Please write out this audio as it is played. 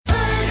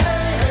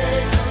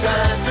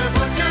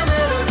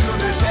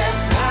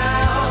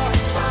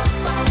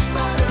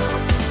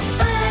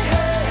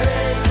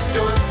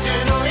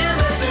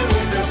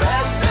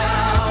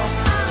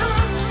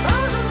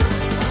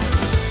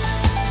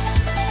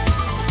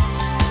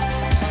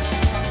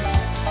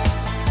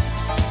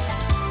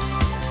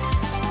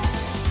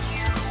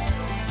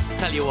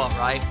tell you what,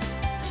 right?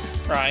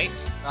 Right.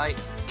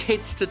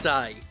 Kids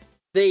today.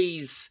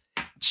 These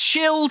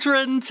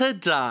children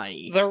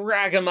today. The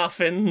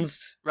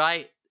ragamuffins.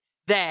 Right?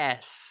 They're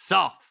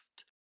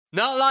soft.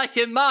 Not like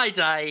in my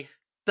day.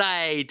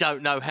 They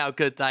don't know how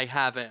good they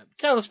have it.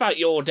 Tell us about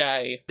your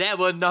day. There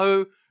were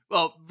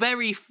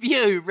very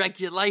few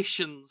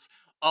regulations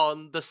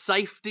on the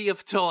safety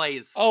of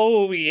toys.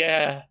 Oh,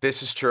 yeah.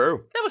 This is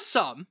true. There were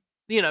some.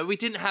 You know, we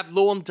didn't have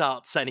lawn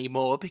darts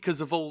anymore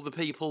because of all the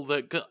people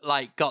that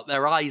got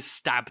their eyes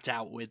stabbed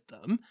out with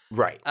them.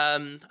 Right.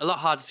 A lot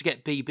harder to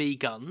get BB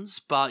guns,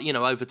 but, you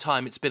know, over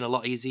time it's been a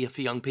lot easier for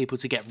young people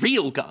to get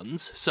real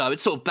guns, so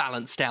it's sort of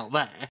balanced out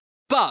there.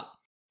 But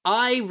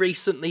I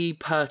recently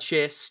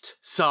purchased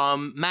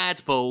some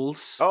Mad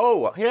Balls.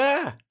 Oh,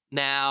 yeah.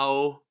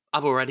 Now,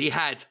 I've already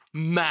had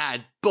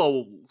Mad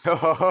Balls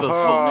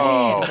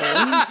before.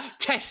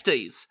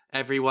 Testes,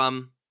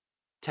 everyone.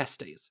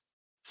 Testes.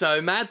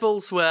 So Mad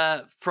Balls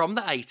were from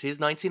the 80s.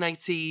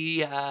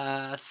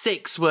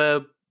 1986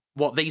 were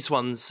what these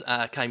ones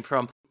came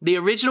from. The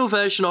original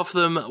version of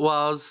them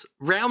was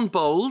round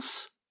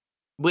balls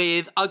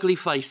with ugly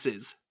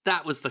faces.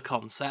 That was the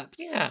concept.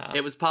 Yeah.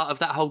 It was part of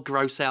that whole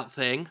gross out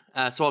thing.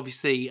 So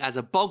obviously, as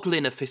a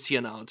Boglin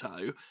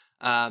aficionado,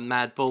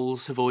 Mad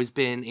Balls have always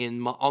been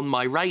on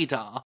my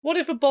radar. What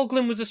if a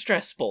boglin was a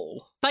stress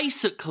ball?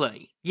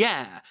 Basically,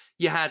 yeah.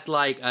 You had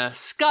like a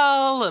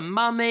skull, a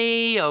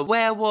mummy, a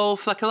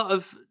werewolf, like a lot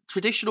of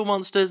traditional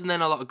monsters and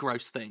then a lot of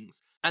gross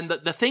things. And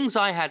the things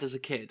I had as a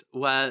kid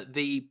were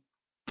the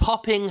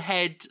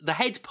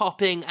head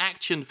popping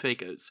action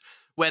figures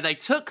where they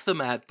took the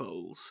Mad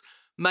Balls,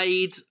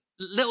 made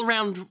little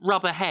round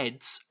rubber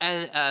heads,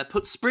 and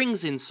put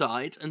springs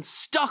inside and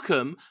stuck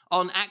them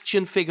on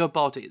action figure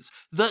bodies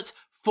that,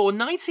 for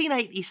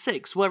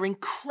 1986, were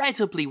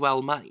incredibly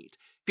well made.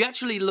 If you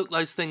actually look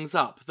those things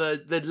up,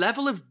 the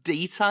level of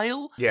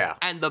detail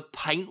and the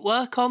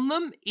paintwork on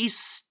them is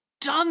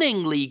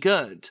stunningly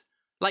good.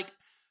 Like,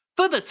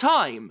 for the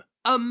time,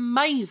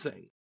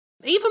 amazing.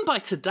 Even by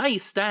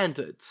today's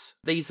standards,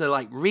 these are,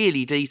 like,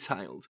 really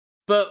detailed.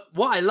 But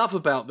what I love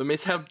about them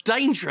is how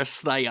dangerous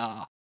they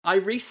are. I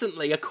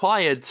recently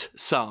acquired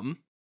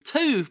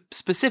two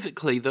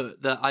specifically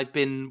that I've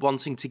been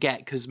wanting to get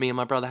because me and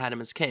my brother had them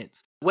as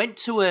kids. Went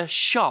to a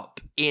shop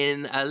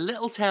in a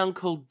little town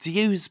called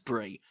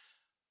Dewsbury.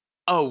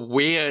 A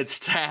weird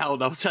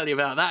town, I'll tell you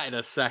about that in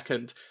a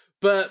second.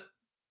 But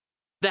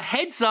the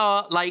heads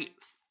are like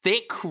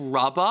thick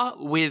rubber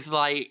with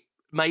like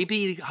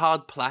maybe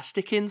hard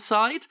plastic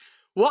inside.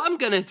 What I'm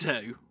going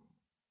to do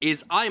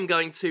is I'm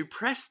going to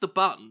press the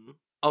button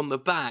on the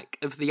back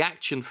of the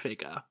action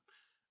figure.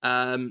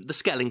 The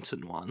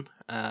Skellington one,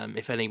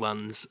 if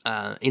anyone's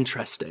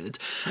interested,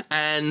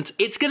 and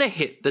it's gonna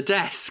hit the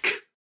desk.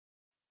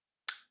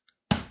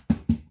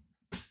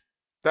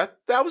 That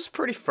was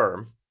pretty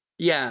firm.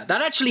 Yeah,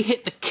 that actually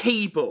hit the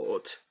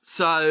keyboard.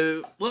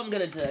 So what I'm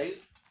gonna do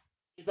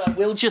is I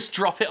will just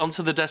drop it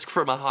onto the desk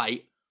from a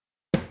height.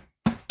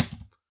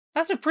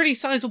 That's a pretty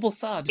sizable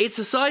thud. It's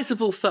a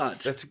sizable thud.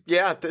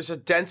 There's a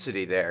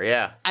density there,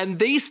 yeah. And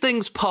these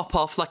things pop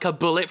off like a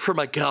bullet from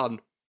a gun.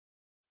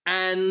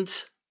 And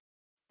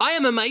I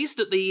am amazed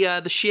at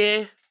the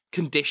sheer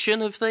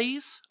condition of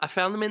these. I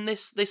found them in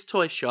this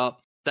toy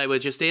shop. They were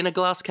just in a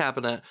glass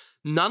cabinet.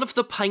 None of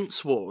the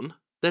paint's worn.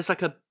 There's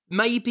like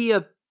maybe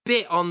a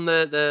bit on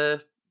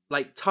the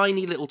like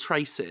tiny little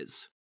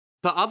traces.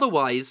 But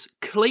otherwise,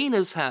 clean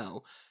as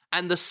hell.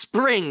 And the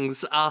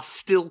springs are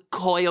still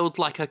coiled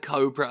like a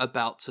cobra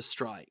about to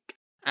strike.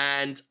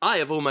 And I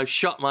have almost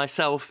shot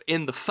myself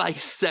in the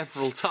face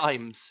several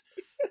times.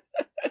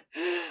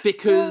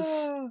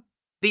 Because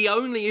the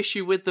only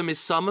issue with them is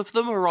some of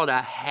them are on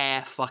a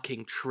hair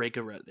fucking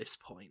trigger at this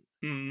point.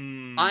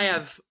 I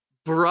have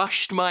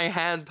brushed my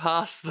hand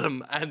past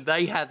them and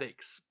they have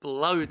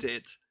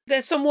exploded.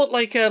 They're somewhat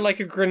like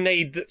a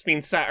grenade that's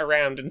been sat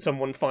around and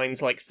someone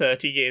finds like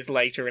 30 years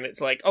later and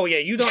it's like, oh yeah,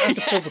 you don't have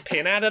to pull the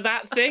pin out of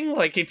that thing.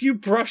 Like if you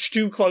brush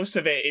too close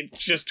of it, it's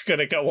just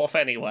gonna go off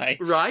anyway.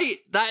 Right?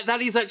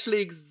 That is actually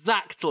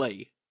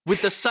exactly,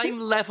 with the same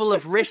level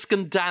of risk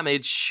and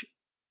damage,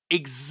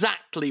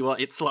 exactly what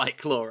it's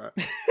like, Laura.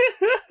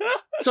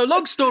 So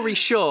long story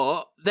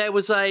short, there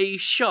was a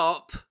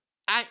shop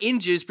in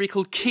Dewsbury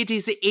called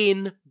Kiddies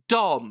in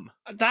Dom.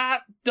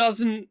 That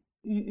doesn't...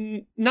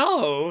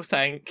 No,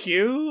 thank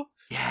you.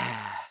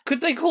 Yeah.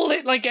 Could they call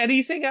it like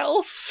anything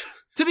else?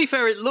 To be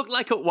fair, it looked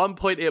like at one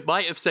point it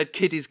might have said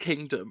Kiddies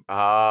Kingdom.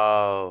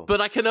 Oh.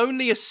 But I can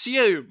only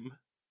assume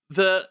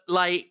that,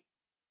 like,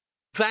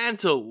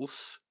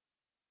 vandals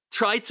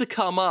tried to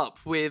come up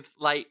with,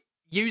 like,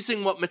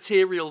 using what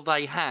material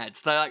they had.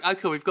 They're like,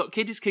 okay, we've got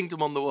Kiddies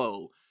Kingdom on the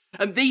wall.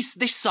 And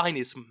this sign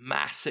is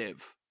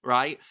massive,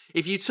 right?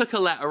 If you took a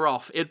letter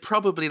off, it'd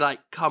probably,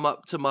 like, come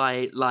up to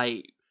my,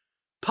 like,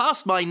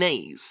 past my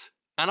knees.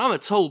 And I'm a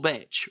tall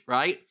bitch,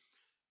 right?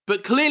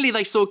 But clearly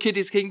they saw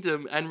Kiddy's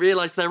Kingdom and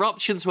realised their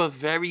options were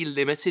very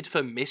limited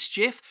for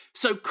mischief,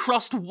 so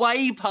crossed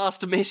way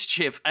past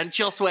mischief and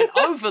just went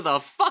over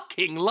the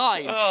fucking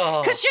line.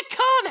 Because you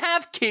can't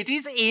have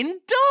kiddies in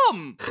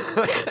dumb!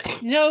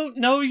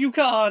 No, you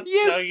can't.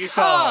 You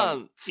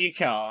can't. You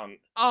can't.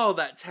 Oh,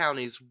 that town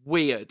is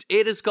weird.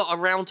 It has got a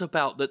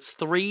roundabout that's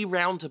 3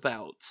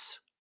 roundabouts.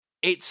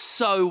 It's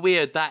so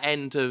weird, that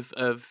end of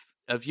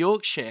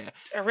Yorkshire.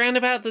 A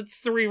roundabout that's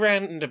 3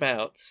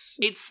 roundabouts.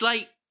 It's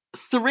like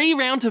 3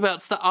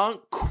 roundabouts that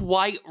aren't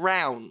quite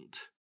round.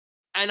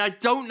 And I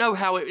don't know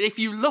how if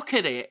you look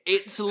at it,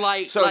 it's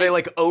like... So are they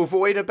like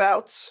ovoid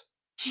abouts?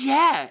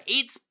 Yeah,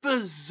 it's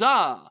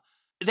bizarre.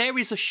 There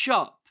is a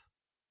shop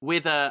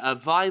with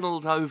a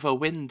vinyled over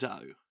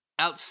window.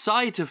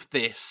 Outside of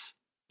this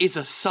is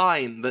a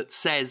sign that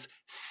says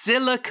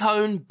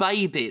silicone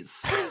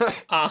babies.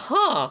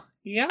 Uh-huh.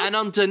 Yeah. And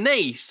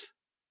underneath,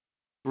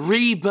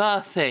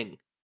 rebirthing.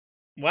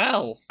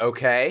 Well.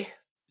 Okay.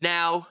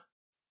 Now,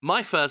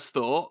 my first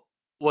thought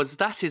was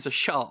that is a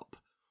shop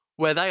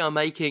where they are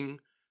making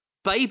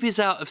babies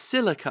out of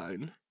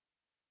silicone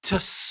to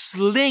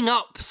sling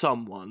up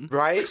someone,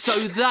 right? So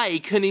they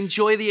can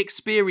enjoy the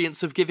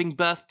experience of giving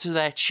birth to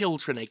their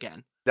children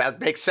again. That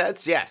makes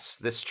sense, yes,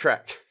 this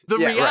trek. The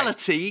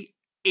reality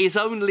is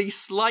only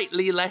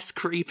slightly less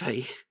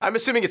creepy. I'm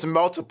assuming it's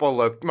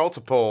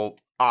multiple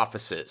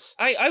offices.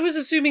 I was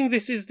assuming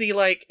this is the,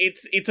 like,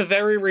 it's a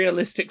very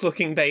realistic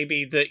looking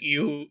baby that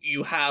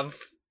you have.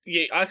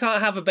 Yeah, I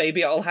can't have a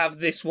baby, I'll have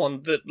this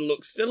one that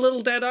looks a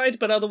little dead-eyed,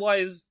 but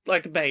otherwise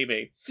like a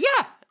baby.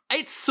 Yeah,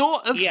 it's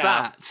sort of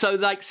that. So,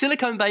 like,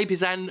 silicone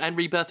babies and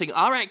rebirthing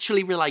are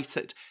actually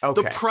related.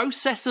 Okay. The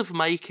process of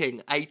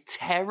making a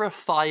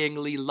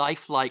terrifyingly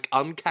lifelike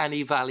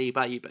Uncanny Valley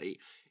baby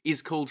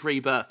is called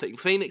rebirthing.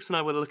 Phoenix and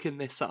I were looking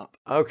this up.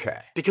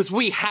 Okay. Because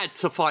we had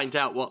to find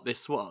out what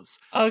this was.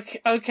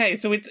 Okay,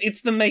 so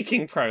it's the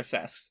making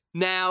process.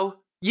 Now,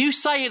 you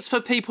say it's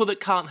for people that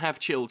can't have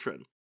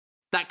children.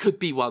 That could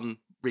be one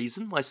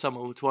reason why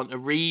someone would want a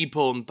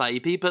reborn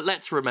baby, but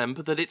let's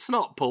remember that it's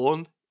not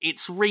born,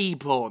 it's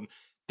reborn.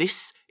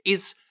 This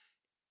is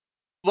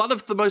one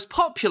of the most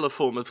popular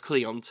form of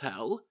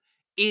clientele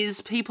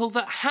is people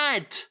that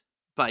had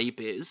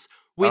babies,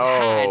 with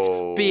had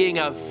being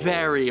a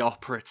very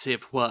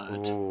operative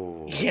word.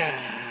 Ooh.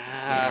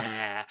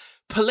 Yeah.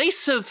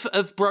 Police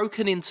have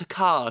broken into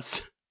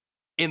cars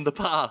in the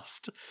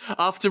past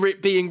after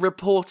it being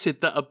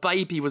reported that a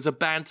baby was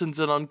abandoned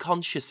and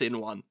unconscious in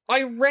one.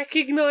 I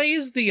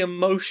recognise the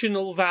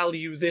emotional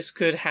value this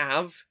could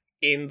have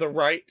in the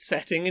right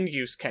setting and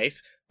use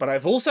case, but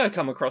I've also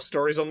come across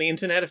stories on the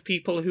internet of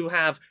people who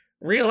have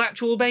real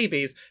actual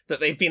babies that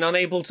they've been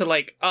unable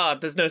to,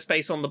 there's no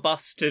space on the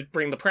bus to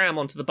bring the pram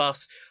onto the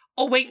bus.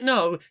 Oh wait,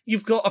 no,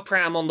 you've got a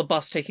pram on the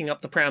bus taking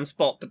up the pram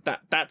spot, but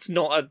that's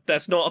not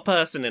a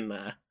person in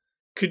there.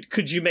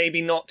 Could you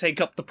maybe not take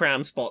up the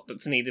pram spot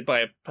that's needed by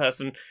a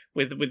person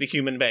with a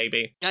human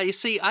baby? Yeah, you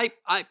see, I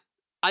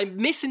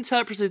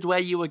misinterpreted where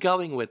you were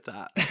going with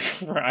that.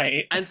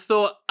 Right. And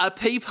thought, are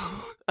people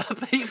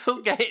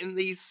getting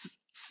these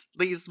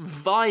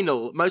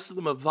vinyl, most of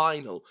them are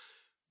vinyl,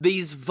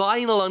 these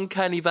vinyl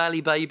Uncanny Valley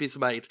babies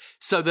made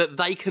so that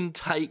they can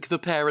take the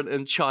parent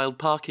and child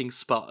parking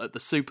spot at the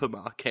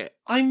supermarket?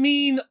 I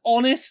mean,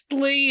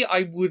 honestly,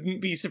 I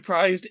wouldn't be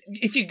surprised.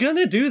 If you're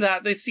gonna do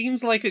that, this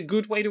seems like a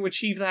good way to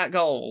achieve that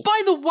goal.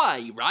 By the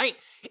way, right,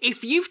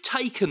 if you've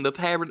taken the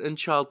parent and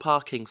child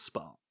parking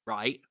spot,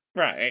 right?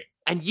 Right.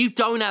 And you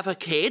don't have a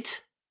kid,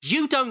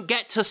 you don't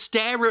get to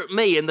stare at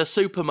me in the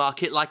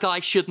supermarket like I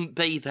shouldn't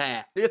be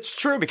there. It's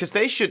true, because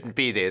they shouldn't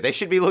be there. They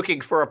should be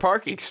looking for a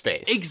parking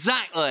space.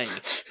 Exactly.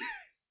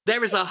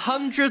 There is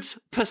 100%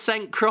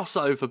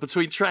 crossover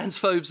between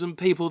transphobes and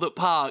people that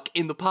park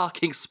in the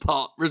parking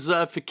spot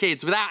reserved for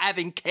kids without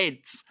having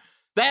kids.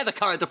 They're the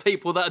kind of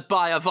people that'd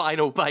buy a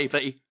vinyl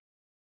baby.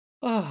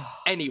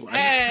 Anyway.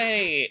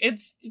 Hey,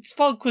 it's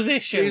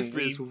Fogquisition.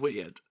 Shrewsbury's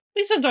weird.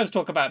 We sometimes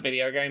talk about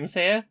video games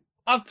here.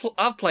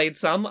 I've played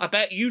some. I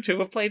bet you two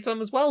have played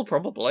some as well,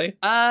 probably.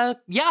 Yeah,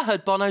 I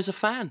heard Bono's a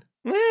fan.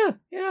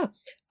 Yeah.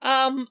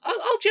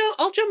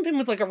 I'll jump in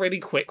with a really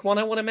quick one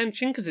I want to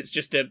mention because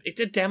it's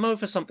a demo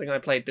for something I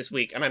played this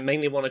week, and I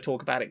mainly want to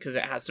talk about it because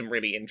it has some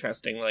really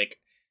interesting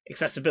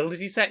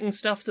accessibility setting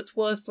stuff that's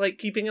worth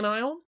keeping an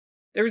eye on.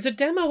 There is a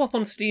demo up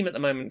on Steam at the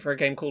moment for a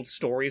game called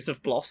Stories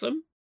of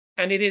Blossom,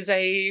 and it is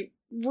a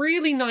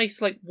really nice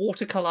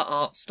watercolor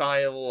art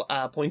style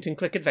point and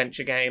click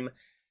adventure game.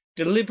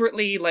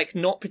 Deliberately,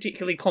 not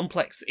particularly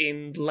complex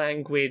in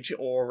language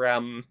or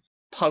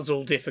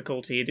puzzle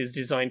difficulty. It is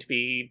designed to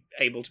be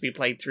able to be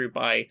played through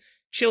by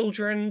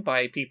children,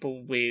 by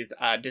people with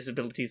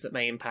disabilities that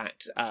may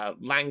impact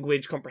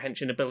language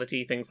comprehension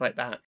ability, things like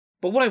that.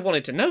 But what I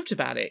wanted to note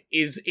about it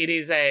is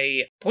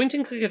a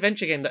point-and-click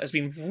adventure game that has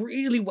been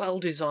really well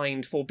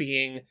designed for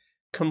being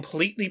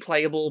completely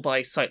playable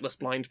by sightless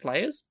blind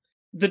players.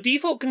 The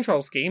default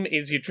control scheme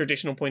is your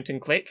traditional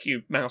point-and-click.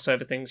 You mouse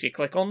over things, you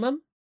click on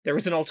them. There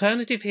is an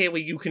alternative here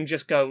where you can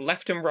just go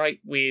left and right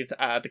with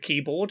the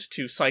keyboard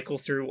to cycle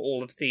through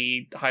all of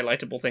the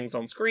highlightable things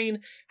on screen,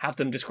 have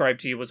them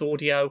described to you as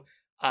audio,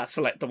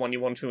 select the one you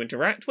want to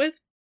interact with,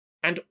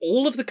 and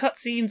all of the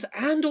cutscenes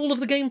and all of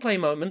the gameplay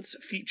moments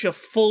feature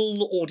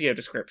full audio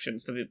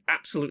descriptions for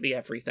absolutely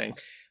everything.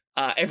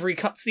 Every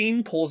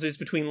cutscene pauses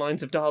between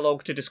lines of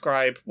dialogue to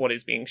describe what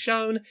is being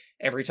shown.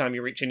 Every time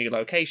you reach a new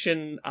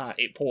location,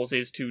 it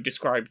pauses to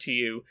describe to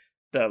you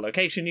the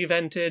location you've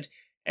entered.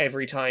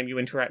 Every time you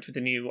interact with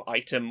a new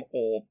item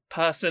or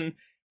person,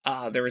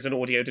 there is an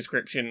audio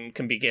description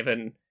can be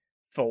given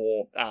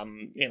for,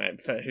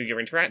 for who you're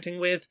interacting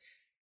with.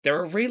 There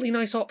are really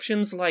nice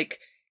options like,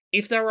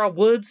 if there are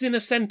words in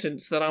a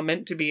sentence that are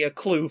meant to be a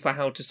clue for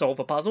how to solve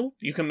a puzzle,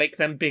 you can make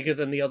them bigger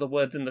than the other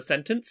words in the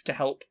sentence to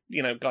help,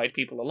 guide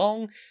people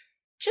along.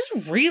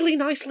 Just really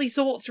nicely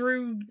thought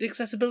through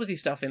accessibility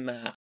stuff in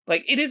there.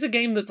 Like, it is a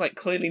game that's,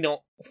 clearly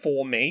not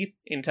for me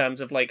in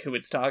terms of, who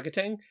it's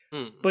targeting,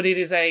 but it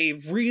is a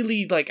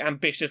really,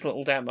 ambitious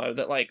little demo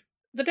that,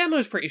 the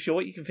demo's pretty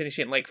short. You can finish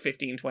it in,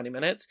 15, 20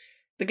 minutes.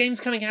 The game's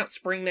coming out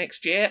spring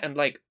next year, and,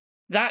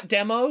 that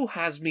demo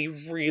has me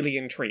really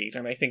intrigued,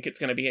 and I think it's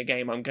going to be a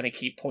game I'm going to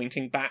keep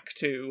pointing back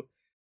to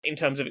in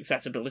terms of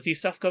accessibility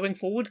stuff going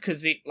forward,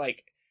 because it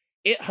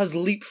has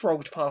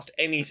leapfrogged past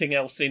anything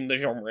else in the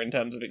genre in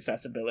terms of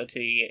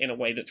accessibility in a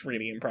way that's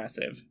really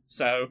impressive.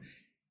 So,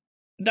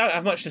 don't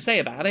have much to say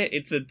about it.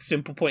 It's a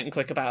simple point and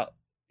click about,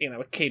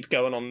 a kid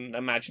going on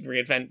imaginary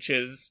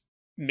adventures,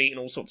 meeting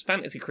all sorts of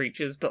fantasy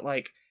creatures, but,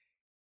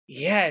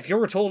 yeah, if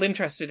you're at all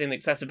interested in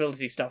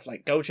accessibility stuff,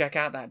 go check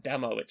out that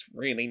demo. It's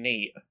really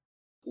neat.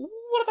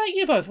 What about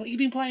you both? What have you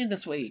been playing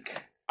this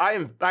week? I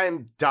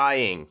am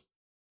dying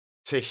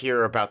to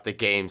hear about the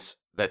games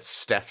that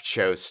Steph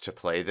chose to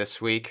play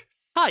this week.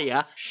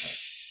 Hiya.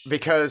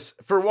 Because,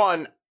 for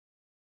one,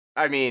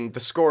 the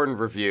Scorn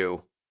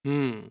review,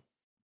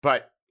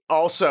 but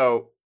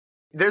also,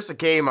 there's a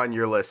game on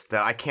your list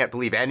that I can't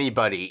believe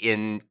anybody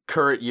in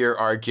current year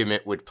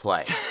argument would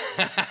play.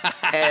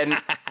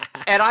 and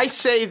I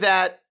say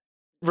that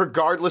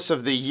regardless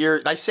of the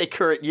year. I say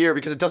current year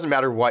because it doesn't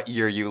matter what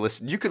year you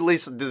listen. You could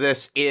listen to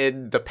this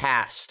in the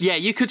past. Yeah,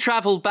 you could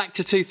travel back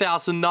to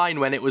 2009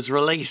 when it was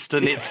released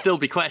and it'd still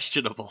be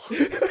questionable.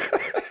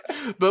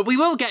 But we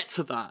will get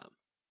to that.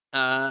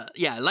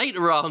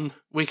 Later on,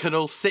 we can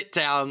all sit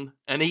down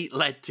and eat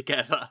lead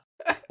together.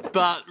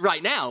 But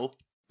right now,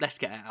 let's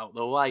get it out of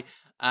the way.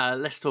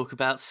 Let's talk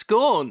about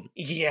Scorn.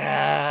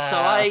 Yeah. So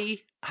I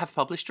have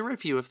published a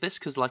review of this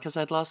because, like I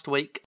said last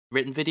week,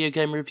 written video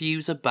game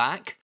reviews are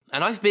back.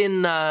 And I've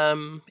been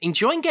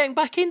enjoying getting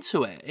back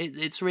into it.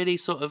 It's really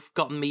sort of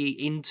gotten me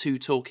into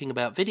talking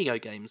about video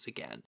games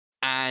again.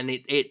 And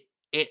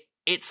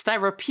it's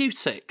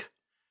therapeutic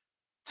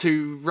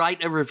to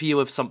write a review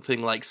of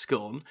something like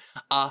Scorn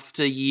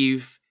after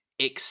you've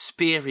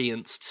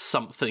experienced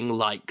something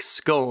like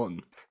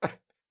Scorn.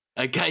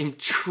 A game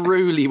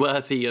truly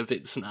worthy of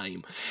its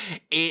name.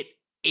 It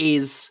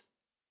is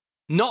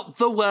not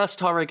the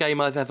worst horror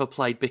game I've ever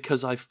played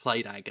because I've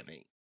played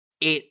Agony.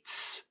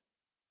 It's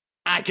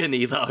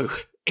agony, though.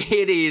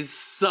 It is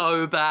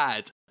so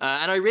bad.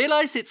 And I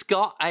realise it's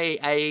got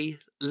a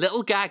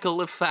little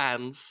gaggle of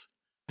fans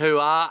who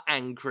are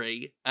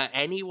angry at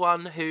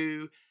anyone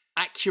who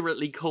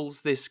accurately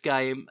calls this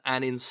game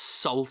an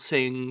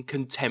insulting,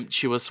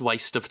 contemptuous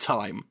waste of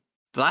time.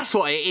 But that's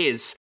what it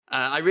is.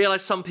 I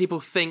realise some people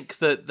think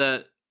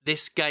that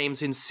this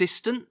game's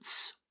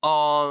insistence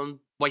on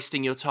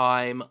wasting your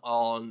time,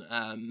 on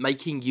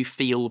making you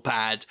feel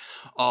bad,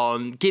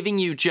 on giving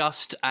you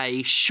just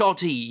a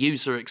shoddy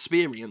user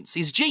experience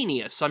is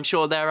genius. I'm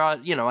sure there are,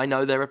 I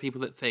know there are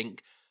people that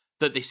think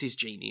that this is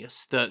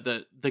genius, that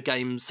the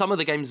game, some of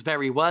the game's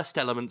very worst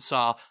elements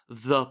are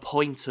the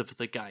point of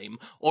the game,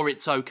 or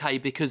it's okay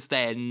because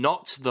they're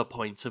not the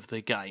point of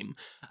the game.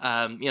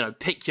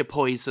 Pick your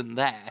poison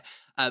there.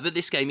 But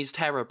this game is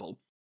terrible.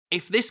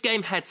 If this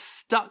game had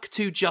stuck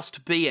to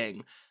just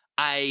being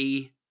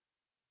a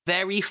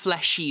very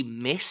fleshy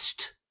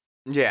mist,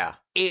 yeah,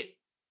 it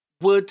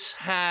would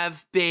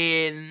have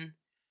been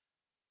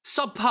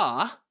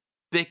subpar,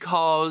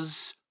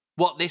 because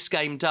what this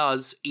game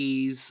does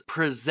is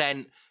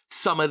present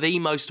some of the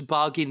most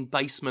bargain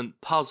basement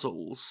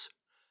puzzles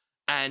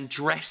and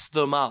dress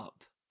them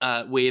up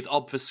with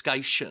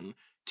obfuscation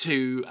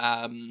to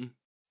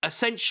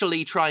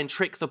essentially try and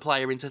trick the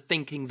player into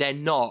thinking they're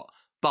not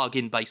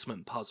bargain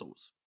basement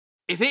puzzles.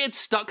 If it had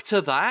stuck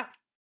to that,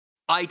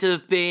 I'd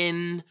have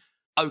been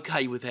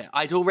okay with it.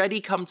 I'd already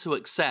come to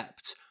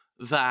accept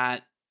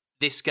that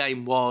this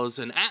game was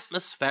an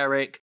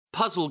atmospheric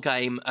puzzle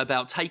game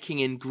about taking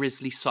in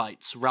grisly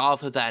sights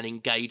rather than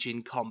engage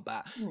in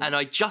combat. And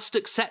I just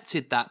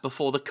accepted that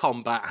before the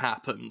combat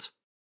happened.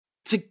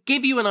 To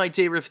give you an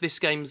idea of this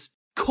game's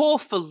core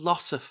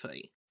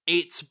philosophy,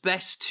 it's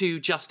best to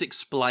just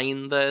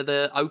explain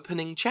the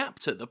opening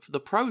chapter, the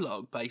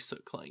prologue,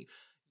 basically.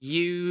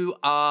 You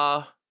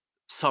are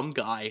some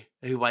guy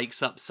who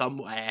wakes up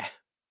somewhere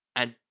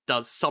and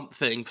does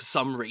something for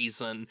some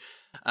reason.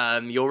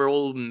 You're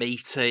all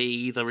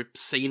meaty, the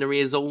scenery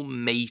is all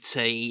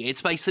meaty.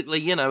 It's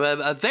basically,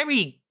 a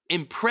very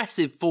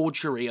impressive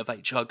forgery of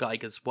H.R.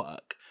 Giger's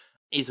work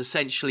is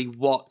essentially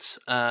what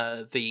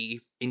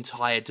the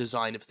entire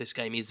design of this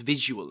game is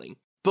visually.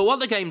 But what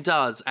the game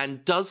does,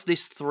 and does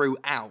this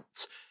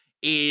throughout,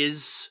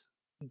 is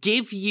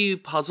give you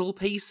puzzle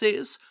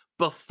pieces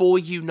before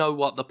you know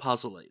what the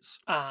puzzle is.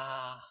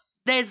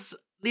 There's,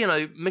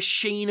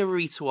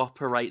 machinery to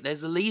operate,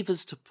 there's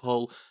levers to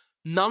pull,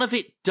 none of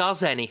it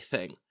does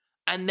anything,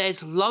 and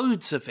there's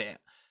loads of it.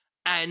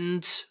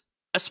 And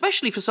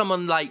especially for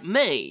someone like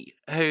me,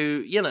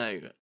 who,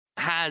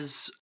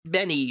 has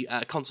many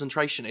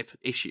concentration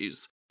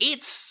issues,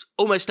 it's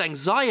almost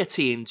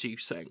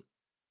anxiety-inducing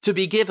to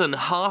be given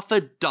half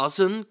a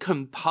dozen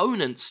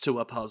components to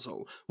a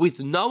puzzle with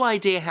no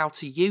idea how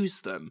to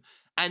use them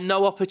and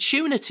no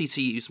opportunity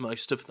to use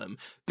most of them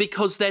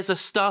because there's a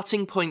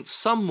starting point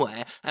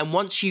somewhere, and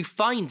once you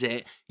find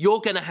it, you're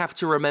going to have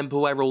to remember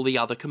where all the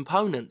other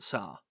components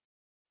are.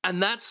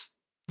 And that's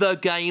the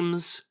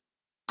game's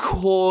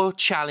core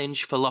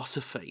challenge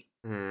philosophy.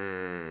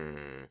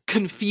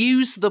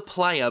 Confuse the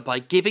player by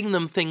giving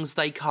them things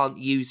they can't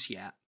use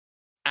yet,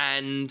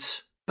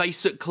 and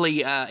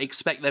basically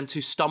expect them to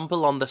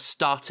stumble on the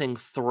starting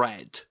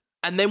thread.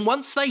 And then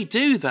once they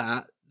do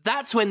that,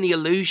 that's when the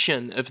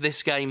illusion of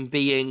this game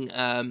being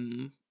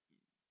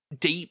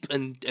deep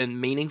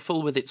and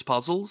meaningful with its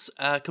puzzles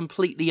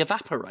completely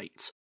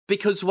evaporates.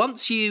 Because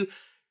once you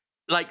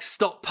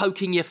stop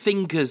poking your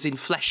fingers in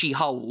fleshy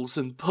holes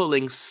and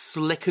pulling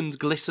slick and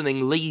glistening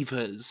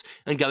levers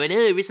and going,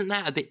 oh, isn't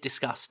that a bit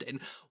disgusting?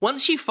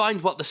 Once you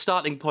find what the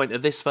starting point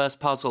of this first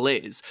puzzle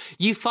is,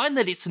 you find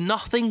that it's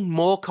nothing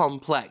more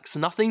complex,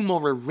 nothing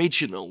more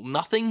original,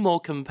 nothing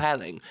more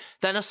compelling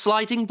than a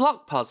sliding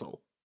block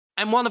puzzle.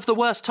 And one of the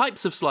worst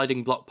types of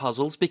sliding block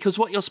puzzles, because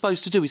what you're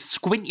supposed to do is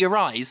squint your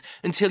eyes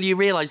until you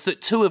realise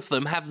that two of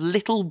them have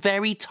little,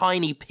 very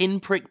tiny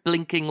pinprick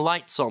blinking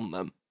lights on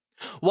them.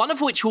 One of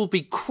which will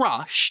be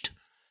crushed,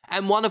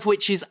 and one of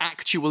which is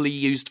actually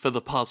used for the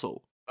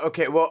puzzle.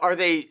 Okay, well, are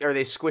they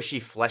squishy,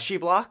 fleshy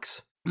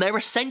blocks? They're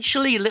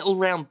essentially little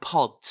round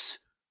pods.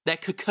 They're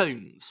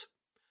cocoons.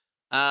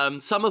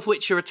 Some of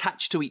which are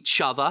attached to each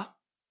other,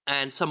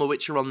 and some of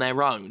which are on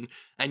their own,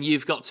 and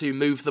you've got to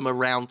move them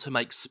around to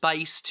make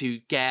space to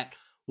get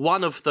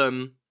one of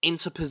them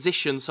into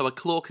position so a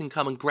claw can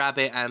come and grab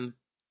it and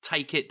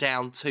take it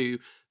down to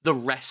the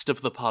rest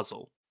of the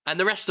puzzle. And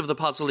the rest of the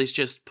puzzle is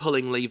just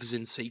pulling levers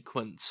in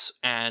sequence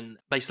and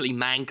basically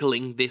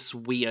mangling this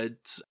weird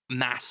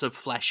mass of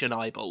flesh and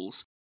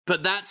eyeballs.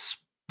 But that's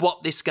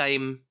what this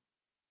game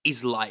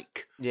is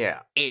like. Yeah.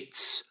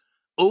 It's,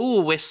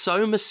 oh, we're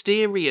so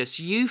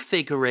mysterious, you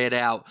figure it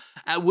out.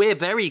 We're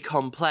very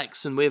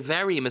complex and we're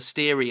very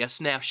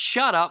mysterious. Now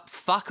shut up,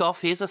 fuck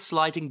off, here's a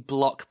sliding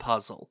block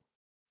puzzle.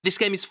 This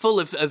game is full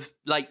of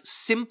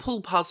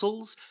simple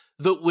puzzles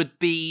that would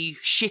be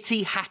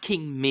shitty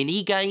hacking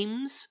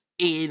mini-games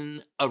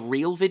in a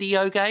real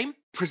video game,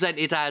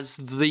 presented as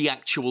the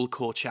actual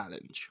core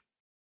challenge.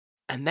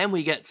 And then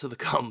we get to the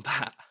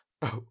combat.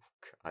 Oh,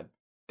 God.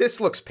 This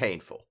looks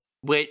painful.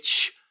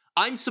 Which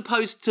I'm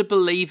supposed to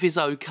believe is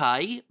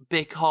okay,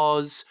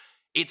 because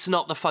it's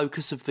not the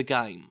focus of the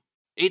game.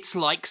 It's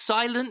like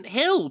Silent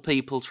Hill,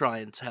 people try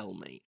and tell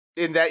me.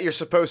 In that you're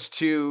supposed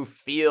to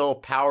feel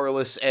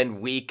powerless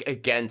and weak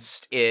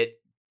against it.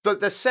 But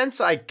the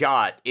sense I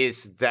got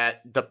is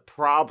that the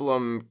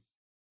problem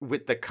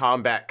with the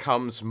combat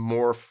comes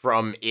more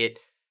from it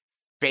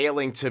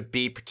failing to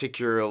be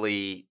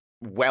particularly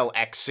well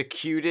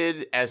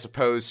executed as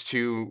opposed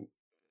to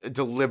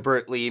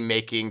deliberately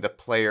making the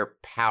player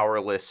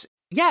powerless.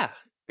 Yeah.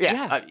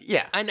 Yeah.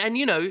 And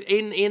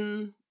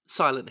in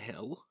Silent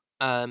Hill,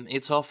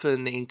 it's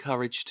often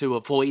encouraged to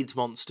avoid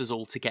monsters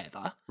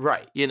altogether.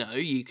 Right.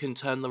 You can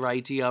turn the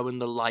radio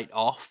and the light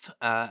off,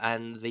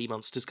 and the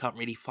monsters can't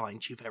really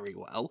find you very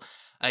well.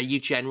 You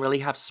generally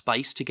have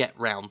space to get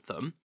round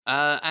them.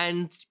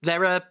 And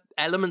there are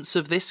elements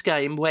of this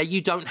game where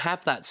you don't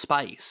have that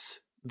space.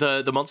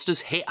 The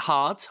monsters hit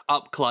hard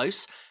up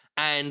close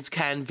and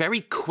can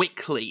very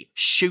quickly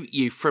shoot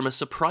you from a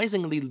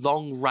surprisingly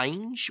long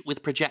range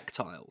with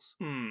projectiles.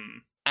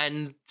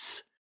 And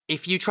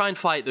if you try and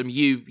fight them,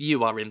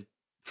 you are in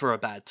for a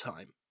bad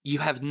time. You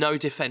have no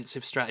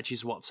defensive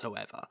strategies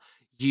whatsoever.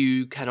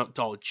 You cannot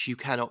dodge, you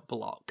cannot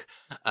block.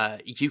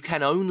 You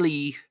can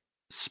only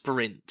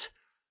sprint.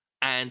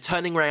 And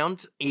turning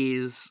around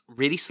is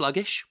really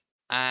sluggish,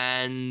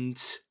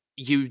 and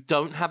you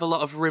don't have a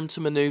lot of room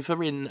to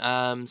maneuver in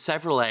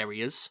several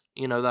areas.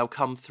 They'll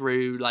come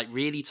through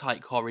really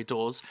tight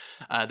corridors.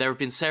 There have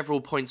been several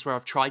points where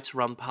I've tried to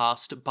run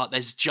past, but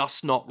there's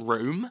just not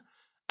room,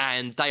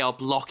 and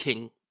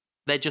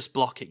they're just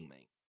blocking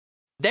me.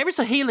 There is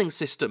a healing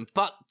system,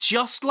 but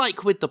just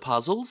like with the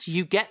puzzles,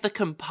 you get the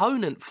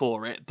component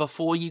for it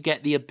before you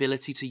get the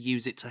ability to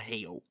use it to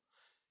heal.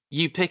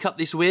 You pick up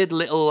this weird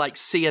little,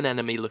 sea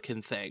anemone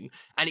looking thing,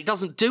 and it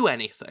doesn't do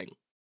anything.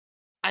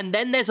 And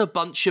then there's a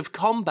bunch of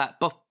combat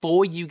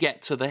before you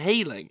get to the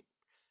healing.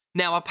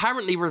 Now,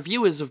 apparently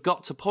reviewers have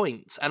got to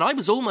points, and I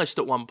was almost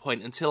at one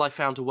point until I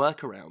found a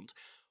workaround,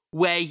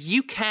 where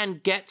you can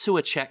get to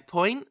a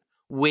checkpoint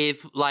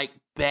with, like,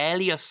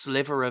 barely a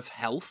sliver of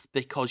health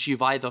because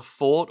you've either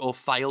fought or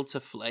failed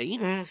to flee,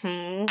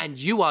 and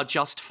you are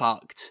just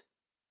fucked.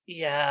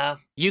 Yeah.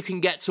 You can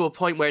get to a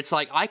point where it's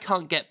like, I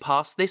can't get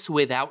past this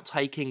without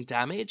taking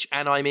damage,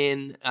 and I'm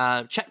in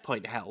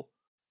checkpoint hell.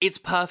 It's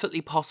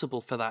perfectly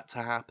possible for that to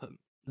happen.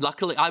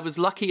 Luckily, I was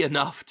lucky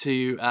enough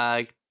to...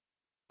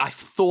 I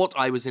thought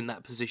I was in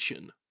that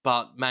position,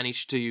 but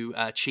managed to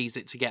cheese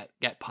it to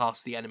get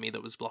past the enemy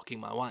that was blocking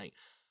my way.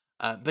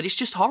 But it's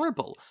just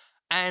horrible.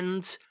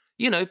 And,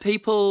 you know,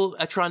 people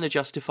are trying to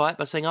justify it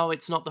by saying, oh,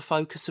 it's not the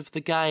focus of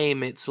the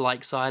game, it's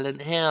like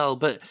Silent Hill.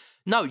 But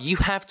no, you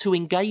have to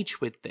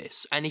engage with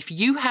this. And if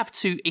you have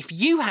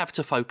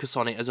to focus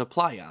on it as a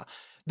player,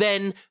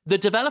 then the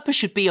developer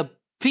should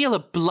feel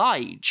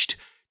obliged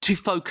to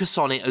focus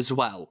on it as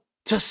well,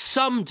 to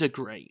some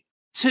degree,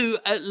 to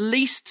at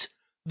least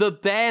the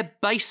bare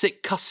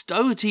basic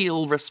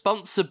custodial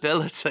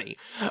responsibility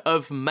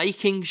of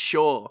making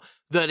sure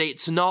that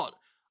it's not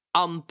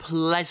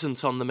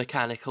unpleasant on the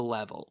mechanical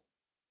level.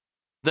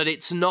 That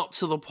it's not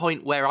to the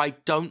point where I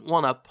don't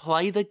want to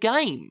play the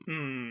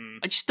game.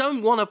 I just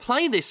don't want to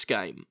play this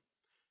game.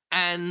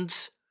 And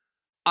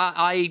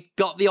I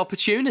got the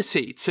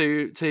opportunity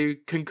to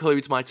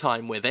conclude my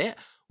time with it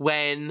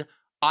when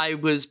I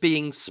was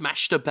being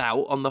smashed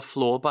about on the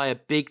floor by a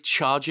big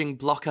charging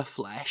block of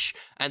flesh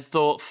and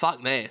thought,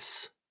 fuck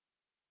this.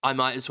 I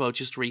might as well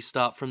just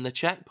restart from the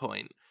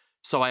checkpoint.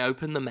 So I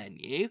opened the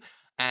menu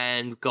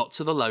and got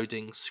to the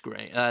loading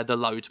screen, the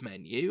load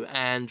menu,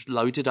 and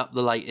loaded up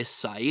the latest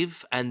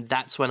save. And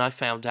that's when I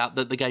found out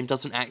that the game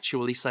doesn't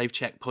actually save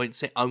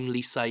checkpoints. It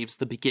only saves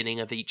the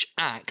beginning of each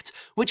act,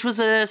 which was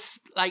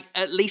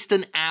at least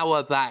an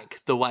hour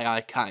back the way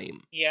I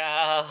came.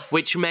 Yeah.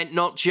 Which meant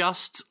not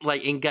just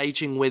like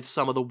engaging with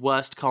some of the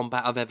worst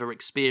combat I've ever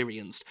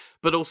experienced,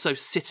 but also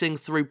sitting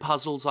through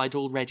puzzles I'd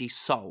already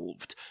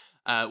solved.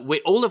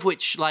 All of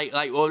which, or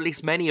at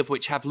least many of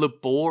which, have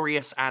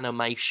laborious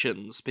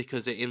animations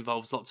because it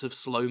involves lots of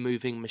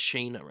slow-moving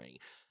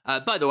machinery.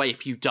 By the way,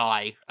 if you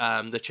die,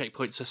 the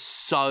checkpoints are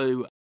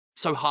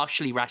so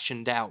harshly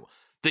rationed out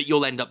that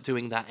you'll end up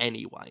doing that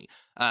anyway,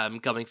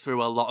 going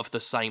through a lot of the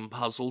same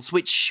puzzles,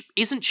 which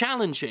isn't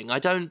challenging. I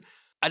don't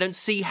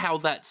see how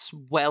that's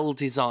well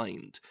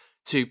designed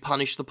to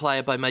punish the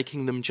player by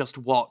making them just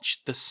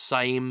watch the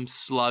same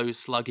slow,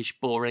 sluggish,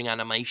 boring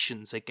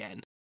animations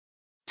again.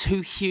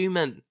 Too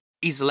Human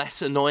is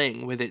less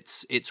annoying with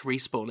its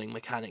respawning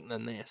mechanic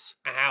than this.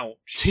 Ouch.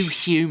 Too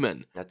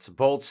Human. That's a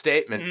bold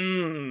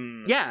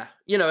statement. Yeah,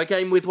 you know, a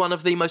game with one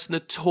of the most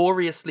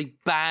notoriously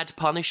bad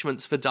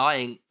punishments for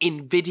dying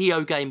in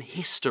video game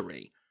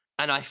history.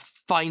 And I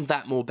find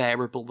that more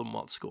bearable than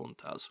what Scorn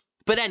does.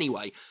 But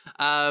anyway,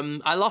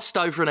 I lost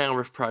over an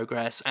hour of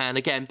progress, and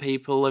again,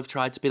 people have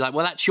tried to be like,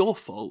 well, that's your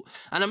fault.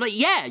 And I'm like,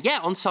 yeah,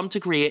 on some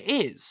degree it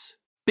is.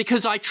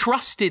 Because I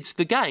trusted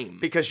the game.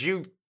 Because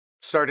you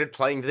started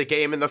playing the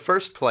game in the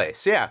first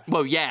place, yeah.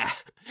 Well, yeah.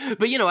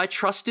 But, you know, I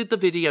trusted the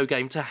video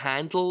game to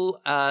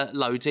handle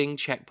loading,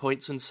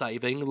 checkpoints, and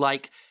saving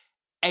like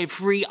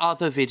every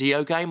other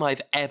video game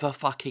I've ever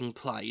fucking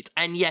played.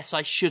 And yes,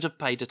 I should have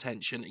paid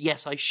attention.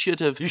 Yes, I should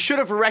have. You should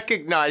have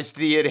recognized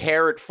the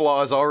inherent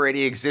flaws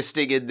already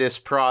existing in this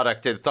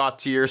product and thought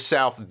to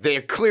yourself,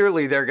 they're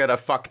gonna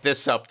fuck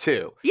this up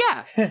too.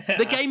 Yeah.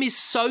 The game is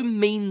so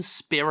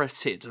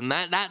mean-spirited, and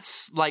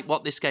that's like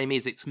what this game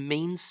is. It's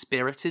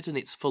mean-spirited and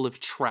it's full of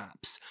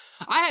traps.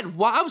 I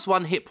was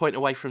one hit point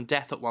away from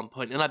death at one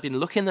point, and I've been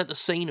looking at the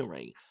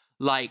scenery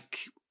like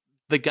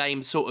the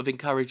game sort of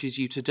encourages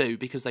you to do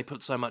because they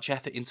put so much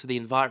effort into the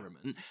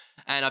environment.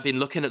 And I've been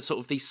looking at sort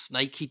of these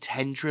snaky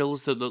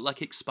tendrils that look like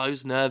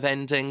exposed nerve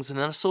endings, and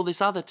then I saw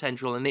this other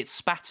tendril and it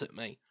spat at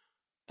me.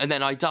 And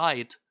then I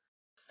died.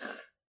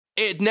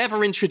 It had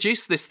never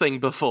introduced this thing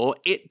before.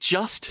 It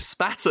just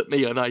spat at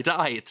me and I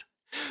died.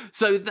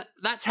 So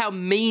that's how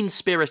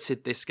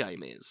mean-spirited this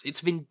game is.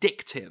 It's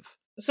vindictive.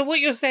 So what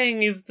you're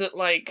saying is that,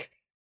 like,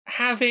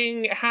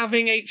 having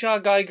H.R.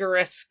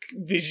 Giger-esque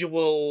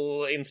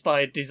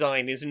visual-inspired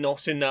design is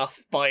not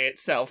enough by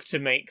itself to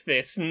make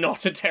this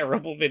not a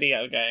terrible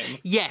video game.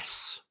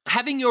 Yes.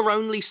 Having your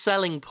only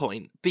selling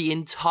point be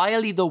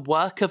entirely the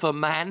work of a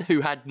man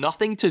who had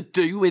nothing to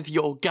do with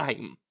your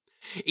game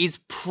is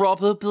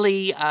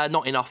probably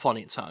not enough on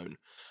its own.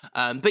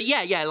 But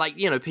yeah, like,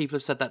 you know, people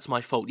have said that's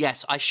my fault.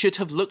 Yes, I should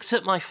have looked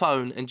at my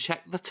phone and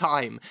checked the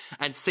time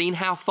and seen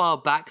how far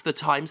back the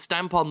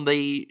timestamp on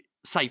the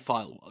save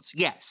file was.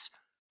 Yes,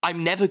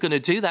 I'm never going to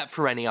do that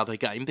for any other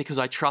game because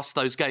I trust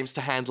those games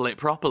to handle it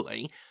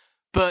properly.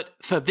 But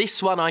for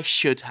this one, I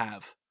should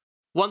have.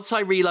 Once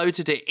I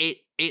reloaded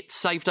it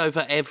saved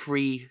over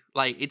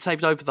it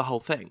saved over the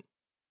whole thing.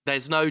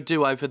 There's no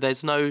do-over,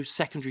 there's no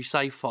secondary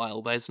save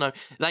file, there's no,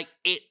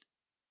 it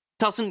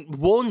doesn't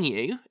warn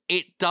you,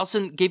 it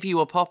doesn't give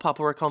you a pop-up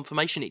or a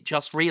confirmation, it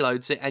just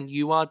reloads it and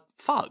you are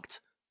fucked.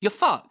 You're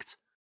fucked.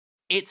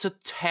 It's a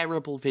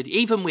terrible video,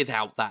 even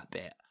without that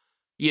bit.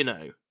 You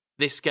know,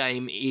 this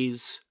game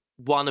is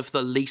one of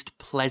the least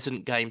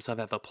pleasant games I've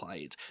ever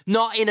played.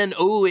 Not in an,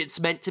 it's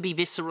meant to be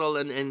visceral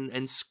and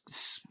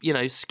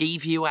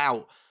skeeve you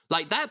out.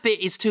 Like, that bit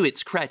is to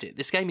its credit.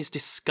 This game is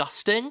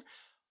disgusting,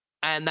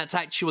 and that's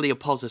actually a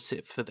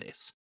positive for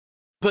this.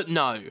 But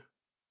no,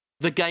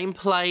 the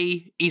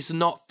gameplay is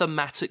not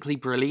thematically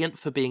brilliant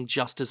for being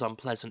just as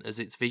unpleasant as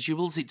its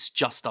visuals. It's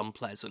just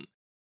unpleasant.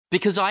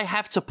 Because I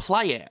have to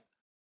play it.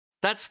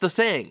 That's the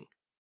thing.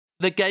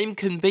 The game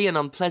can be an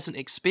unpleasant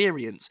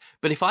experience,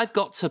 but if I've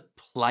got to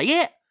play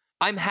it,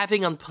 I'm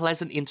having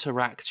unpleasant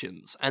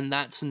interactions, and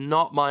that's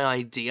not my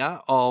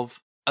idea of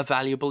a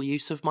valuable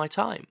use of my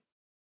time.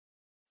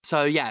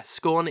 So yeah,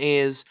 Scorn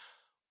is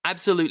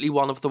absolutely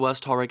one of the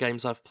worst horror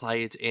games I've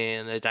played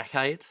in a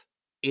decade.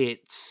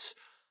 It's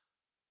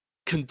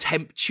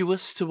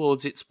contemptuous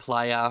towards its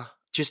player,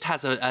 just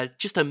has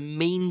a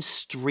mean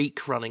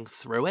streak running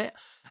through it,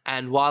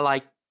 and while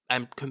I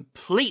am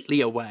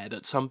completely aware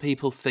that some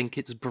people think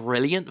it's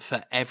brilliant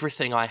for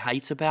everything I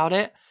hate about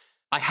it,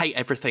 I hate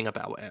everything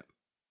about it.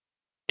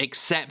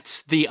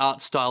 Except the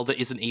art style that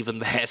isn't even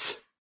theirs.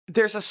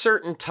 There's a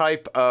certain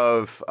type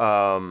of,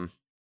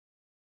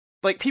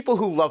 like, people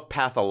who love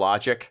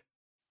Pathologic.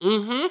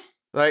 Mm-hmm.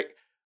 Like,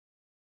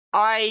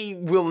 I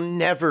will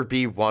never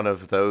be one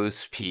of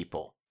those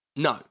people.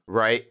 No.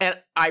 Right?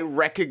 And I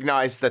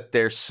recognize that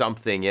there's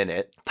something in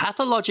it.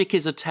 Pathologic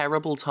is a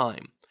terrible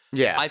time.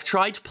 Yeah. I've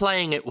tried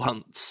playing it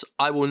once.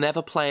 I will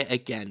never play it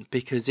again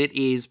because it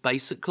is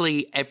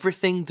basically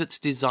everything that's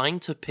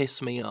designed to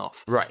piss me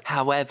off. Right.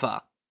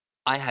 However,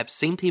 I have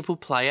seen people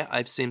play it.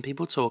 I've seen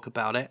people talk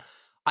about it.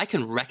 I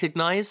can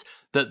recognize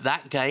that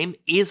that game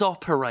is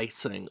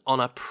operating on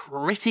a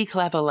pretty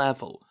clever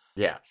level.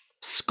 Yeah.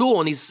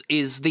 Scorn is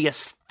the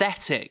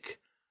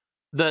aesthetic,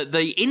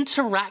 the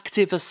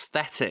interactive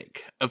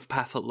aesthetic of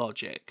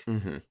Pathologic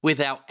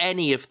without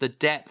any of the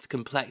depth,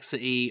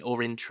 complexity,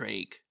 or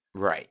intrigue.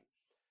 Right.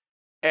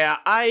 Yeah,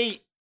 I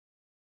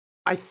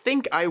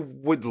think I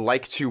would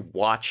like to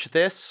watch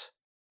this.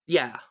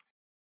 Yeah.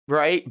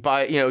 Right?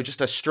 By, just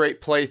a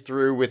straight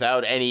playthrough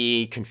without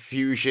any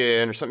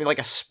confusion or something, like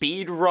a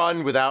speed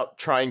run without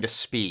trying to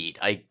speed,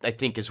 I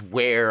think is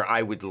where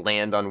I would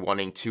land on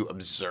wanting to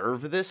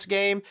observe this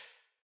game.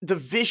 The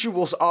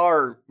visuals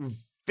are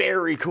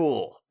very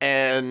cool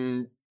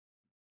and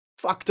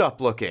fucked up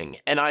looking,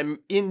 and I'm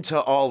into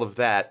all of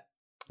that.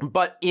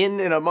 But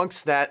in and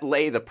amongst that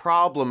lay the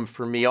problem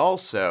for me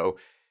also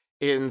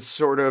in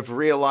sort of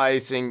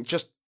realizing,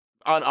 just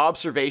on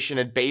observation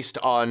and based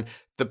on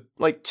the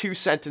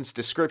 2-sentence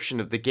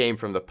description of the game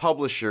from the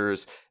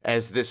publishers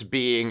as this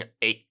being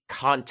a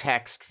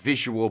context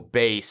visual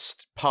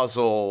based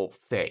puzzle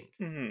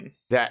thing,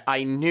 that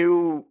I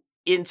knew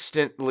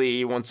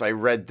instantly once I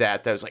read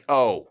that I was like,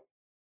 oh,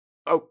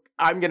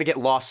 I'm going to get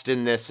lost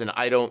in this, and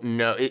I don't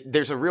know.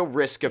 There's a real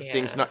risk of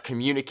things not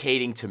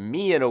communicating to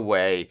me in a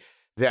way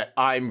that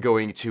I'm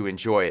going to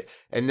enjoy it.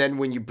 And then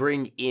when you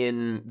bring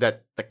in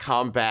that the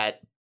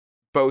combat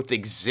both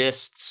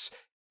exists,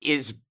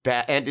 is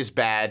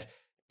bad,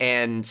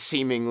 and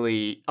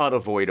seemingly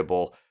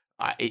unavoidable,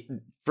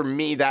 for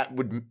me, that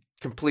would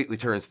completely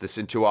turns this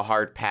into a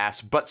hard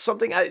pass. But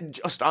something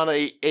just on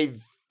a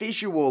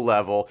visual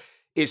level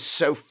is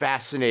so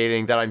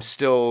fascinating that I'm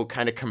still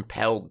kind of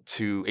compelled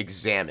to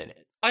examine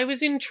it. I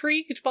was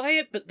intrigued by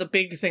it, but the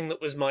big thing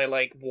that was my,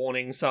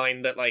 warning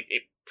sign that,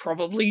 it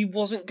probably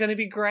wasn't going to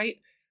be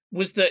great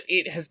was that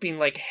it has been,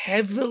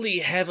 heavily,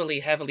 heavily,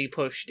 heavily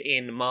pushed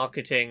in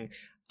marketing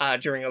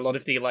during a lot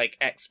of the,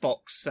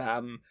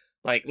 Xbox,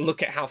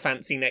 look at how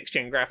fancy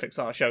next-gen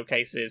graphics are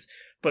showcases,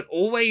 but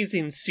always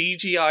in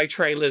CGI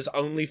trailers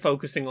only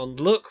focusing on,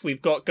 look,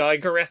 we've got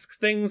Geiger-esque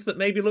things that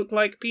maybe look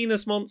like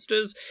penis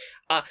monsters,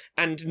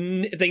 and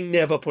they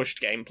never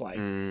pushed gameplay.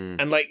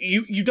 And,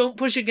 you don't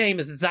push a game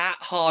that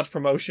hard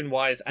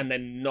promotion-wise and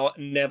then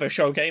never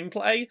show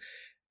gameplay,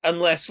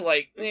 unless,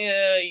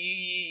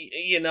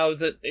 you know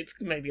that it's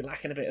maybe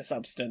lacking a bit of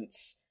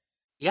substance.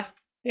 Yeah.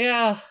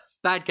 Yeah.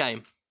 Bad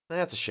game.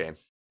 That's a shame.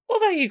 What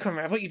about you,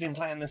 Conrad? What have you been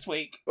playing this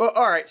week? Well,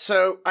 all right,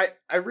 so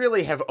I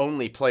really have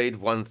only played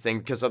one thing,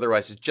 because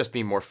otherwise it'd just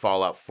be more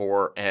Fallout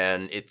 4,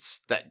 and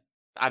it's that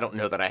I don't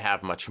know that I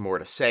have much more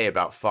to say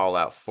about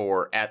Fallout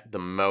 4 at the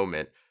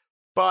moment.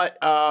 But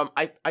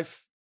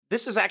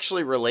this is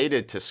actually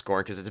related to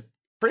Scorn, because it's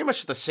pretty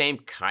much the same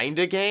kind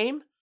of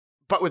game,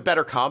 but with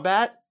better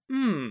combat.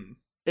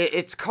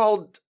 It's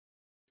called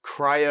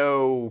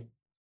Cryohazard.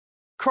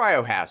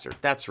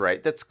 That's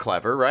right. That's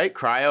clever, right?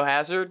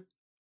 Cryohazard.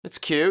 It's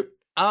cute.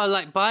 Oh,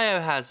 like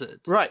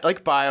Biohazard. Right,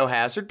 like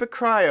Biohazard, but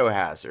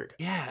Cryohazard.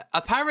 Yeah.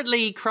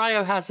 Apparently,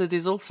 Cryohazard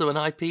is also an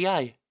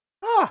IPA.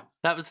 Ah.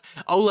 That was...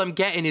 All I'm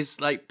getting is,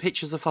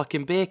 pictures of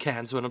fucking beer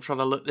cans when I'm trying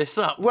to look this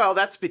up. Well,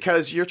 that's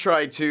because you're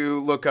trying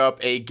to look up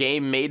a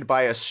game made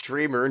by a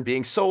streamer and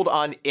being sold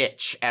on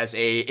itch as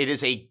it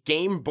is a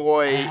Game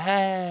Boy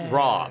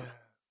ROM.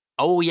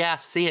 Oh, yeah, I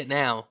see it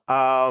now.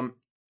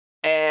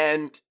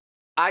 And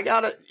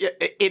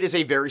it is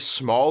a very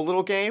small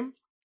little game.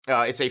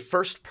 It's a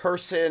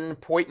first-person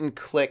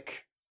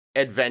point-and-click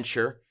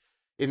adventure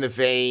in the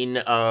vein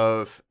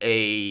of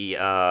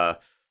a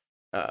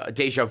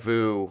Deja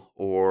Vu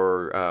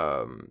or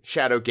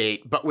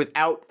Shadowgate, but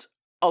without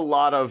a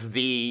lot of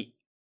the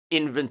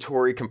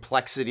inventory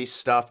complexity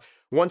stuff.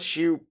 Once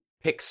you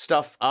pick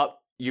stuff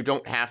up, you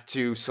don't have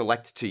to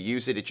select to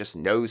use it. It just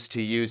knows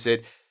to use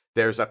it.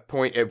 There's a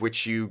point at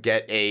which you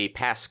get a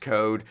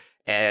passcode,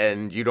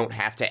 and you don't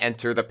have to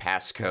enter the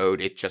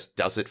passcode. It just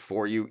does it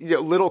for you. You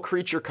know, little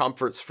creature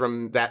comforts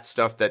from that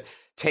stuff that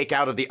take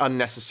out of the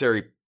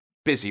unnecessary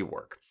busy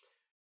work.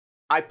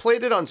 I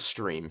played it on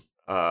stream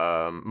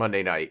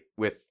Monday night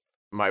with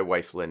my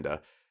wife,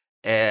 Linda,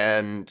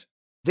 and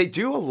they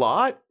do a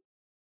lot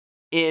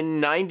in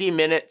 90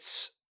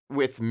 minutes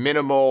with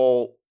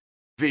minimal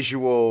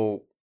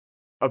visual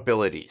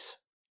abilities,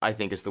 I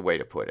think is the way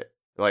to put it.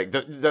 Like,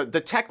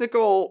 the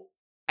technical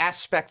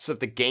aspects of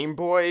the Game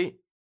Boy,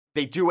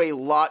 they do a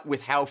lot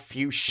with how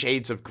few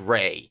shades of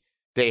gray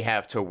they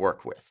have to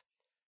work with,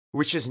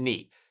 which is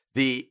neat.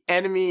 The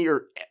enemy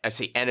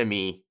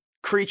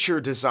creature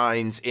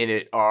designs in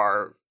it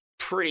are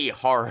pretty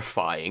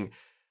horrifying.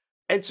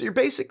 And so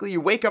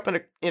you wake up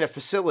in a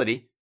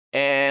facility,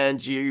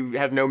 and you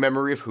have no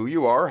memory of who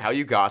you are, how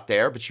you got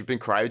there, but you've been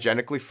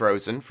cryogenically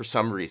frozen for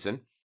some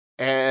reason.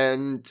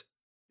 And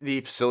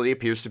the facility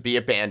appears to be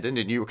abandoned,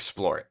 and you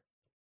explore it.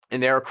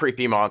 And there are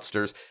creepy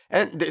monsters,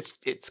 and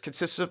it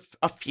consists of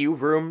a few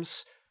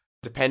rooms,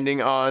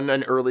 depending on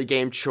an early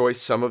game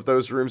choice. Some of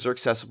those rooms are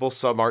accessible,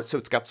 some aren't, so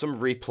it's got some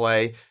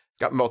replay, it's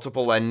got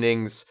multiple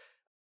endings,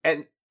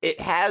 and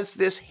it has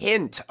this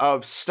hint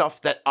of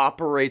stuff that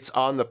operates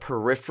on the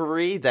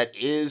periphery that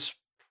is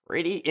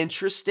pretty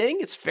interesting.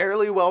 It's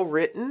fairly well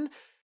written.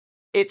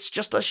 It's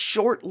just a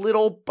short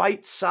little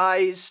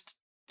bite-sized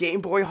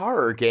Game Boy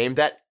horror game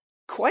that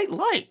quite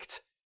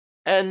liked.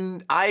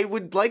 And I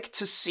would like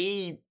to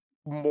see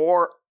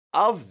more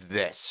of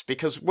this,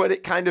 because what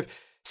it kind of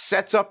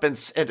sets up and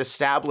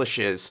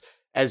establishes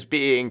as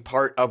being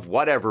part of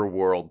whatever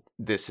world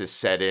this is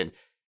set in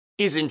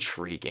is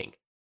intriguing.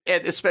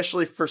 And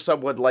especially for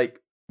someone like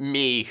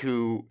me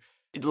who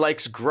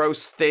likes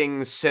gross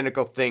things,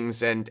 cynical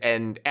things, and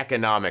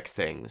economic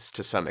things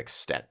to some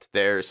extent.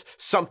 There's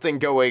something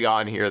going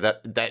on here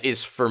that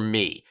is for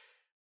me.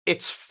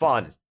 It's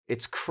fun.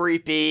 It's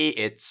creepy.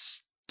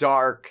 It's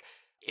dark.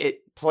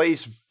 It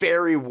plays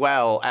very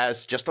well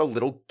as just a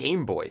little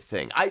Game Boy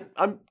thing.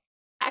 I'm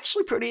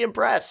actually pretty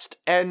impressed.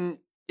 And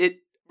it,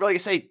 like I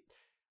say,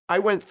 I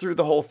went through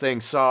the whole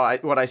thing, saw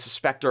what I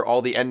suspect are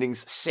all the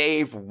endings,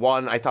 save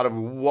one. I thought of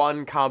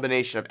one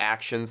combination of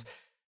actions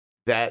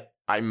that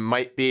I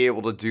might be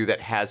able to do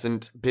that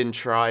hasn't been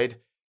tried.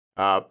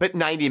 But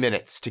 90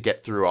 minutes to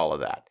get through all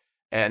of that.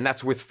 And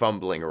that's with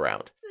fumbling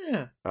around.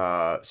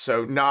 Yeah.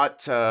 So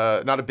not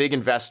a big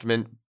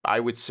investment. I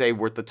would say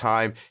worth the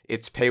time.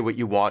 It's pay what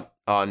you want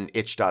on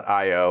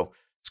itch.io.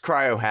 It's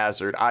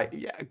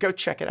Cryohazard. Go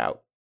check it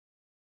out.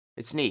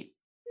 It's neat.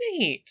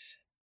 Neat.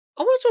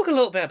 I want to talk a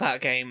little bit about a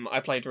game I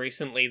played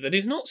recently that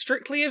is not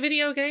strictly a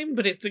video game,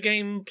 but it's a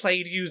game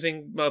played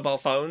using mobile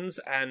phones,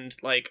 and,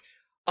 like,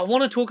 I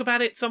want to talk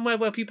about it somewhere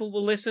where people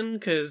will listen,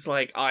 because,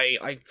 like,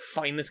 I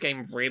find this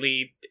game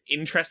really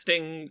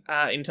interesting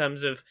in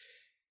terms of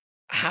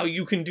how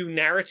you can do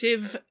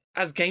narrative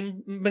as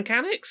game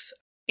mechanics.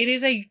 It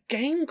is a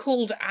game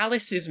called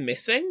Alice is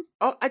Missing.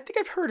 Oh, I think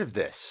I've heard of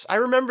this. I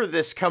remember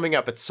this coming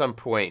up at some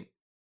point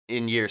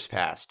in years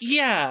past.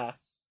 Yeah.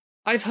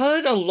 I've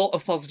heard a lot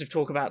of positive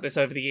talk about this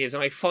over the years,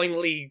 and I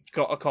finally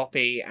got a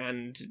copy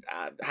and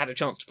had a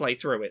chance to play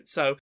through it.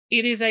 So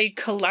it is a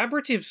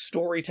collaborative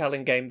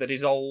storytelling game that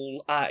is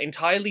all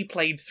entirely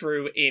played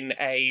through in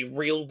a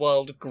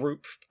real-world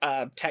group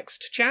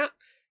text chat.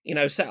 You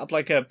know, set up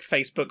like a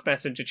Facebook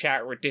Messenger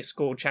chat or a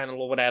Discord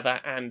channel or whatever,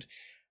 and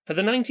for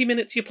the 90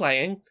 minutes you're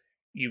playing,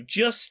 you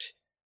just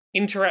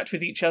interact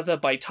with each other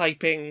by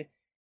typing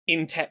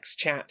in text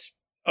chat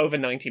over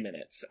 90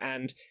 minutes.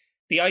 And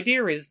the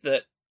idea is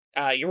that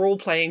you're all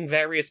playing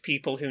various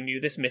people who knew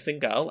this missing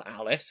girl,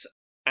 Alice,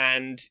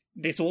 and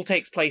this all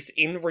takes place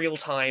in real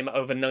time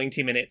over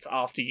 90 minutes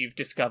after you've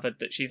discovered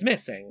that she's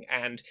missing.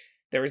 And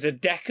there is a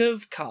deck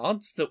of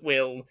cards that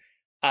will...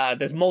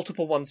 there's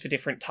multiple ones for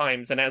different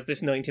times, and as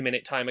this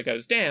 90-minute timer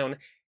goes down,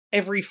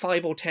 every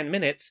 5 or 10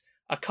 minutes,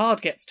 a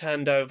card gets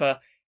turned over,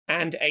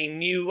 and a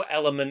new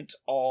element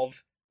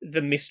of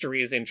the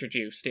mystery is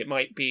introduced. It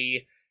might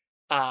be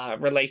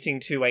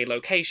relating to a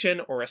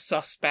location or a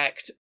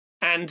suspect,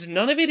 and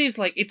none of it is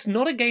like, it's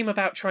not a game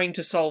about trying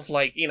to solve,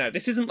 like, you know,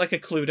 this isn't like a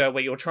Cluedo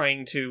where you're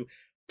trying to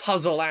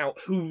puzzle out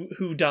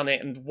who done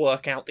it and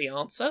work out the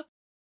answer.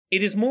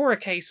 It is more a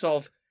case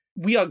of,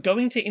 we are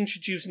going to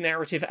introduce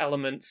narrative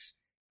elements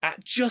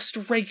at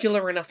just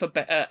regular enough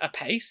a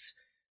pace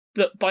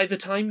that by the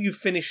time you've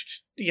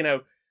finished, you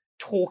know,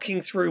 talking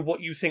through what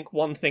you think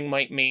one thing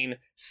might mean,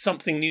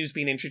 something new's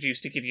been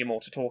introduced to give you more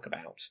to talk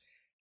about.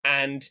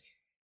 And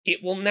it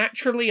will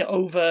naturally,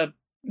 over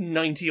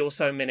 90 or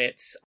so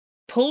minutes,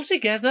 pull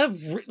together...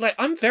 like,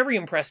 I'm very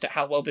impressed at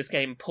how well this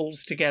game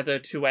pulls together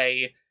to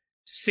a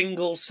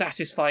single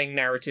satisfying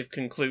narrative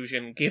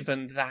conclusion,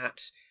 given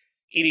that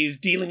it is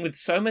dealing with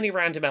so many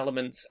random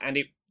elements, and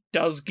it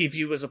does give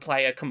you as a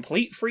player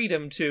complete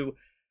freedom to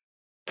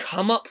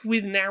come up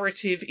with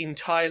narrative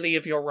entirely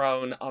of your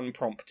own,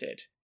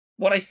 unprompted.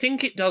 What I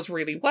think it does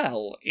really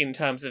well in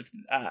terms of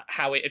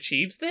how it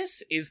achieves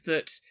this is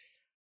that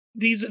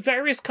these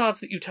various cards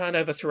that you turn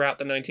over throughout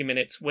the 90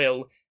 minutes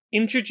will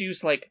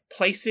introduce like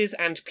places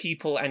and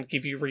people and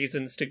give you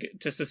reasons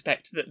to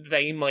suspect that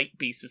they might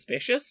be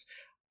suspicious.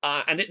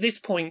 And at this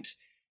point,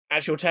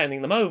 as you're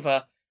turning them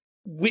over,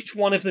 which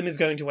one of them is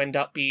going to end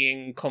up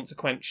being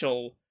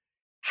consequential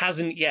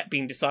hasn't yet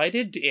been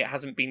decided. It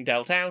hasn't been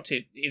dealt out.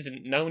 It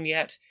isn't known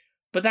yet.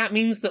 But that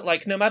means that,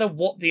 like, no matter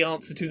what the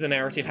answer to the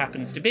narrative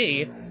happens to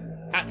be,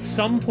 at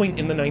some point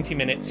in the 90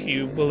 minutes,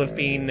 you will have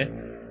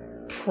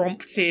been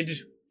prompted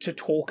to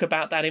talk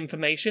about that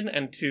information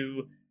and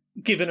to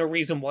given a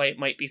reason why it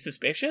might be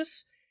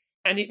suspicious.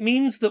 And it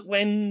means that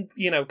when,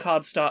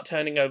 cards start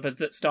turning over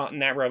that start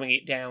narrowing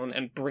it down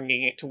and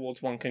bringing it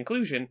towards one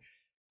conclusion,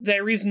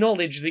 there is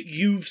knowledge that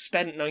you've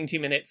spent 90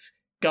 minutes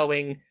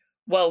going,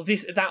 well,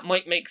 that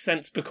might make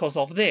sense because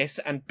of this,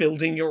 and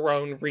building your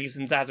own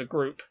reasons as a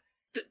group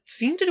that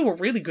seem to do a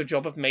really good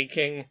job of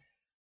making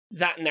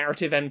that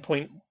narrative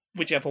endpoint,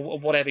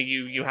 whatever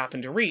you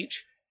happen to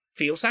reach,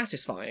 feel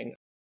satisfying.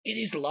 It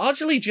is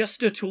largely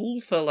just a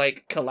tool for,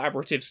 like,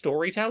 collaborative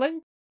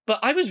storytelling, but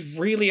I was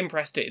really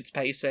impressed at its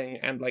pacing,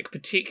 and, like,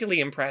 particularly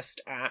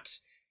impressed at,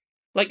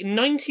 like,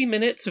 90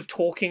 minutes of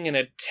talking in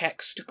a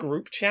text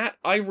group chat.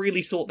 I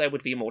really thought there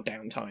would be more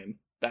downtime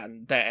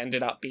than there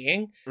ended up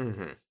being,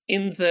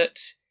 in that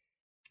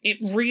it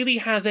really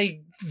has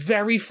a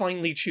very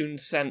finely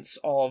tuned sense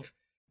of,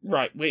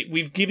 right,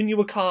 we've given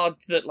you a card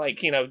that,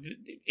 like,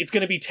 it's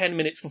going to be 10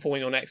 minutes before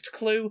your next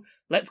clue.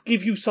 Let's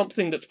give you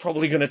something that's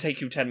probably going to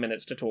take you 10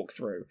 minutes to talk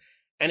through.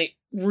 And it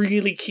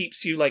really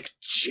keeps you, like,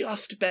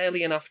 just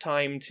barely enough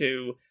time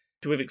to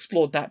have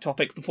explored that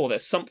topic before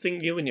there's something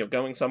new and you're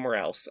going somewhere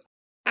else.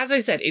 As I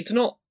said, it's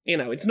not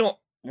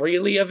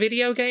really a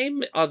video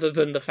game, other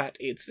than the fact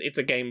it's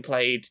a game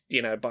played,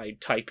 by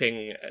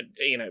typing,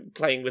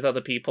 playing with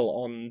other people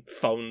on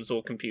phones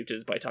or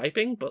computers by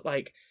typing, but,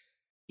 like,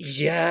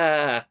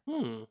 yeah.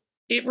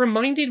 It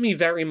reminded me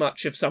very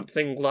much of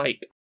something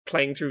like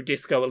playing through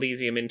Disco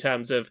Elysium in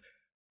terms of,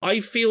 I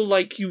feel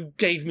like you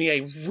gave me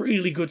a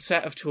really good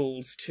set of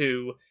tools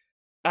to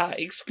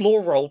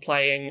explore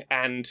role-playing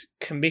and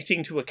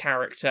committing to a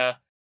character,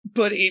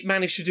 but it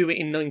managed to do it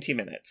in 90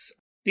 minutes.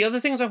 The other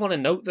things I want to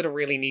note that are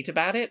really neat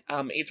about it,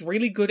 it's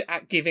really good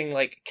at giving,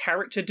 like,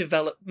 character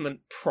development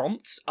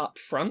prompts up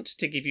front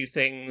to give you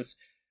things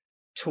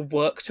to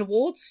work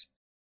towards.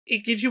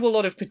 It gives you a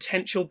lot of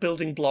potential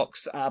building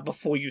blocks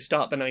before you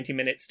start the 90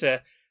 minutes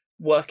to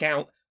work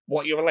out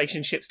what your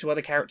relationships to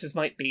other characters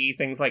might be,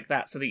 things like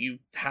that, so that you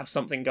have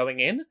something going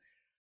in.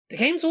 The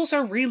game's also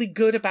really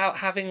good about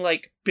having,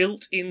 like,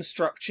 built-in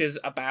structures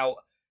about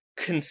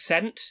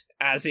consent,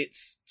 as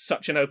it's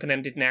such an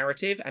open-ended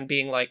narrative, and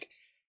being like,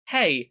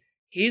 hey,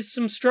 here's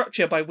some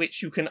structure by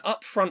which you can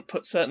upfront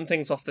put certain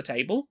things off the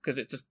table, because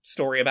it's a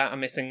story about a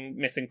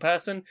missing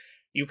person.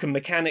 You can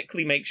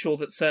mechanically make sure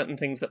that certain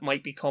things that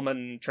might be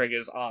common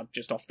triggers are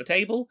just off the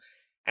table.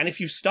 And if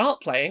you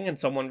start playing and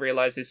someone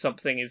realizes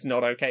something is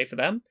not okay for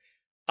them,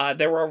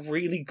 there are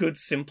really good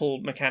simple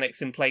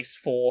mechanics in place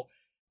for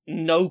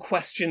no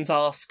questions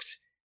asked,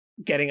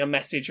 getting a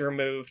message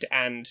removed,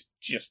 and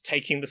just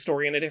taking the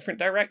story in a different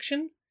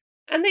direction.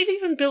 And they've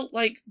even built,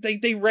 like,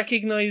 they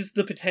recognize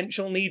the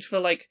potential need for,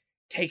 like,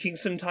 taking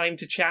some time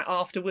to chat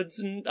afterwards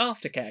and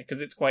aftercare,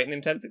 because it's quite an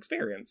intense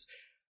experience.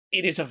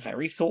 It is a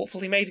very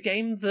thoughtfully made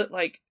game that,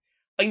 like,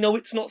 I know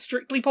it's not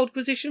strictly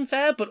Podquisition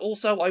fare, but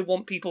also I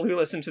want people who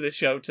listen to this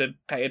show to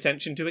pay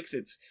attention to it,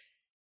 because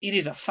it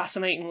is a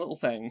fascinating little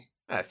thing.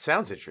 That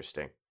sounds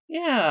interesting.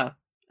 Yeah.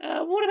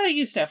 What about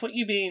you, Steph? What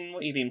you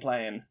been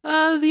playing?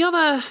 The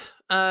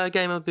other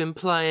game I've been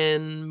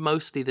playing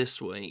mostly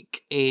this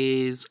week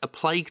is A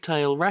Plague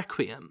Tale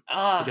Requiem.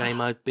 A game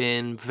I've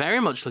been very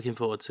much looking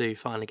forward to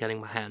finally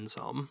getting my hands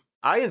on.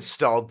 I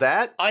installed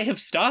that. I have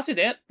started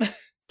it.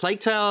 Plague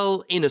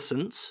Tale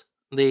Innocence,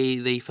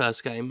 the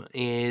first game,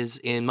 is,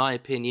 in my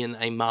opinion,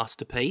 a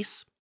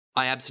masterpiece.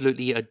 I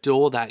absolutely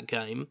adore that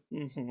game.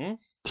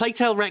 Plague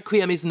Tale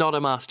Requiem is not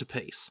a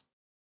masterpiece.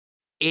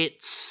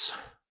 It's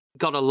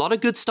got a lot of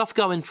good stuff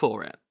going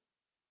for it.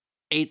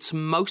 It's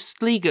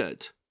mostly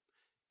good.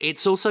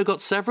 It's also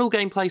got several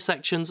gameplay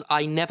sections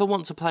I never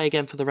want to play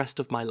again for the rest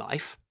of my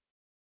life.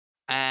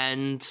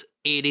 And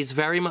it is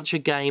very much a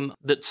game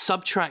that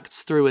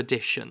subtracts through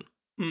addition.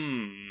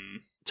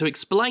 To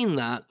explain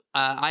that,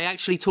 I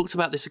actually talked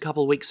about this a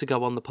couple of weeks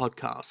ago on the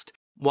podcast.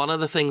 One of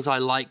the things I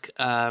like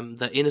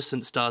that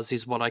Innocence does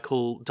is what I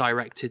call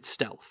directed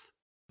stealth,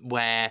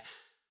 where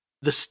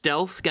the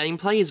stealth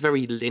gameplay is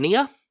very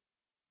linear.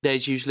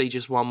 There's usually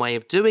just one way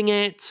of doing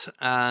it.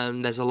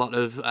 There's a lot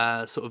of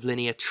sort of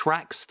linear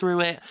tracks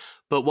through it.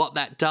 But what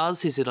that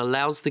does is it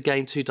allows the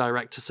game to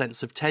direct a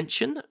sense of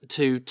tension,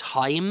 to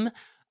time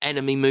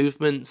enemy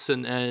movements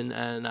and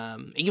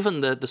even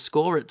the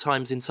score at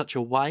times in such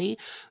a way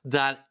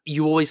that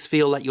you always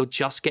feel like you're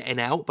just getting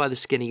out by the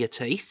skin of your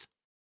teeth.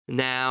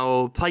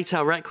 Now, Plague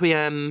Tale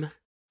Requiem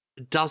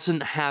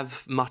doesn't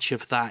have much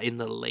of that in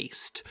the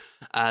least.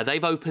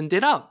 They've opened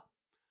it up.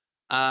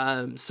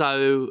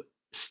 So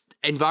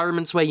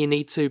environments where you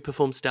need to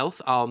perform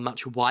stealth are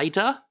much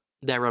wider.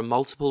 There are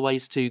multiple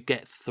ways to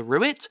get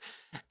through it.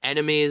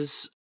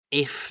 Enemies,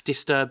 if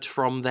disturbed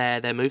from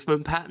their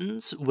movement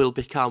patterns, will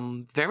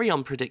become very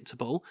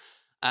unpredictable.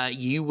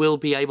 You will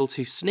be able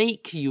to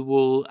sneak.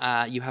 You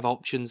have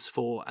options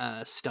for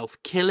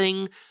stealth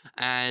killing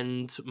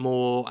and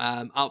more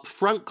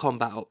upfront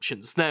combat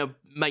options. Now,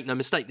 make no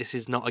mistake, this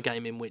is not a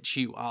game in which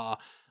you are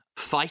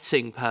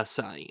fighting per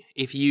se.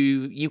 If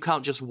you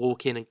can't just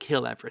walk in and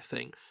kill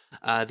everything.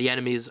 The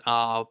enemies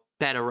are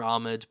better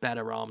armored,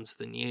 better armed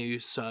than you,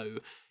 so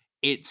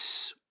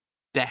it's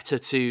better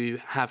to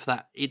have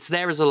that. It's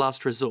there as a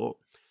last resort.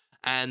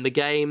 And the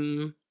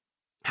game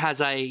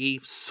has a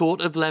sort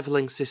of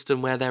leveling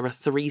system where there are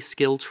 3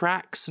 skill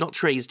tracks, not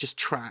trees, just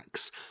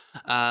tracks,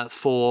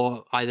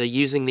 for either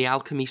using the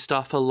alchemy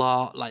stuff a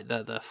lot, like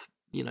the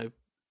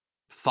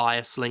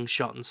fire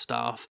slingshot and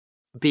stuff,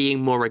 being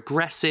more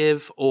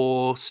aggressive,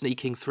 or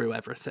sneaking through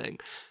everything.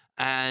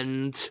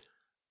 And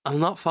I'm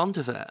not fond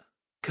of it.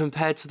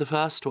 Compared to the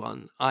first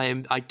one,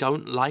 I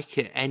don't like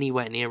it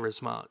anywhere near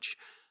as much.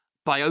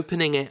 By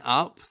opening it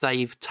up,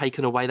 they've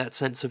taken away that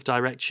sense of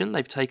direction.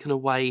 They've taken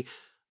away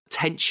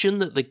tension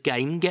that the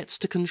game gets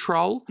to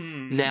control.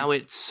 Now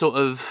it's sort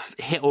of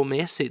hit or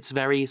miss. It's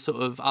very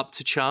sort of up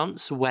to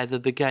chance whether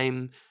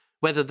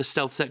the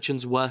stealth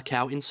sections work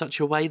out in such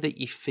a way that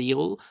you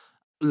feel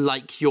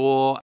like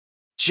you're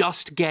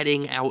just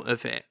getting out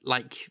of it.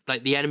 Like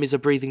the enemies are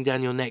breathing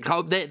down your neck.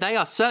 Oh, they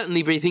are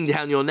certainly breathing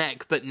down your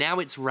neck, but now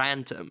it's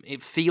random.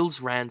 It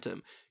feels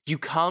random. You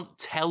can't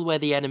tell where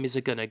the enemies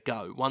are going to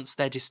go once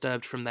they're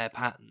disturbed from their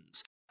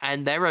patterns.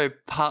 And there are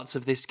parts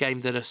of this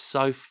game that are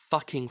so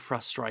fucking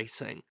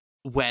frustrating,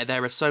 where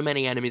there are so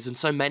many enemies, and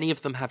so many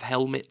of them have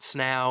helmets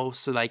now,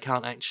 so they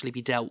can't actually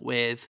be dealt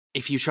with.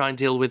 If you try and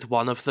deal with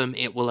one of them,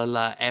 it will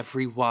alert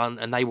everyone,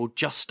 and they will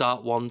just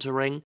start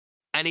wandering.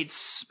 And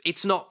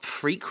it's not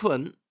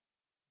frequent,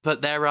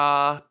 but there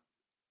are...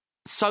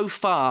 So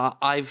far,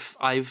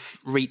 I've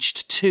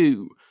reached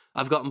 2.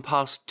 I've gotten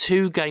past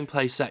 2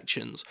 gameplay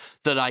sections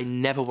that I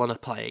never want to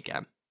play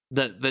again,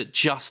 that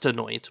just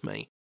annoyed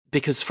me.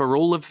 Because for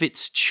all of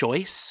its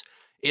choice,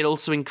 it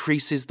also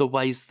increases the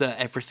ways that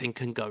everything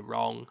can go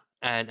wrong.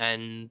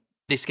 And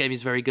this game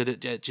is very good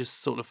at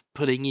just sort of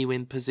putting you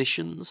in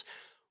positions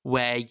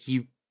where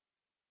you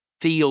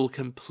feel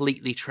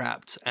completely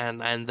trapped and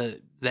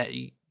that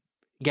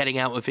getting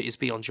out of it is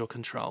beyond your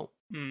control.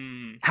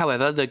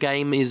 However, the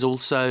game is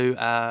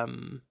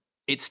also...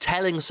 it's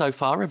telling so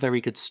far a very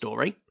good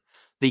story.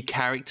 The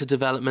character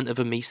development of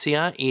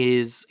Amicia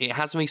it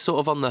has me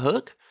sort of on the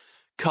hook,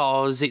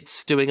 because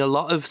it's doing a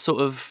lot of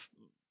sort of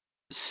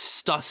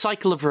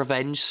cycle of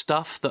revenge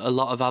stuff that a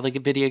lot of other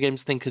video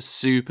games think is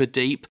super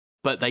deep,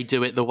 but they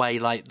do it the way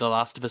like The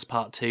Last of Us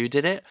Part 2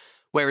 did it.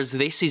 Whereas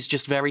this is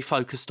just very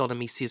focused on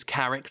Amicia's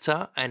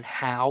character and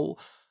how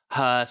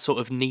her sort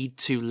of need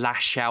to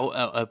lash out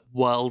at a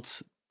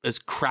world as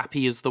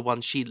crappy as the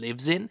one she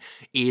lives in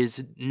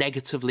is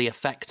negatively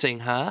affecting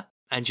her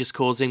and just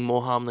causing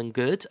more harm than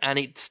good. And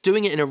it's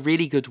doing it in a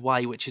really good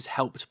way, which is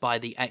helped by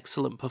the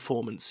excellent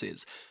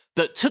performances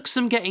that took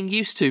some getting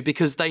used to,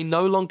 because they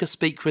no longer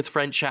speak with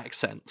French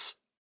accents.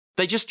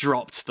 They just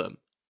dropped them.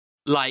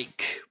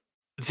 Like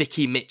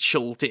Vicky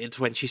Mitchell did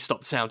when she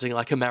stopped sounding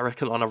like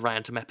American on a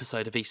random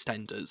episode of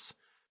EastEnders,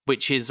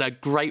 which is a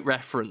great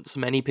reference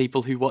many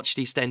people who watched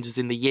EastEnders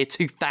in the year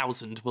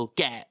 2000 will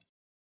get.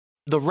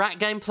 The rat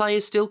gameplay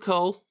is still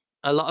cool.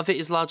 A lot of it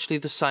is largely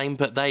the same,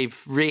 but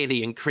they've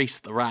really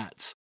increased the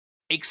rats.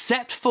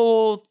 Except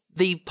for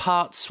the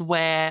parts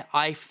where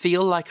I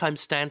feel like I'm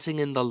standing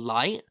in the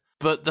light,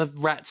 but the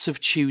rats have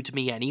chewed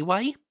me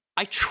anyway.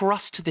 I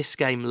trust this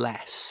game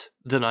less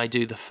than I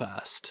do the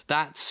first.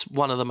 That's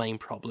one of the main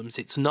problems.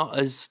 It's not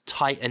as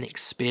tight an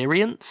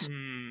experience,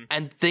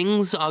 and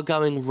things are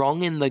going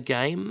wrong in the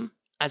game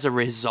as a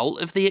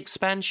result of the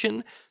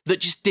expansion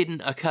that just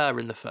didn't occur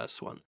in the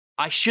first one.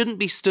 I shouldn't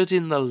be stood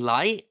in the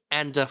light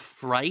and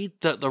afraid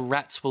that the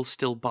rats will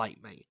still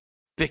bite me,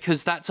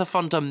 because that's a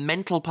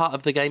fundamental part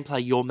of the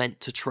gameplay you're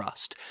meant to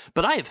trust.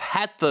 But I have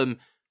had them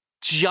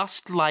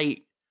just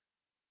like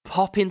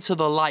pop into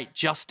the light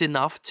just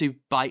enough to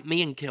bite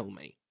me and kill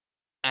me.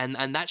 And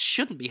that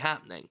shouldn't be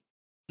happening.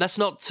 That's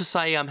not to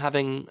say I'm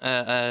having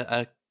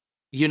a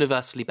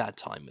universally bad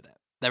time with it.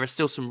 There are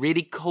still some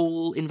really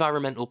cool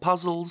environmental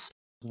puzzles.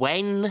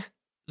 When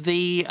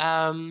the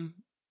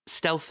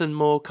stealth and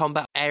more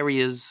combat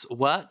areas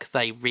work,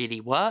 they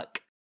really work.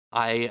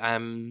 I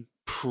am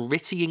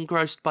pretty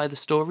engrossed by the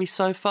story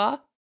so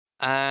far,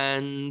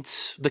 and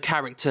the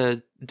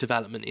character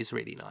development is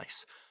really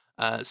nice.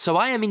 So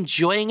I am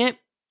enjoying it.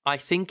 I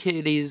think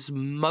it is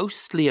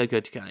mostly a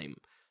good game,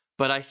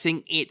 but I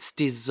think its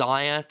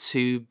desire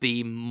to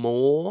be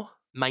more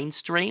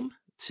mainstream,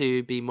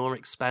 to be more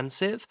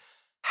expansive,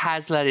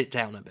 has let it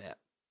down a bit.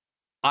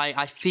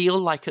 I feel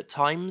like at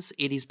times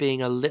it is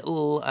being a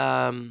little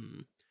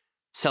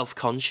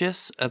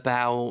self-conscious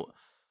about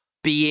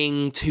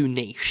being too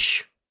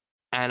niche.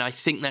 And I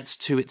think that's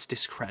to its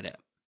discredit.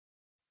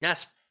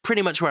 That's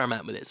pretty much where I'm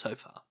at with it so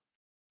far.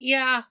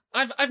 Yeah,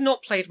 I've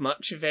not played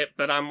much of it,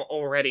 but I'm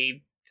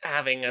already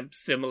having a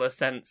similar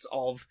sense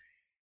of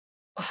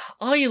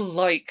I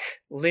like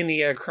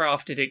linear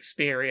crafted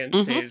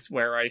experiences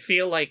where I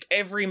feel like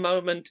every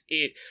moment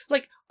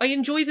I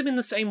enjoy them in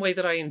the same way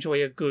that I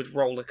enjoy a good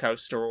roller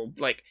coaster, or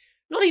like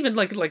not even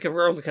like a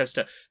roller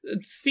coaster,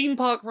 theme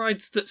park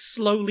rides that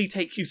slowly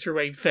take you through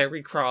a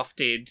very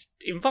crafted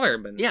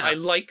environment. Yeah.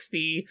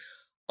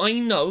 I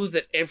know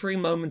that every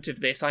moment of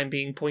this I'm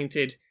being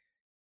pointed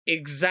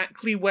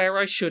exactly where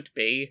I should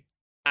be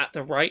at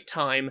the right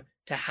time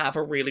to have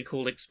a really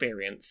cool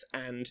experience.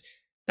 And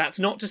that's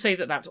not to say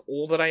that that's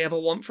all that I ever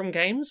want from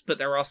games, but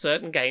there are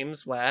certain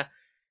games where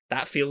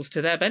that feels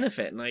to their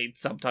benefit, and I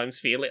sometimes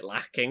feel it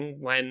lacking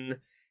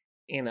when,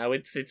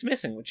 it's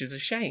missing, which is a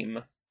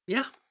shame.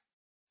 Yeah.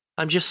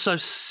 I'm just so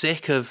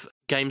sick of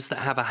games that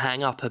have a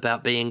hang-up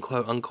about being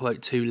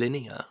quote-unquote too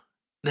linear.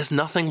 There's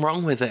nothing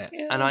wrong with it.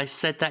 Yeah. And I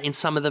said that in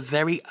some of the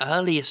very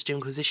earliest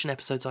Inquisition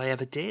episodes I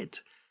ever did.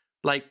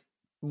 Like,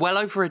 well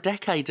over a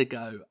decade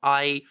ago,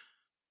 I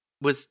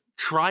was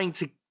trying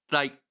to,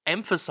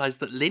 emphasize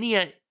that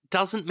linear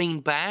doesn't mean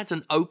bad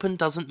and open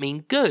doesn't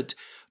mean good.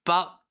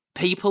 But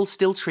people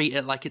still treat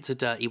it like it's a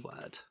dirty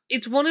word.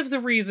 It's one of the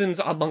reasons,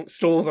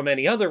 amongst all the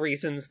many other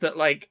reasons, that,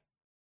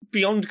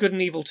 Beyond Good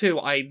and Evil 2,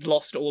 I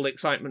lost all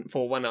excitement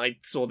for when I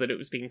saw that it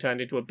was being turned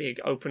into a big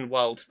open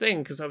world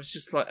thing, because I was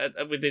just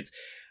with its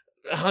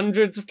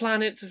hundreds of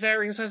planets,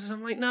 varying sizes,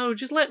 I'm like, no,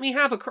 just let me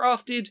have a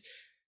crafted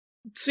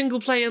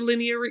single-player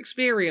linear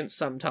experience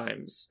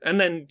sometimes. And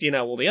then,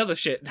 all the other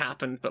shit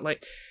happened, but,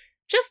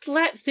 just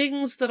let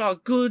things that are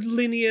good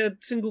linear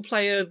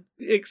single-player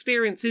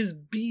experiences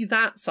be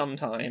that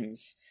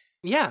sometimes.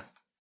 Yeah.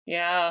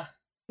 Yeah.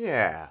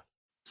 Yeah.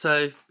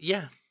 So,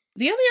 yeah.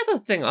 The only other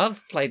thing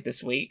I've played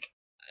this week,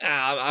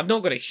 I've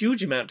not got a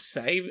huge amount to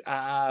say,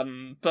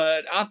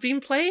 but I've been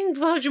playing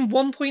version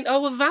 1.0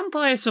 of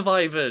Vampire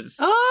Survivors.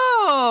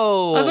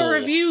 Oh! I got a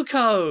review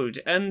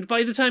code, and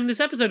by the time this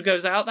episode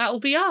goes out,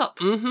 that'll be up.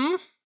 Mm-hmm.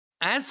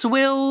 As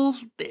will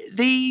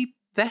the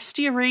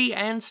bestiary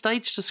and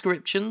stage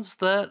descriptions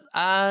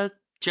that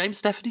James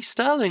Stephanie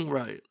Sterling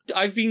wrote.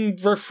 I've been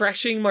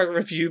refreshing my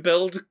review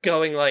build,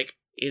 going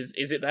Is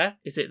it there?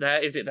 Is it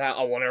there? Is it there?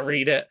 I want to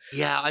read it.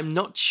 Yeah, I'm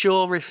not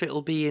sure if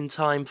it'll be in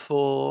time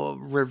for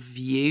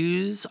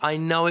reviews. I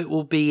know it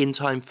will be in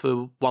time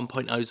for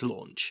 1.0's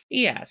launch.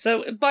 Yeah,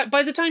 so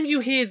by the time you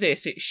hear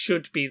this, it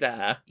should be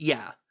there.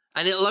 Yeah,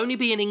 and it'll only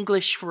be in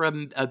English for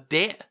a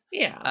bit.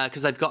 Yeah.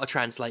 Because they've got to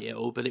translate it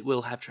all, but it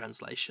will have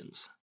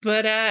translations.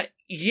 But,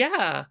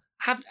 yeah.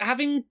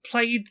 Having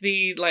played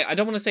I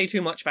don't want to say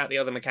too much about the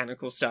other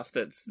mechanical stuff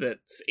that's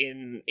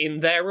in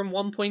there in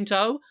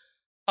 1.0,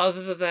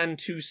 other than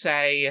to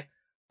say,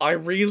 I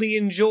really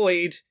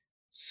enjoyed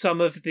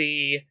some of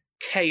the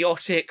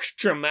chaotic,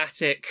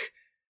 dramatic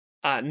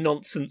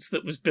nonsense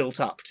that was built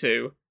up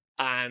to.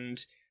 And,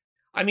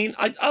 I mean,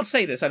 I'll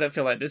say this, I don't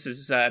feel like this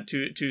is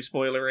too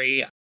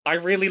spoilery. I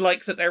really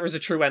like that there is a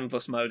true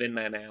endless mode in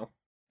there now.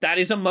 That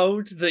is a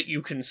mode that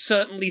you can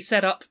certainly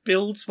set up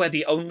builds where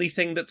the only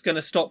thing that's going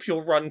to stop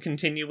your run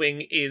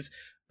continuing is,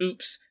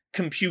 oops,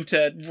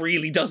 computer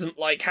really doesn't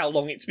like how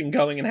long it's been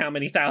going and how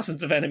many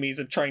thousands of enemies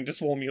are trying to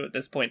swarm you at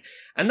this point.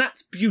 And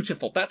that's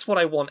beautiful. That's what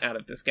I want out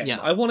of this game. Yeah.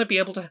 I want to be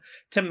able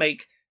to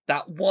make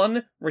that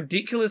one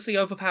ridiculously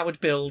overpowered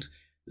build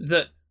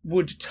that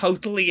would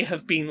totally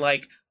have been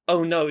like,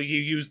 oh no, you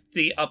used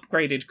the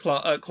upgraded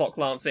Clock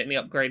Lancet and the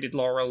upgraded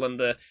Laurel and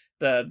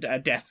the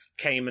death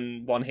came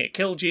and one hit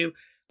killed you.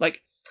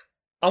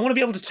 I want to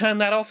be able to turn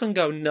that off and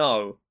go,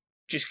 no,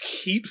 just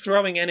keep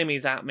throwing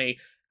enemies at me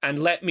and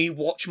let me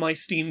watch my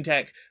Steam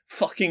Deck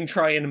fucking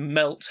try and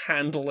melt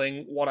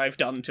handling what I've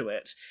done to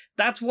it.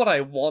 That's what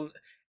I want,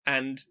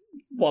 and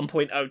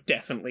 1.0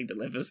 definitely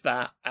delivers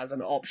that as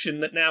an option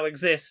that now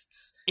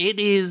exists. It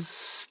is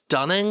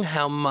stunning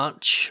how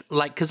much,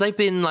 because they've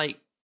been,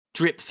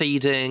 drip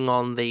feeding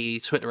on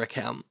the Twitter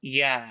account.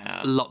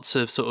 Yeah. Lots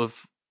of sort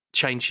of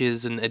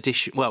changes and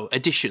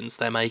additions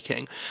they're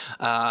making,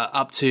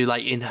 up to,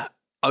 in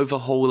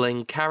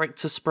overhauling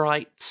character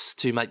sprites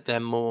to make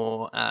them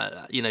more,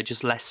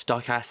 just less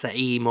stock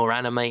asset-y, more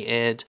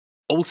animated.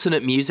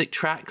 Alternate music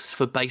tracks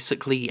for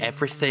basically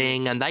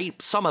everything, and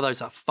some of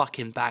those are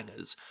fucking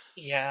bangers.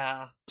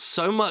 Yeah.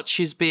 So much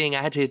is being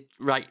added,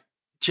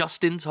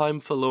 just in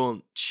time for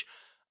launch.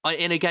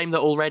 In a game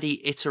that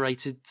already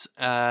iterated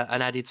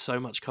and added so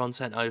much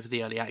content over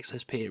the early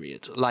access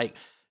period.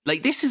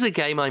 This is a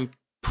game I'm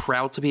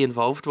proud to be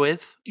involved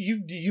with.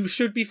 You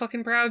should be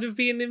fucking proud of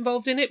being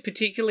involved in it,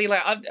 particularly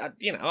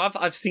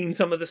I've seen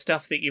some of the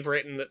stuff that you've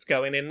written that's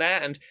going in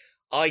there, and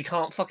I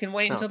can't fucking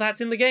wait until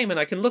that's in the game and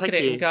I can look at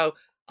it and go,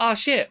 oh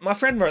shit, my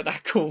friend wrote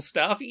that cool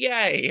stuff,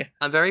 yay.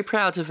 I'm very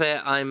proud of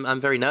it. I'm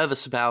very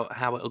nervous about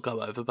how it'll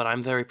go over, but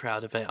I'm very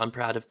proud of it. I'm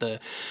proud of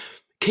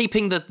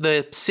keeping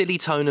the silly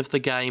tone of the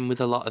game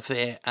with a lot of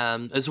it,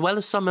 as well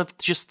as some of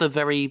just the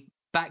very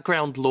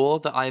background lore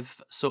that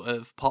I've sort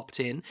of popped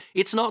in.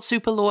 It's not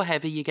super lore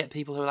heavy. You get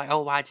people who are like,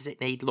 oh, why does it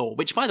need lore?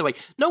 Which, by the way,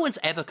 no one's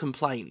ever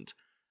complained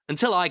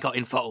until I got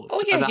involved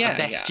about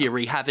a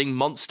bestiary having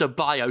monster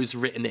bios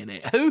written in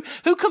it.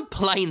 Who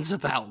complains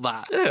about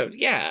that? Oh,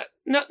 yeah.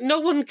 No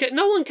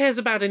one cares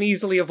about an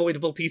easily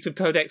avoidable piece of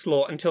Codex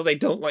lore until they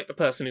don't like the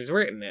person who's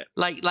written it.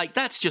 Like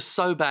that's just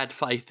so bad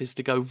faith is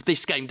to go,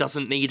 this game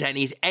doesn't need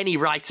any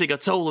writing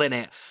at all in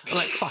it. I'm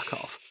like, fuck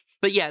off.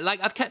 But yeah,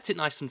 like, I've kept it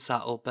nice and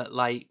subtle, but,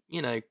 like,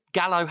 you know,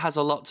 Gallo has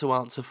a lot to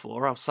answer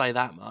for, I'll say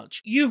that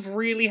much. You've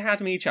really had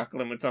me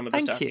chuckling with some of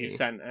the stuff you've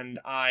sent, and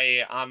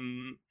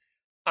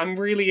I'm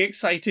really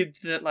excited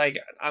that, like,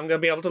 I'm going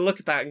to be able to look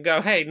at that and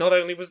go, hey, not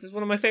only was this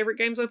one of my favourite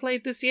games I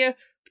played this year,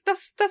 but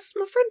that's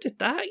my friend did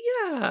that,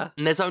 yeah.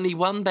 And there's only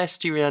one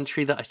bestiary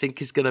entry that I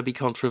think is going to be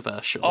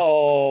controversial.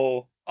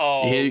 Oh.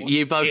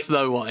 You both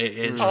know what it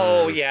is.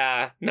 Oh,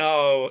 yeah.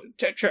 No,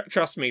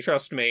 trust me.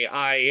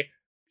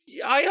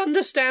 I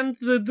understand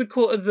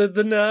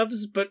the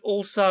nerves, but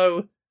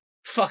also,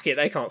 fuck it,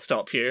 they can't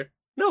stop you.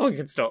 No one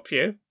can stop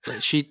you.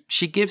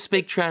 She gives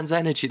big trans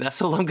energy.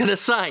 That's all I'm gonna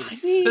say.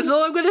 That's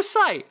all I'm gonna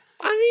say.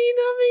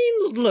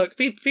 I mean, look,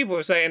 people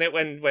were saying it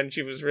when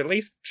she was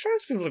released.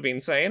 Trans people have been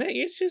saying it.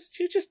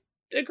 You're just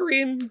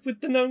agreeing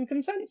with the known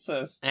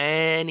consensus.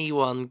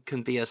 Anyone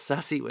can be a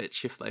sassy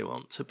witch if they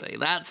want to be.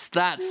 That's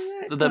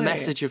the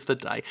message of the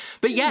day.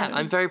 But yeah,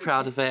 I'm very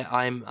proud of it.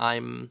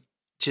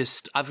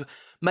 I've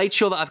made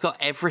sure that I've got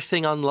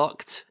everything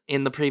unlocked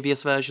in the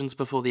previous versions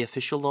before the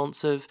official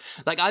launch of...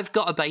 Like, I've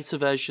got a beta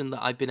version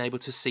that I've been able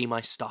to see my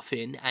stuff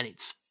in, and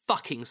it's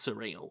fucking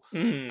surreal.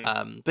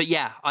 But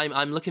yeah,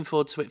 I'm looking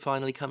forward to it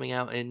finally coming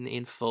out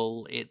in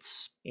full.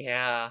 It's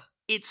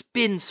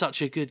been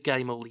such a good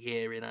game all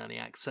year in early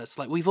access.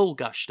 Like, we've all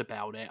gushed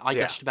about it. I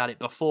gushed about it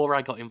before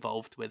I got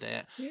involved with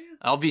it. Yeah.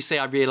 Obviously,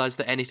 I realise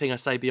that anything I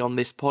say beyond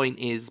this point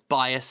is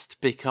biased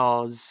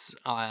because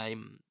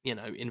I'm,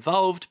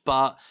 involved,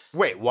 but...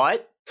 Wait,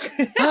 what?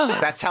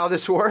 That's how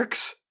this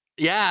works?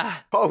 Yeah.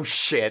 Oh,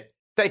 shit.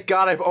 Thank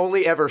God I've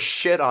only ever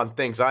shit on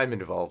things I'm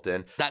involved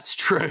in. That's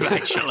true,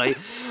 actually.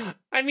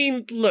 I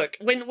mean, look,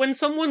 when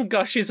someone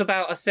gushes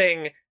about a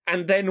thing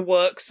and then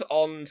works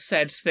on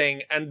said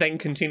thing and then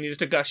continues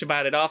to gush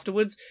about it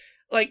afterwards,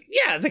 like,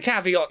 yeah, the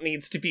caveat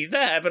needs to be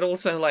there, but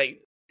also,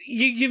 like,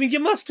 you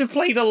must have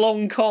played a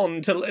long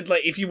con to,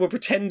 like, if you were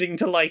pretending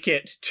to like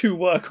it, to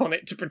work on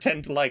it to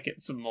pretend to like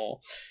it some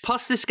more.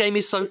 Plus, this game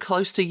is so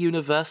close to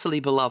universally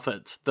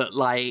beloved that,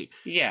 like,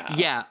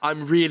 yeah,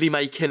 I'm really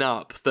making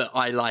up that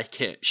I like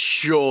it.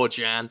 Sure,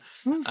 Jan.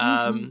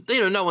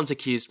 No one's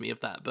accused me of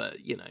that, but,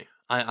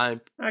 I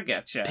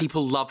getcha.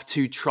 People love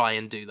to try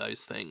and do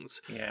those things.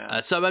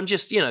 Yeah. So I'm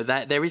just,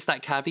 there is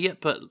that caveat,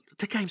 but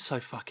the game's so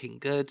fucking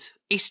good.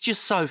 It's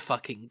just so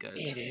fucking good.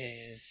 It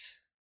is.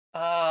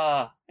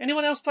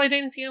 Anyone else played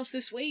anything else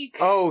this week?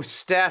 Oh,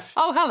 Steph.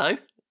 Oh, hello.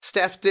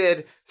 Steph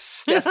did.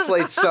 Steph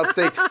played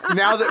something.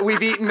 Now that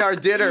we've eaten our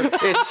dinner,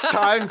 it's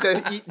time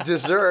to eat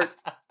dessert.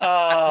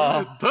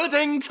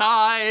 Pudding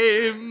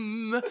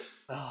time!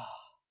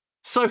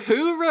 So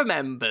who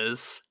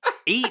remembers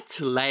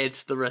Eat led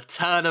The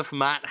Return of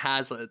Matt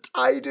Hazard?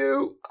 I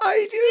do.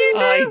 I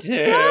do.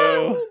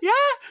 Yeah.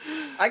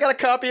 I got a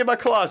copy in my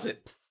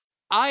closet.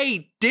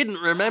 I didn't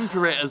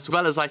remember it as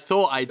well as I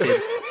thought I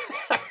did.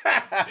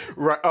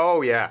 Right.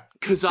 Oh, yeah.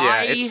 Because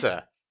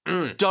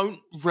don't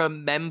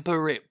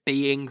remember it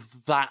being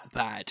that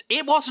bad.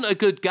 It wasn't a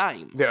good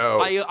game. No.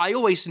 I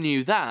always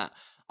knew that.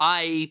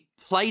 I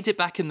played it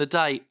back in the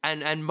day,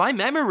 and my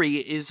memory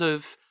is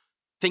of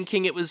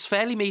thinking it was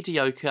fairly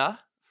mediocre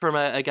from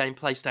a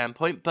gameplay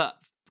standpoint, but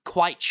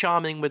quite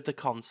charming with the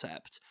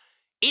concept.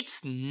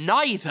 It's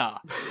neither.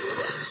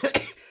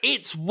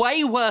 It's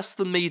way worse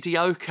than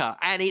mediocre,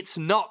 and it's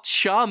not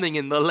charming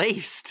in the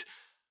least.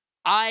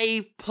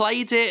 I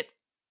played a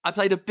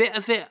bit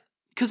of it,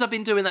 because I've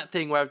been doing that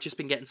thing where I've just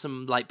been getting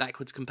some, like,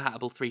 backwards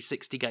compatible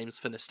 360 games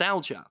for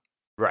nostalgia.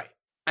 Right.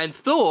 And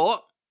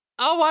thought,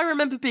 I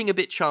remember being a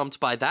bit charmed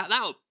by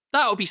that.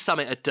 That'll be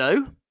something to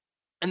do.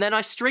 And then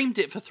I streamed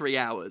it for 3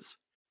 hours.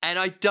 And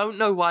I don't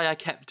know why I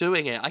kept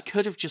doing it. I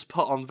could have just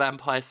put on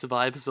Vampire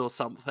Survivors or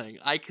something.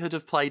 I could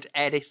have played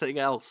anything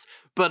else.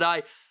 But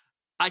I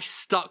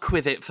stuck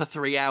with it for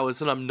 3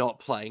 hours and I'm not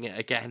playing it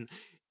again.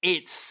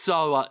 It's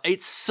so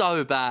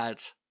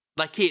bad.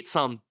 Like, it's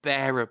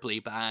unbearably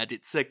bad.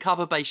 It's a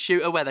cover-based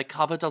shooter where the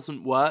cover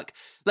doesn't work.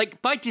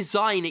 Like, by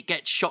design, it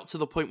gets shot to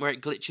the point where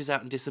it glitches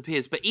out and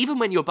disappears. But even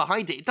when you're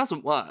behind it, it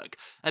doesn't work.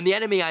 And the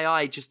enemy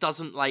AI just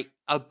doesn't, like,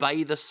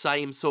 obey the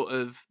same sort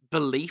of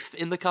belief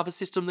in the cover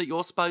system that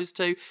you're supposed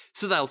to.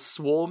 So they'll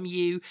swarm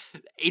you.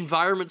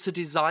 Environments are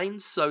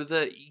designed so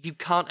that you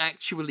can't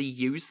actually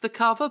use the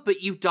cover,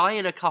 but you die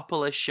in a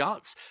couple of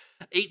shots.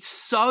 It's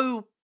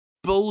so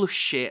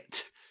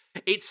bullshit.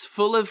 It's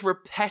full of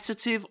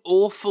repetitive,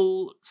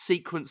 awful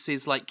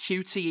sequences like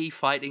QTE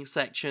fighting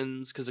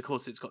sections, because of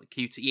course it's got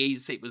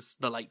QTEs, it was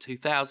the late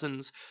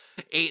 2000s.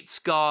 It's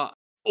got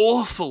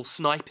awful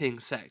sniping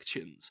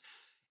sections.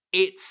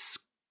 Its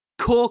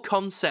core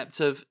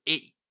concept of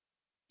it,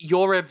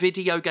 you're a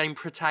video game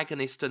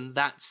protagonist and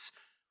that's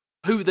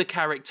who the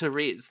character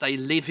is. They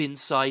live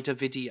inside a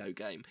video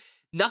game.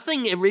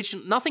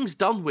 Nothing's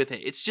done with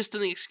it. It's just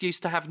an excuse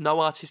to have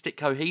no artistic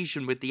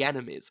cohesion with the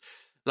enemies.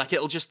 Like,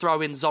 it'll just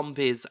throw in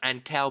zombies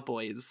and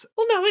cowboys.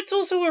 Well, no, it's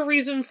also a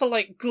reason for,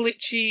 like,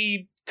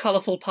 glitchy,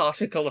 colourful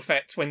particle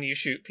effects when you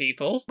shoot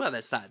people. Well,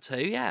 there's that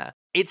too, yeah.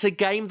 It's a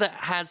game that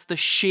has the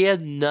sheer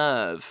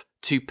nerve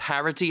to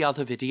parody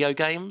other video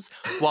games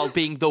while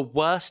being the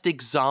worst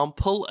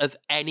example of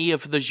any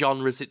of the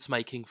genres it's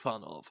making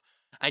fun of.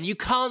 And you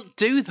can't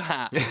do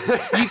that.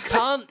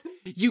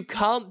 You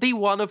can't be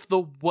one of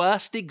the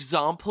worst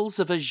examples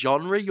of a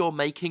genre you're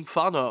making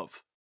fun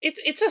of.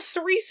 It's a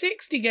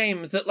 360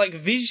 game that, like,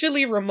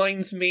 visually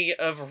reminds me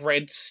of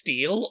Red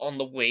Steel on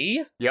the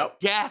Wii. Yep.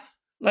 Yeah.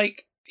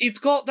 Like, it's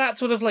got that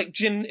sort of, like,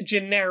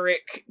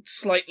 generic,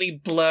 slightly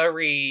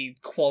blurry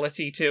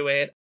quality to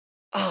it.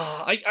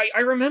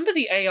 I remember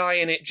the AI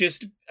in it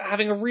just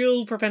having a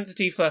real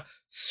propensity for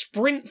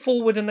sprint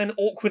forward and then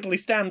awkwardly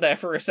stand there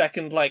for a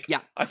second, like,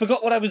 yeah. I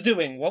forgot what I was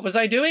doing. What was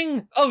I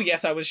doing? Oh,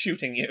 yes, I was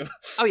shooting you.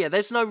 Oh, yeah,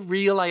 there's no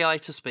real AI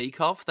to speak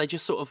of. They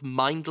just sort of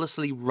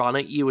mindlessly run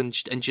at you and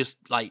just,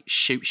 like,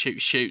 shoot,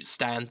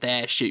 stand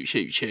there, shoot.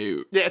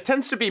 Yeah, it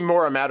tends to be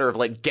more a matter of,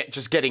 like,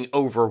 just getting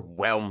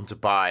overwhelmed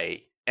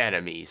by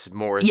enemies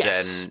more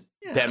than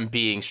them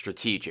being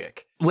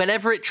strategic.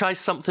 Whenever it tries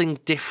something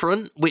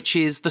different, which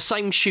is the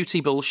same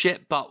shooty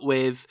bullshit, but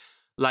with,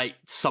 like,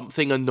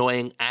 something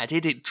annoying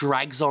added, it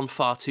drags on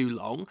far too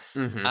long.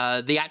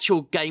 Mm-hmm. The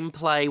actual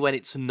gameplay, when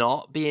it's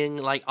not being,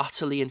 like,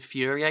 utterly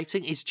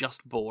infuriating, is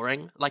just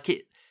boring. Like,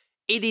 it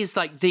is,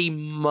 like, the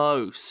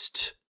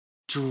most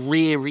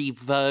dreary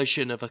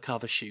version of a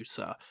cover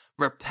shooter.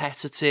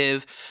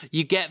 Repetitive.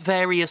 You get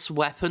various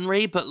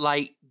weaponry, but,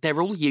 like,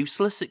 they're all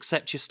useless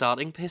except your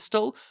starting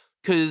pistol.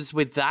 Because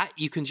with that,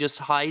 you can just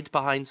hide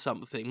behind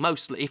something,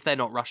 mostly, if they're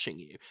not rushing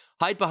you.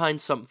 Hide behind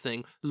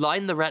something,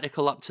 line the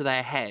reticle up to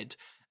their head,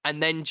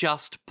 and then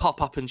just pop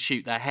up and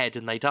shoot their head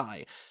and they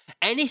die.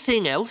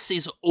 Anything else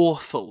is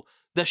awful.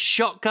 The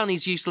shotgun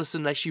is useless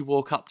unless you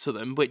walk up to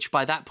them, which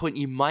by that point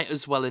you might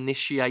as well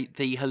initiate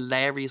the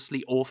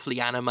hilariously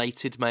awfully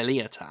animated melee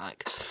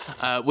attack,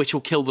 which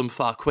will kill them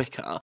far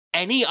quicker.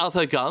 Any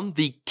other gun,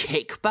 the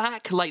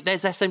kickback, like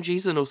there's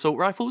SMGs and assault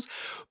rifles,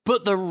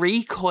 but the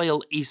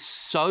recoil is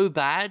so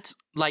bad,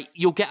 like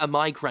you'll get a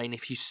migraine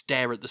if you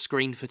stare at the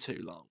screen for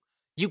too long.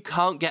 You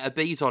can't get a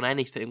beat on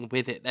anything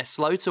with it. They're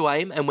slow to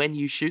aim, and when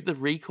you shoot, the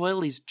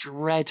recoil is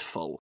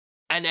dreadful.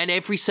 And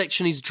every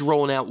section is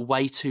drawn out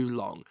way too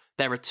long.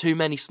 There are too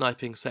many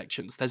sniping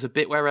sections. There's a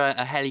bit where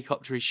a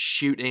helicopter is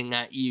shooting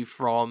at you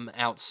from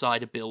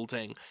outside a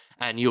building,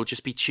 and you'll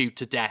just be chewed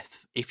to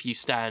death if you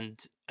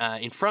stand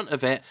in front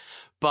of it,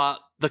 but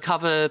the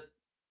cover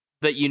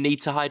that you need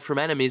to hide from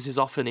enemies is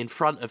often in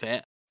front of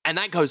it, and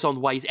that goes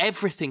on ways.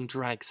 Everything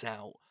drags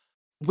out.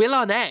 Will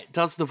Arnett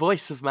does the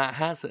voice of Matt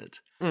Hazard.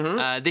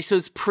 Mm-hmm. This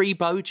was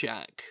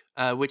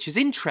pre-BoJack, which is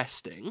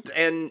interesting.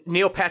 And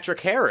Neil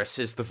Patrick Harris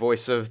is the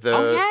voice of the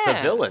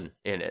villain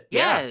in it.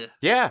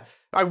 Yeah.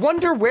 I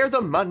wonder where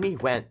the money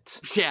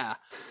went. Yeah.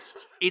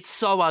 It's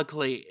so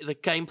ugly. The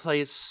gameplay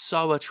is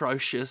so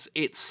atrocious.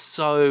 It's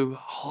so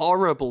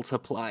horrible to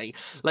play.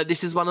 Like,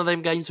 this is one of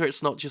them games where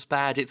it's not just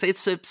bad.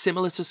 It's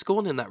similar to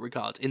Scorn in that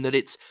regard, in that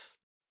it's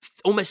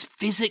almost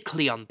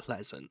physically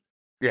unpleasant.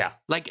 Yeah.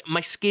 Like,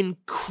 my skin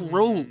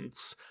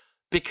crawls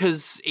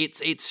because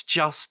it's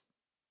just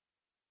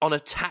on a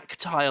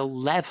tactile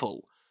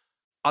level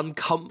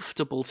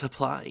uncomfortable to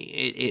play.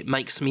 It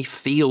makes me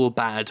feel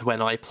bad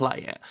when I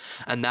play it.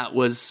 And that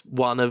was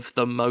one of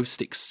the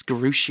most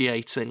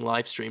excruciating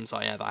live streams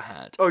I ever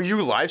had. Oh, you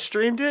live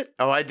streamed it?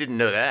 Oh, I didn't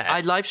know that.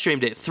 I live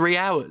streamed it 3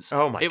 hours.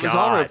 Oh my god. It was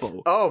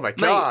horrible. Oh my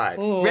god.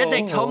 Mate,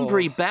 Redneck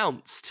Tombury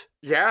bounced.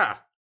 Yeah.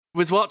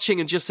 Was watching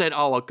and just said,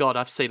 oh god,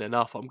 I've seen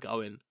enough, I'm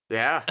going.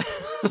 Yeah.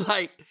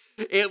 Like,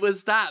 it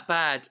was that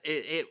bad.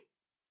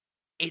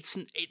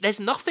 There's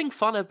nothing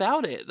fun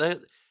about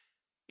it.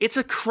 It's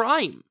a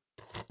crime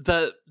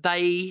that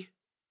they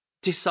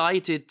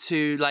decided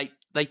to, like,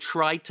 they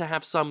tried to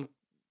have some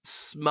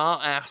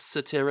smart-ass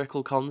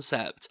satirical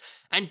concept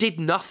and did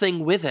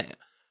nothing with it.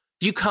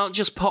 You can't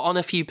just put on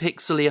a few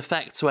pixely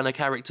effects when a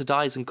character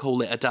dies and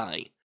call it a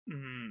day.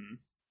 Mm.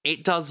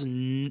 It does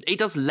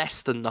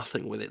less than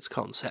nothing with its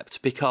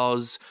concept,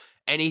 because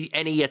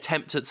any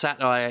attempt at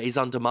satire is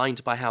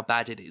undermined by how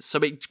bad it is. So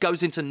it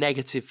goes into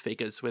negative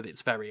figures with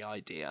its very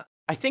idea.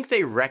 I think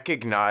they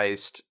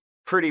recognized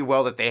pretty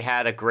well that they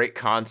had a great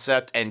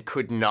concept and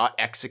could not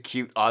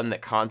execute on the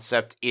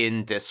concept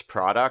in this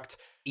product.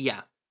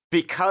 Yeah.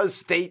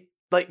 Because they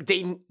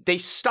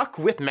stuck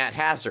with Matt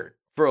Hazard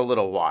for a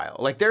little while.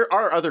 Like, there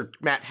are other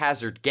Matt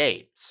Hazard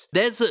games.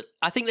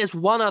 I think there's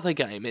one other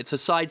game. It's a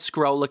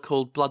side-scroller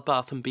called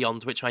Bloodbath and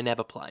Beyond, which I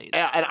never played.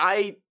 And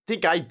I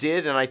think I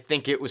did, and I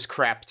think it was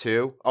crap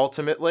too,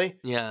 ultimately.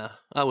 Yeah,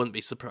 I wouldn't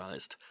be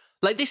surprised.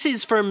 Like, this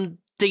is from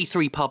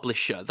D3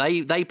 Publisher.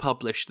 They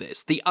published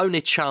this. The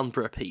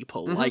Onechambra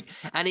people. Mm-hmm. Like,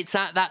 and it's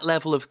at that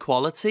level of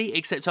quality,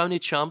 except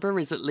Onechambra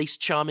is at least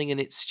charming in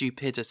its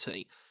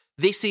stupidity.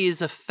 This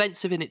is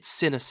offensive in its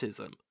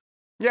cynicism.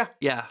 Yeah.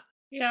 Yeah.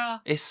 Yeah.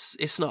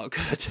 It's not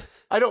good.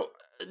 I don't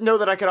know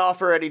that I could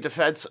offer any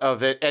defense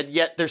of it, and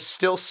yet there's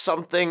still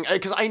something,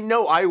 because I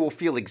know I will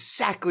feel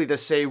exactly the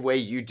same way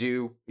you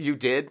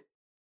did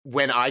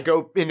when I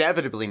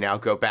inevitably now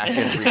go back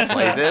and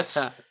replay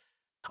this.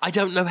 I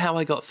don't know how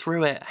I got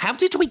through it. How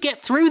did we get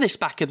through this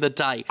back in the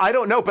day? I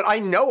don't know, but I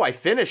know I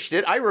finished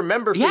it. I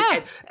remember,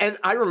 and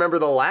I remember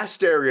the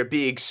last area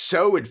being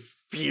so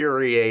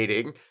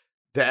infuriating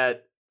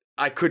that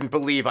I couldn't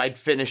believe I'd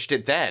finished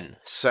it then.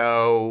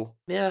 So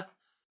yeah,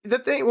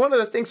 one of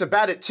the things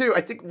about it too,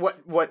 I think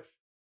what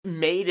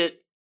made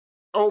it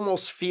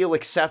almost feel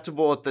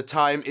acceptable at the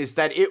time is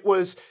that it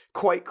was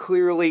quite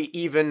clearly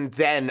even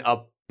then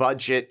a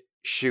budget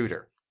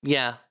shooter.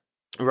 Yeah.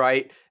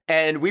 Right?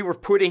 And we were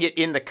putting it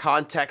in the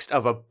context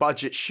of a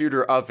budget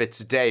shooter of its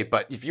day.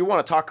 But if you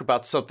want to talk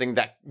about something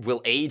that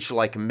will age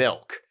like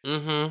milk,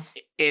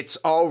 it's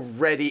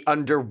already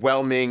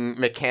underwhelming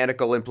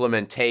mechanical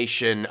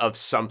implementation of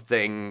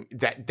something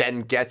that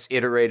then gets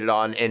iterated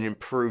on and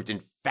improved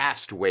in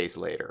fast ways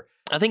later.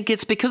 I think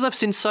it's because I've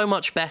seen so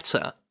much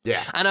better.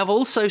 Yeah. And I've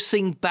also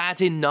seen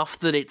bad enough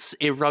that it's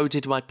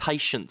eroded my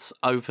patience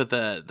over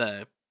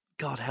the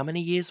God, how many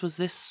years was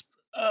this?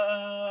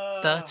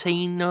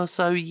 13 or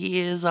so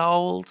years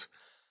old.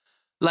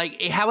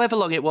 Like, however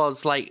long it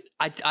was, like,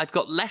 I've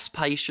got less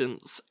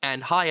patience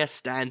and higher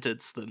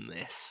standards than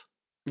this.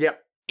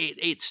 Yep.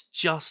 It's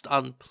just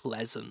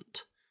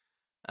unpleasant.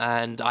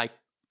 And I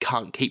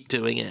can't keep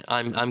doing it.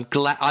 I'm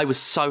glad. I was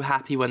so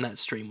happy when that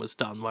stream was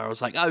done, where I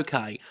was like,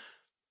 okay,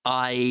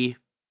 I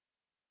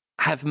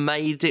have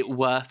made it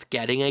worth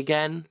getting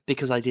again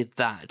because I did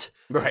that.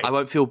 Right. I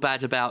won't feel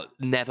bad about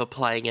never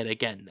playing it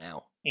again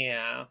now.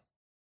 Yeah.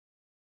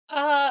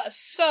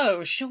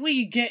 So, shall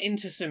we get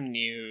into some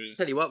news?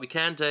 Tell you what, we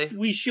can do.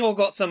 We sure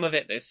got some of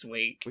it this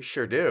week. We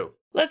sure do.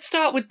 Let's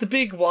start with the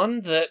big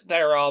one that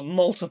there are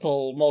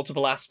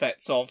multiple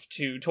aspects of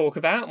to talk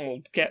about, and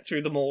we'll get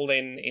through them all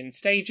in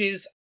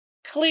stages.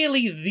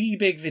 Clearly, the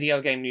big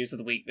video game news of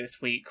the week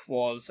this week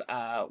was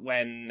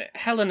when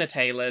Helena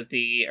Taylor,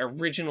 the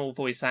original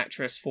voice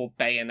actress for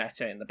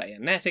Bayonetta in the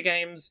Bayonetta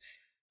games,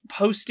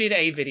 posted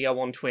a video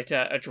on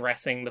Twitter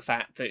addressing the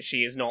fact that she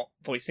is not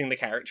voicing the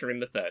character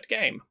in the third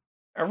game.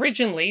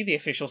 Originally, the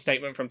official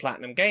statement from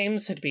Platinum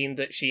Games had been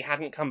that she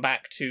hadn't come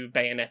back to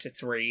Bayonetta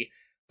 3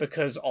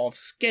 because of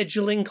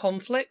scheduling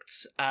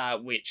conflicts,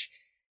 which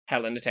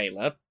Helena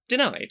Taylor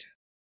denied.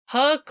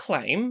 Her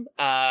claim,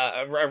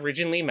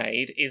 originally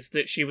made, is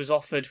that she was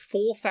offered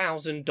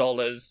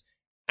 $4,000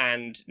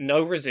 and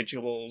no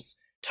residuals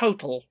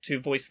total to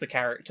voice the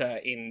character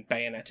in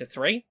Bayonetta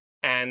 3,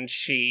 and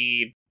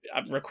she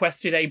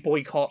requested a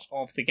boycott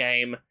of the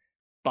game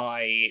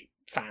by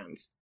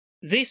fans.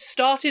 This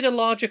started a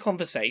larger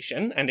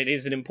conversation, and it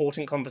is an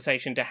important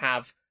conversation to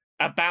have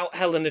about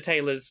Helena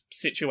Taylor's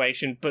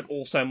situation, but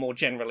also more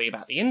generally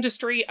about the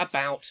industry,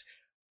 about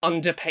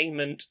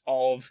underpayment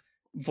of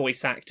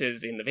voice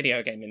actors in the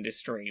video game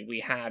industry. We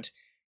had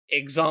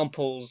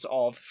examples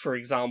of, for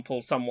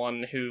example,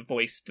 someone who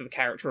voiced the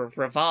character of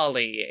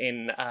Rivali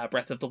in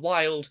Breath of the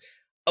Wild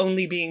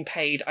only being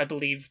paid, I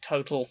believe,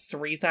 total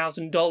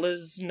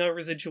 $3,000, no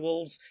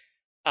residuals,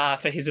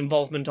 for his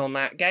involvement on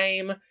that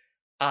game.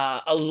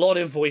 A lot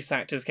of voice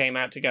actors came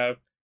out to go,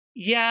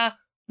 yeah,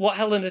 what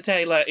Helena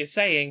Taylor is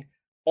saying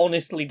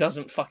honestly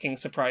doesn't fucking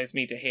surprise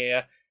me to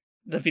hear.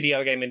 The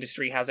video game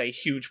industry has a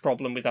huge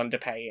problem with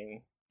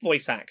underpaying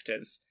voice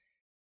actors.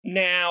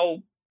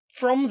 Now,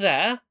 from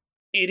there,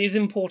 it is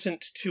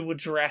important to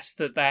address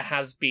that there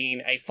has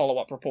been a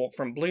follow-up report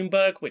from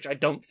Bloomberg, which I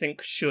don't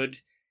think should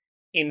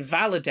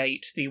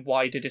invalidate the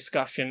wider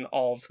discussion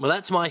of... Well,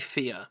 that's my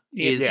fear,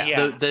 is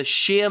the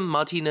sheer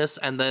muddiness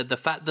and the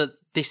fact that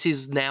this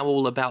is now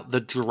all about the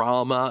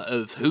drama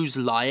of who's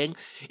lying.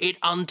 It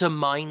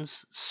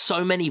undermines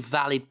so many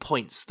valid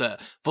points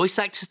that voice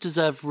actors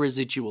deserve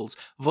residuals,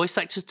 voice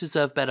actors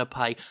deserve better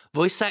pay,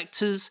 voice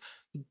actors...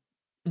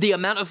 The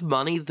amount of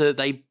money that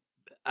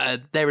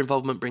their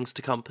involvement brings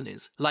to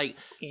companies. Like,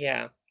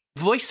 yeah,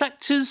 voice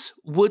actors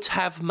would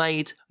have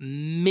made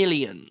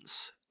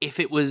millions if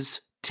it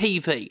was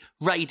TV,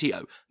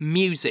 radio,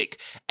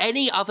 music.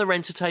 Any other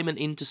entertainment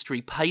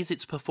industry pays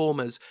its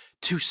performers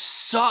to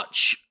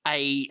such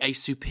a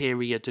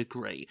superior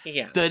degree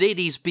that it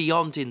is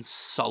beyond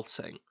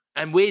insulting.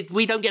 And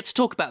we don't get to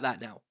talk about that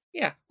now.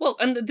 Yeah, well,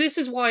 and this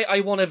is why I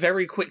want to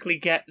very quickly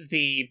get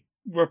the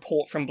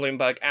report from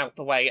Bloomberg out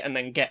the way and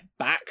then get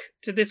back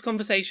to this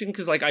conversation,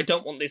 because I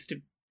don't want this to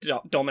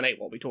dominate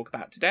what we talk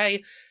about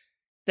today.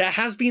 There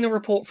has been a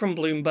report from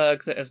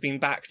Bloomberg that has been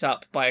backed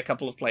up by a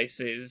couple of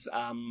places.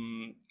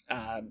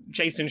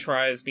 Jason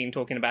Schreier has been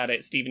talking about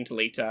it, Stephen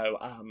Toledo,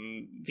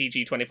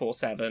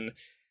 VG247,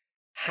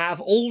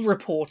 have all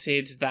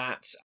reported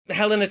that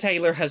Helena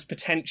Taylor has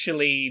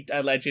potentially,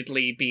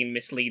 allegedly, been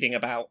misleading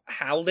about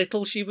how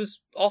little she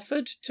was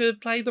offered to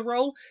play the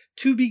role.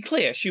 To be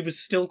clear, she was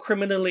still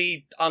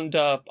criminally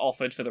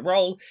under-offered for the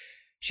role.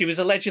 She was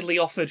allegedly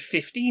offered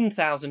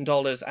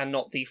 $15,000 and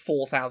not the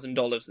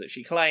 $4,000 that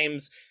she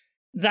claims.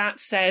 That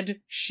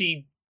said,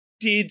 she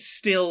did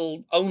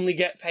still only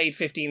get paid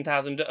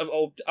 $15,000,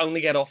 or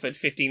only get offered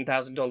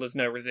 $15,000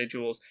 no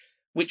residuals,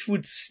 which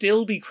would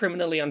still be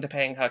criminally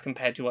underpaying her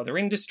compared to other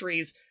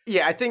industries.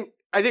 Yeah, I think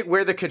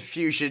where the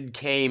confusion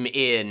came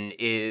in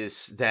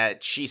is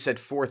that she said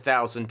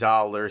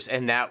 $4,000,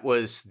 and that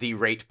was the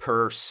rate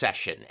per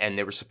session, and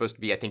there were supposed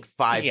to be, I think,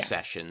 5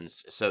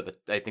 sessions, so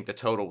I think the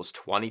total was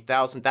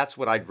 $20,000. That's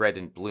what I'd read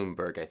in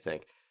Bloomberg, I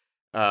think.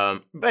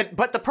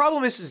 But the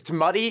problem is it's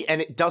muddy,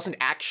 and it doesn't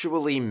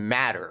actually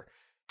matter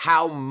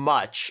how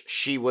much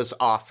she was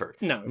offered.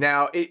 No.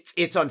 Now,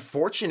 it's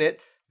unfortunate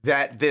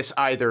that this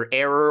either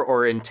error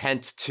or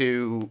intent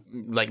to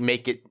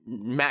make it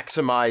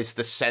maximize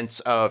the sense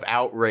of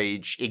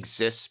outrage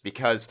exists,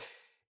 because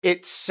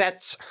it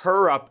sets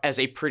her up as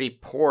a pretty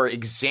poor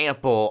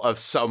example of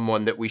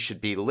someone that we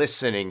should be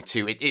listening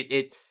to.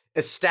 It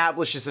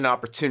establishes an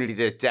opportunity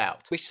to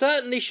doubt. We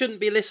certainly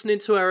shouldn't be listening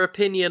to her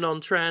opinion on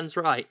trans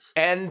rights.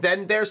 And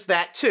then there's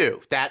that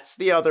too. That's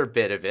the other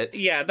bit of it.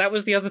 Yeah, that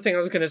was the other thing I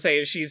was going to say,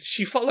 is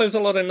she follows a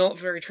lot of not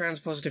very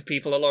trans-positive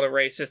people, a lot of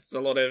racists, a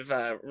lot of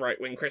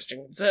right-wing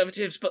Christian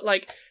conservatives, but,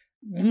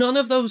 none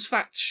of those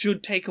facts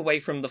should take away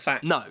from the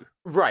fact. No.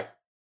 Right.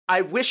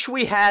 I wish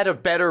we had a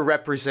better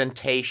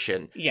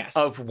representation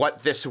of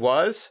what this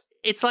was.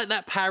 It's like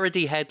that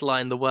parody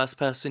headline, "The worst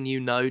person you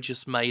know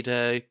just made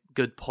a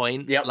good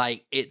point." Yep.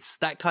 It's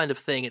that kind of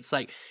thing. It's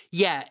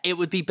it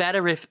would be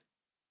better if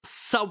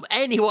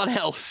anyone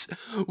else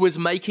was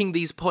making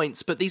these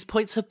points, but these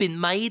points have been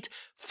made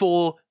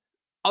for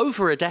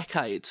over a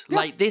decade.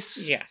 Yeah.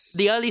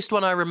 The earliest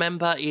one I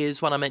remember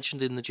is one I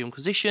mentioned in the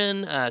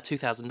Jimquisition,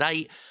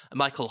 2008.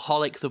 Michael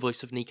Hollick, the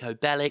voice of Nico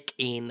Bellic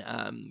in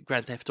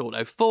Grand Theft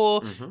Auto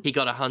 4. Mm-hmm. He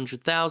got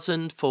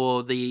 $100,000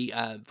 for the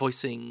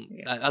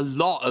voicing a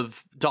lot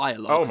of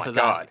dialogue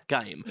that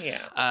game.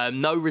 Yeah.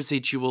 No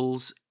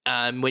residuals.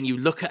 When you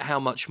look at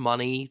how much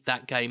money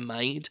that game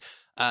made,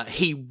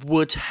 he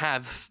would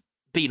have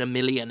been a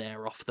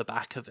millionaire off the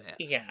back of it.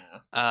 Yeah.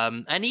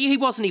 And he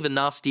wasn't even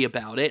nasty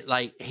about it.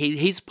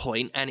 His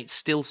point, and it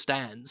still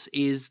stands,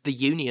 is the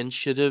union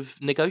should have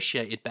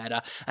negotiated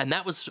better. And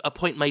that was a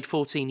point made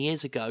 14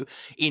 years ago.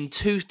 In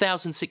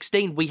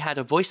 2016, we had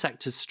a voice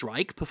actors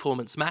strike,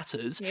 Performance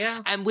Matters,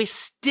 and we're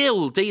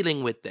still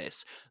dealing with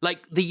this.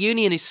 The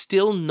union is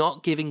still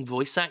not giving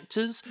voice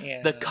actors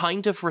the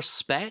kind of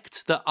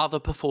respect that other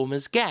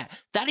performers get.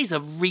 That is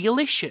a real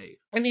issue.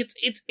 And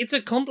it's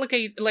a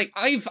complicated,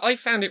 I've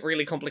found it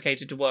really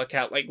complicated to work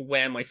out,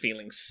 where my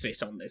feelings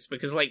sit on this,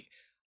 because,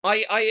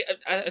 I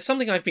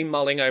something I've been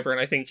mulling over, and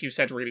I think you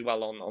said really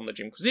well on the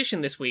Jimquisition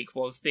this week,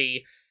 was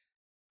the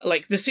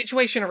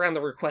situation around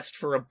the request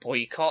for a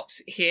boycott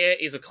here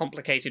is a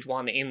complicated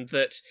one, in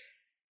that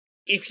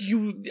if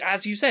you,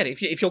 as you said,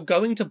 if you're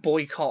going to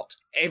boycott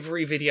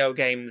every video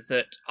game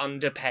that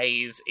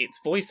underpays its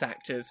voice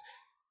actors,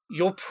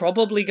 you're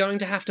probably going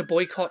to have to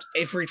boycott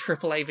every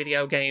AAA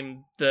video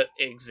game that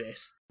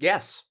exists.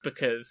 Yes.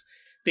 Because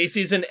this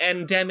is an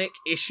endemic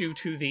issue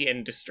to the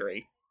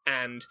industry.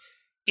 And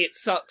it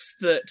sucks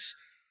that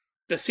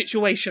the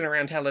situation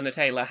around Helena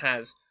Taylor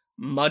has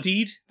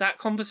muddied that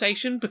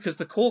conversation, because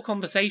the core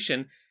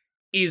conversation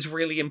is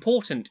really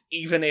important,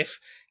 even if,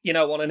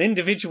 on an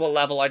individual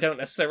level, I don't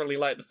necessarily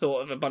like the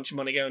thought of a bunch of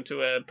money going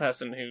to a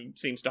person who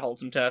seems to hold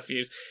some turf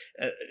views,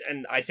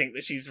 and I think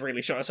that she's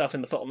really shot herself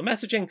in the foot on the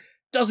messaging.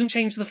 Doesn't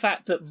change the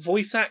fact that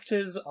voice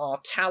actors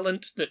are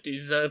talent that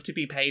deserve to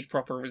be paid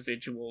proper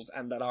residuals,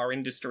 and that our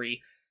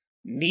industry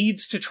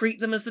needs to treat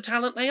them as the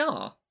talent they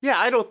are. Yeah,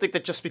 I don't think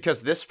that just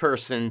because this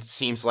person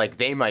seems like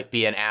they might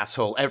be an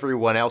asshole,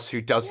 everyone else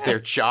who does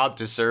their job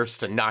deserves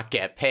to not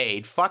get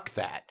paid. Fuck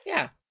that.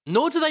 Yeah.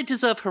 Nor do they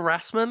deserve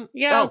harassment.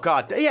 Yeah. Oh,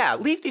 God. Yeah,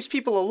 leave these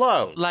people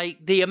alone.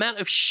 The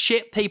amount of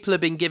shit people have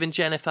been giving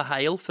Jennifer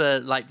Hale for,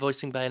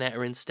 voicing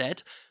Bayonetta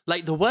instead.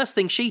 The worst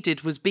thing she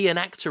did was be an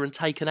actor and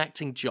take an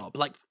acting job.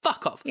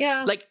 Fuck off.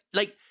 Yeah.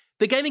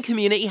 The gaming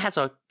community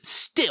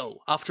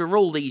still, after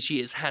all these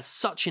years, has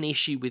such an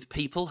issue with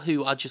people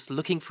who are just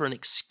looking for an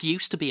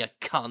excuse to be a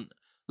cunt.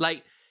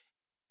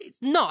 It's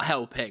not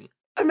helping.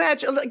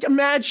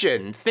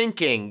 Imagine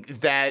thinking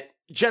that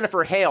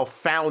Jennifer Hale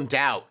found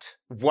out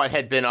what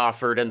had been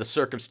offered and the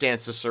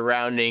circumstances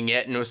surrounding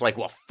it and was like,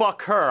 well,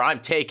 fuck her, I'm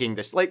taking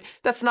this.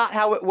 That's not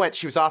how it went.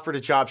 She was offered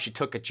a job, she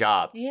took a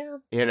job.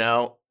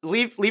 Yeah.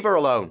 Leave her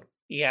alone.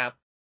 Yeah.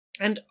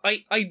 And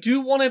I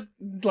do want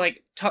to,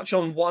 touch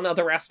on one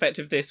other aspect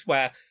of this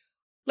where,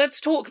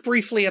 let's talk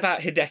briefly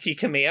about Hideki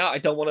Kamiya. I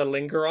don't want to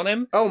linger on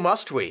him. Oh,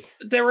 must we?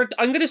 I'm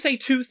going to say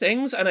two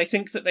things, and I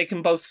think that they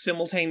can both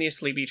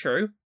simultaneously be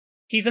true.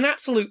 He's an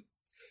absolute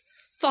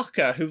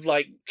fucker who,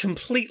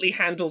 completely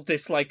handled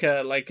this like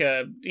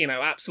a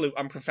absolute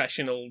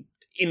unprofessional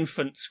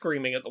infant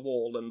screaming at the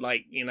wall, and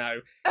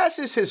as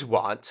is his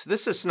wont.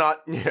 This is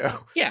not,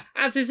 Yeah,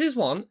 as is his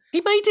wont.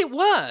 He made it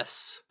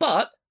worse.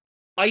 But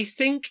I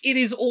think it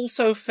is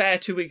also fair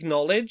to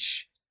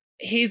acknowledge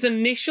his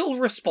initial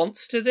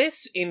response to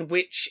this, in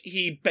which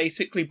he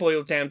basically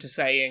boiled down to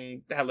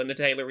saying Helena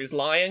Taylor is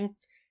lying,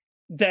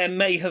 there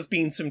may have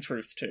been some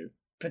truth to.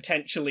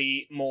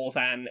 Potentially more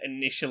than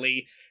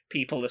initially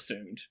people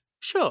assumed.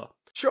 Sure.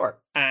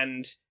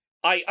 And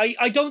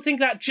I don't think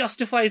that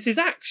justifies his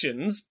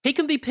actions. He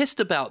can be pissed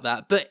about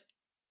that, but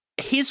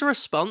his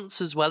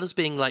response, as well as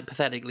being, like,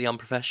 pathetically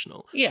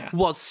unprofessional,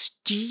 was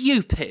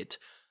stupid.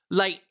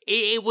 Like,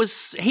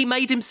 he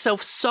made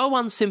himself so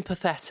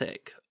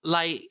unsympathetic.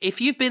 Like,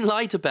 if you've been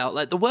lied about,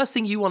 like, the worst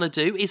thing you want to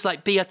do is,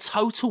 like, be a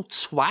total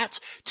twat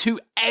to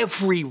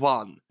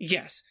everyone.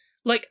 Yes.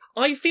 Like,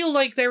 I feel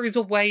like there is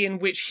a way in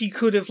which he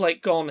could have,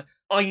 like, gone,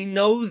 I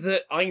know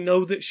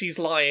that she's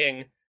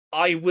lying.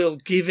 I will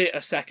give it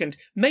a second.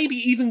 Maybe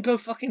even go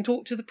fucking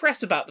talk to the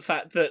press about the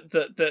fact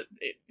that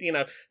you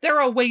know, there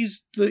are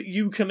ways that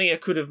you,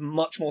 Kamiya, could have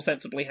much more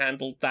sensibly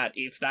handled that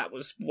if that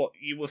was what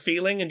you were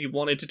feeling and you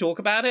wanted to talk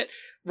about it,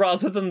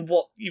 rather than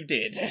what you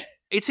did.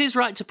 It's his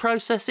right to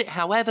process it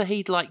however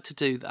he'd like to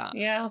do that.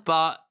 Yeah.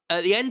 But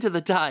at the end of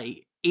the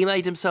day, he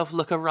made himself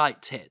look a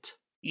right tit.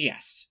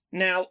 Yes.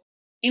 Now,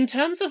 in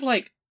terms of,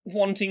 like,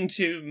 wanting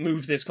to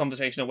move this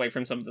conversation away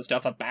from some of the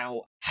stuff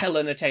about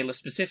Helena Taylor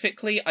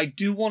specifically, I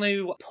do want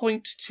to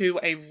point to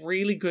a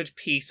really good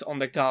piece on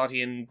The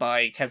Guardian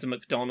by Keza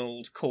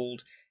MacDonald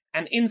called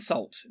An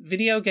Insult: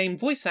 Video Game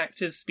Voice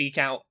Actors Speak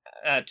Out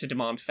to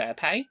Demand Fair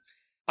Pay.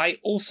 I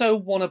also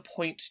want to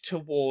point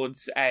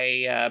towards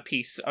a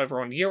piece over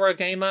on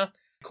Eurogamer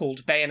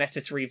called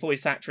Bayonetta 3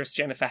 voice actress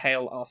Jennifer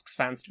Hale asks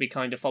fans to be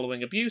kinder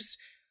following abuse.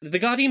 The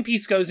Guardian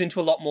piece goes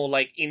into a lot more,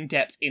 like,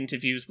 in-depth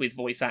interviews with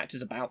voice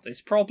actors about this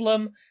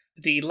problem.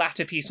 The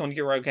latter piece on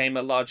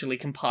Eurogamer largely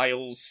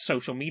compiles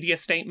social media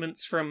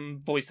statements from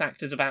voice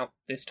actors about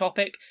this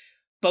topic,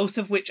 both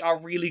of which are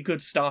really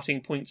good starting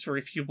points for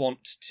if you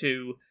want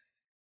to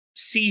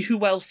see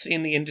who else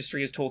in the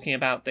industry is talking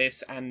about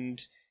this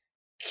and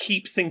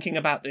keep thinking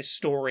about this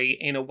story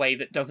in a way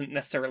that doesn't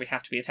necessarily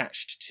have to be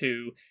attached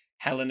to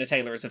Helena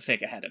Taylor as a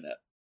figurehead of it.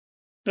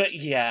 But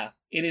yeah,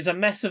 it is a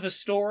mess of a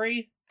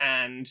story,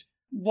 and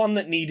one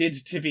that needed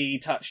to be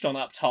touched on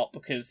up top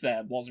because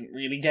there wasn't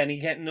really any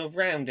getting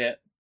around it.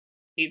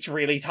 It's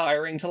really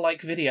tiring to like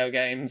video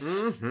games.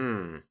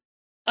 Mm-hmm.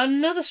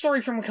 Another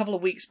story from a couple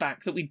of weeks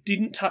back that we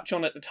didn't touch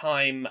on at the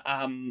time,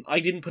 I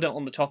didn't put it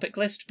on the topic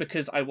list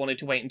because I wanted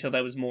to wait until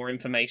there was more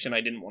information. I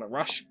didn't want to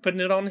rush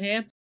putting it on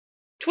here.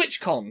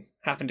 TwitchCon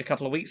happened a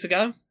couple of weeks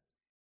ago,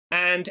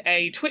 and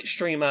a Twitch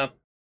streamer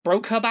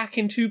broke her back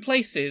in two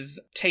places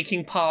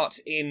taking part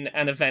in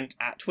an event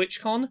at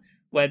TwitchCon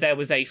where there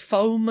was a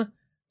foam,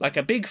 like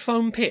a big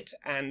foam pit,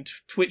 and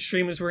Twitch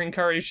streamers were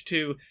encouraged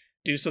to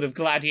do sort of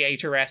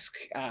gladiator-esque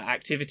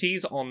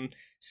activities on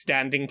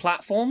standing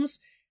platforms,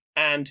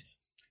 and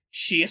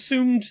she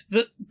assumed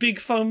that big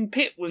foam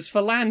pit was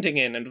for landing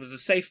in and was a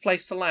safe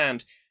place to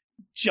land,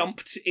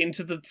 jumped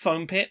into the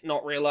foam pit,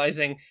 not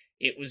realizing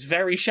it was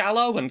very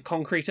shallow and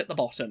concrete at the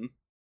bottom.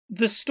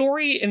 The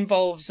story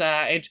involves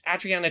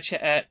Adriana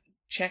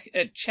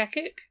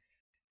Chekic,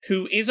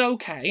 who is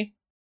okay.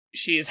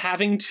 She is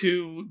having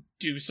to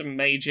do some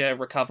major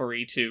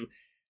recovery to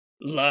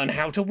learn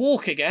how to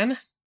walk again.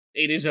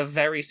 It is a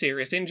very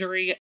serious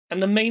injury,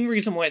 and the main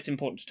reason why it's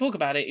important to talk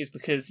about it is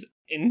because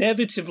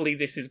inevitably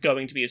this is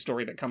going to be a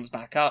story that comes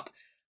back up.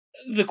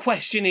 The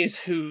question is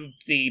who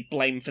the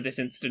blame for this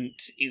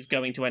incident is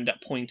going to end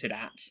up pointed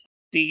at.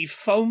 The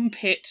foam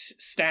pit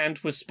stand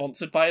was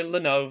sponsored by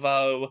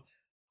Lenovo.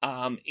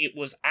 It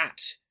was at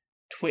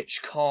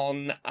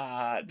TwitchCon.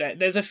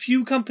 There's a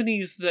few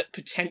companies that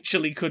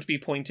potentially could be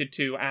pointed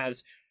to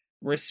as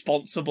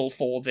responsible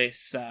for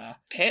this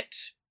pit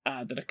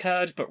that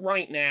occurred, but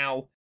right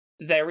now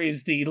there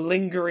is the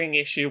lingering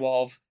issue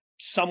of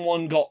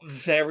someone got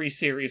very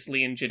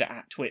seriously injured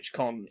at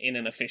TwitchCon in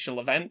an official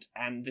event,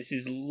 and this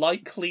is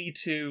likely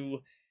to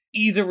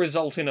either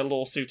result in a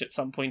lawsuit at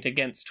some point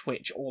against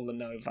Twitch or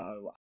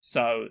Lenovo.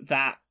 So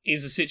that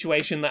is a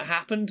situation that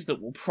happened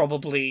that will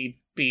probably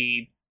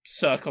be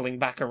circling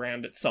back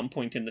around at some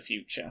point in the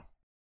future.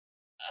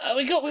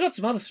 We got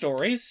some other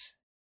stories.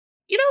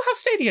 You know how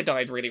Stadia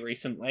died really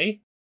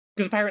recently?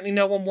 Because apparently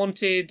no one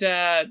wanted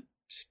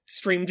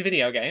streamed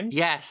video games.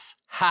 Yes.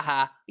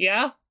 Haha.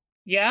 Yeah?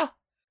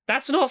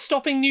 That's not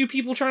stopping new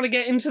people trying to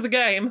get into the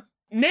game.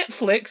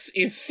 Netflix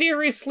is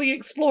seriously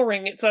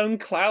exploring its own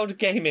cloud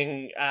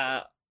gaming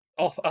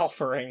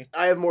offering.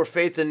 I have more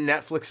faith in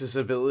Netflix's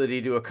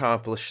ability to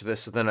accomplish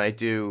this than I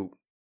do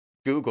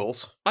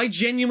Google's. I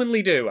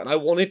genuinely do, and I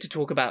wanted to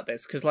talk about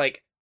this, because,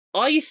 like,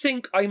 I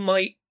think I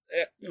might...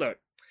 look,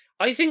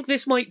 I think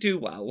this might do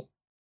well,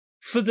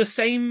 for the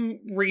same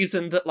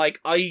reason that, like,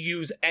 I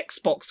use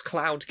Xbox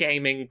cloud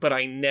gaming, but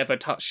I never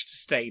touched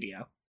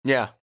Stadia.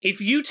 Yeah.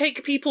 If you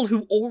take people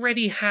who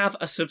already have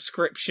a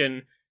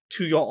subscription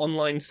to your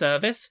online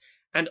service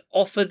and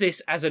offer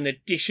this as an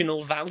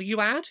additional value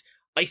add,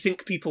 I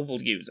think people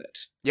will use it.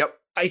 Yep.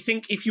 I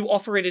think if you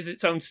offer it as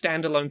its own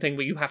standalone thing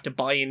where you have to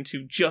buy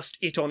into just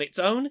it on its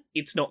own,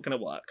 it's not going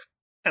to work.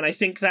 And I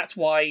think that's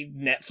why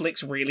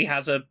Netflix really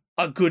has a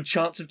good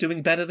chance of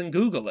doing better than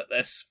Google at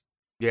this.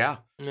 Yeah.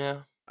 Yeah.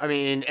 I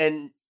mean,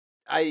 and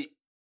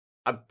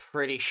I'm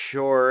pretty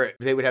sure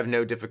they would have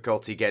no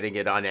difficulty getting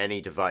it on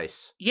any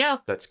device. Yeah.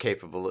 That's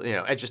capable,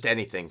 and just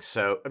anything.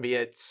 So, I mean,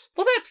 it's...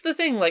 Well, that's the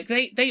thing. Like,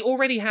 they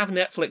already have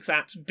Netflix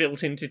apps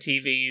built into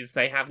TVs.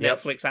 They have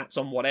Netflix apps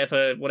on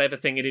whatever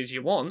thing it is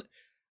you want.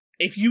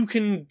 If you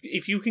can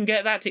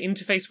get that to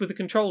interface with a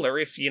controller,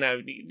 if,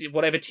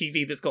 whatever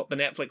TV that's got the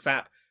Netflix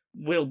app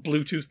will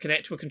Bluetooth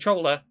connect to a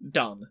controller,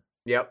 done.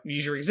 Yep.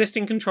 Use your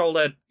existing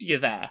controller, you're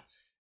there.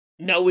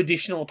 No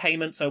additional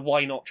payment, so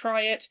why not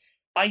try it?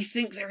 I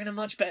think they're in a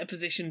much better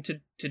position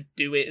to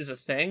do it as a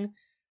thing.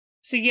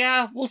 So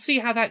yeah, we'll see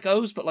how that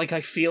goes, but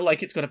I feel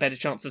like it's got a better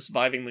chance of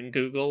surviving than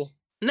Google.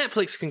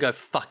 Netflix can go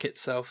fuck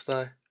itself,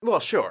 though. Well,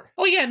 sure.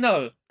 Oh yeah,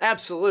 no.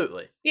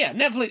 Absolutely. Yeah,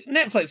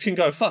 Netflix can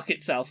go fuck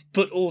itself,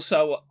 but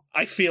also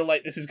I feel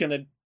like this is going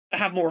to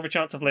have more of a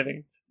chance of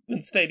living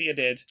than Stadia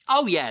did.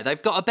 Oh yeah,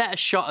 they've got a better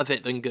shot of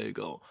it than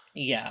Google.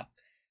 Yeah.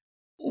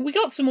 We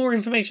got some more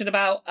information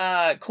about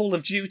Call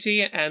of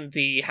Duty and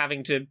the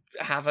having to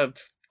have a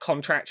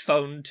contract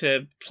phone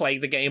to play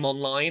the game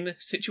online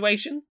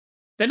situation.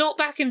 They're not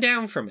backing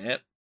down from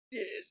it.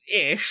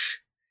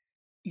 Ish.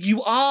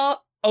 You are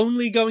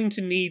only going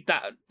to need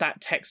that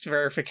text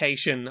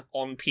verification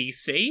on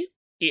PC.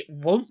 It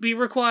won't be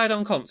required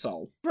on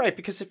console. Right,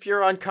 because if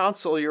you're on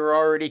console, you're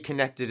already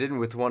connected in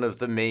with one of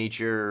the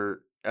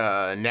major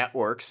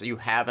networks. You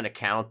have an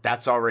account.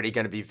 That's already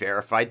going to be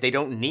verified. They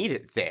don't need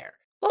it there.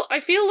 Well,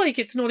 I feel like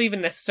it's not even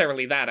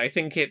necessarily that. I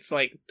think it's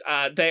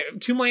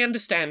to my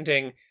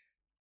understanding,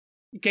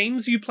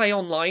 games you play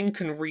online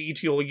can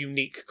read your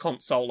unique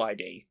console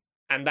ID.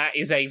 And that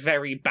is a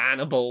very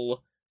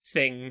bannable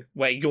thing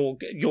where your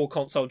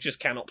console just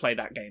cannot play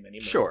that game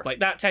anymore. Sure.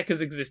 That tech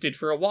has existed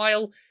for a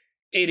while.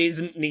 It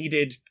isn't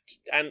needed.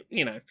 And,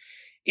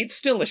 it's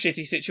still a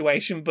shitty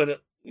situation,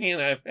 but,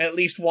 at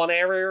least one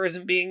area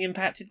isn't being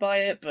impacted by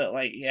it. But,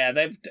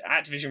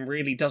 Activision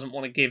really doesn't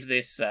want to give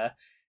this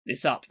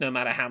up, no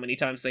matter how many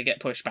times they get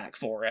pushed back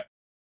for it.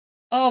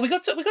 Oh, we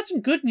got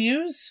some good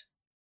news.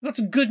 We got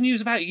some good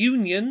news about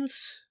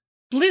unions.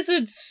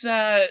 Blizzard's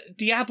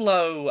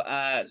Diablo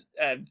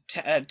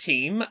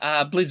team,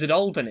 Blizzard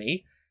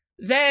Albany,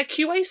 their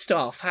QA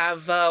staff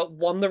have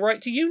won the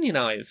right to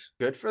unionize.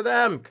 Good for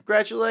them.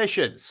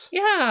 Congratulations.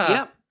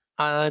 Yeah.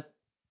 Yep.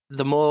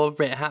 The more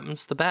it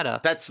happens, the better.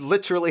 That's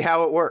literally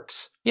how it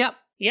works. Yep.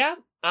 Yeah.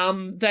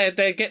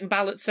 They're getting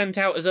ballots sent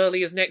out as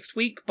early as next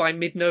week. By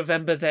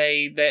mid-November,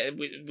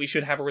 we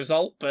should have a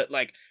result, but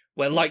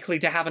we're likely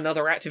to have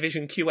another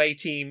Activision QA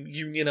team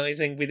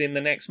unionizing within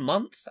the next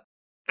month.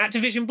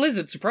 Activision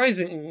Blizzard,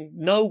 surprising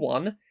no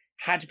one,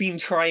 had been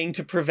trying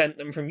to prevent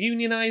them from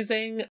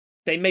unionizing.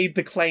 They made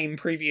the claim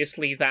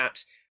previously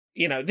that,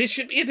 this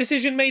should be a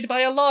decision made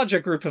by a larger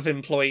group of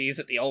employees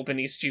at the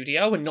Albany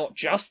studio and not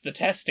just the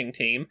testing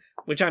team,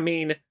 which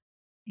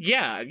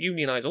yeah,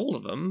 unionize all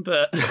of them,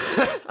 but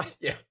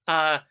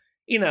yeah.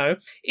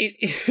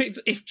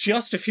 If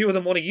just a few of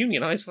them want to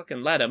unionize,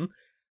 fucking let them.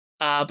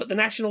 But the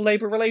National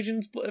Labour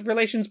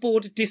Relations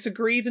Board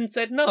disagreed and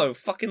said, no,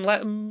 fucking let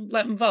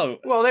them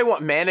vote. Well, they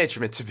want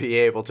management to be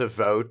able to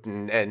vote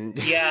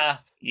and... Yeah,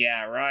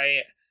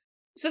 right.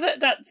 So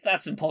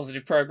that's some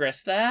positive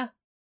progress there.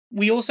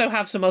 We also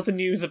have some other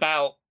news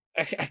about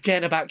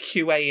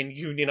QA and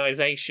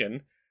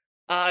unionization.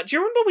 Do you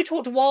remember we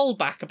talked a while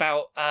back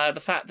about the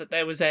fact that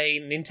there was a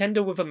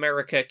Nintendo of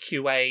America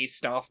QA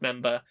staff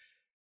member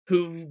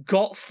who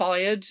got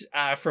fired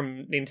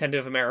from Nintendo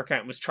of America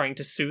and was trying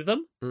to sue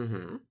them?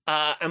 Mm-hmm.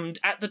 And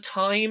at the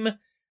time,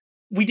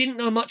 we didn't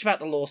know much about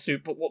the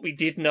lawsuit, but what we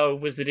did know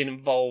was that it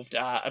involved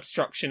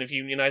obstruction of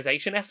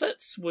unionization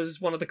efforts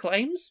was one of the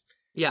claims.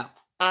 Yeah.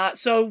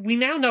 So we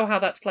now know how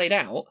that's played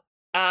out.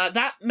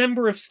 That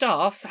member of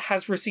staff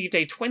has received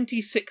a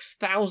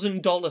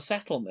 $26,000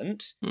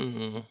 settlement,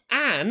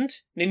 and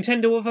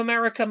Nintendo of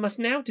America must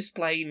now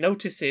display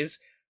notices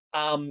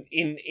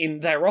in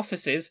their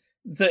offices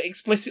that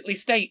explicitly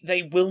state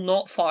they will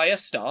not fire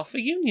staff for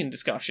union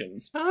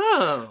discussions.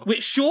 Oh.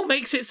 Which sure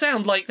makes it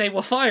sound like they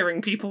were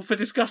firing people for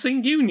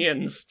discussing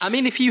unions. I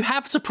mean, if you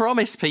have to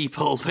promise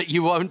people that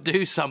you won't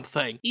do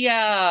something...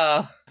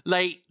 Yeah.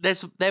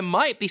 There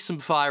might be some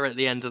fire at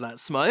the end of that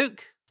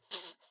smoke.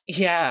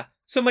 Yeah.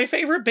 So my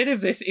favourite bit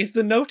of this is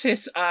the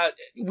notice,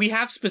 we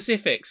have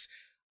specifics.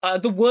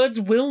 The words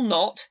will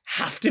not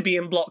have to be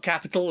in block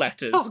capital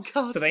letters. Oh,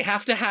 God. So they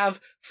have to have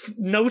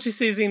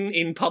notices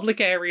in public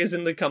areas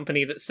in the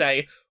company that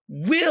say,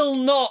 will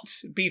not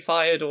be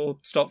fired or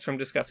stopped from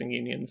discussing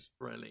unions.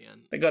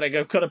 Brilliant. They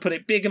gotta put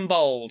it big and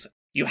bold.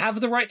 You have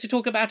the right to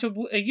talk about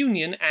a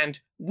union, and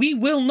we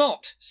will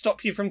not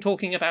stop you from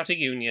talking about a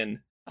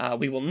union.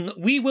 We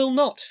will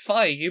not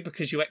fire you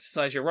because you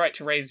exercise your right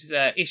to raise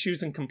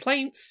issues and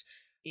complaints.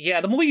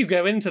 Yeah, the more you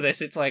go into this,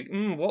 it's like,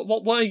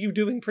 what were you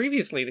doing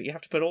previously that you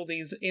have to put all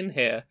these in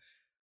here?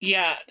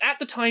 Yeah, at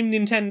the time,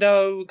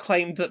 Nintendo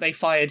claimed that they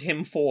fired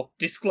him for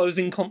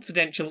disclosing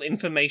confidential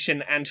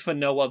information and for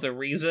no other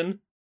reason.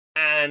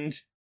 And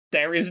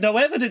there is no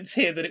evidence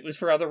here that it was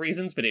for other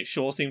reasons, but it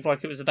sure seems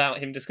like it was about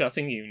him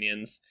discussing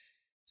unions.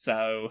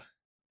 So,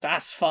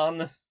 that's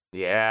fun.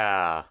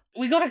 Yeah.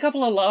 We got a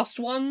couple of last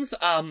ones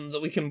that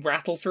we can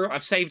rattle through.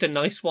 I've saved a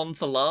nice one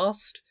for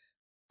last.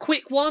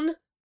 Quick one.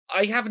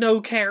 I have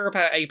no care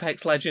about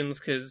Apex Legends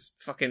because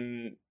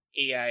fucking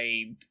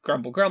EA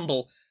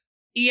grumble.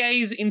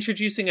 EA's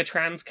introducing a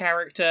trans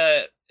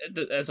character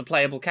as a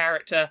playable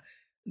character.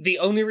 The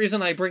only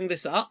reason I bring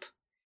this up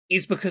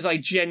is because I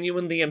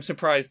genuinely am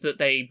surprised that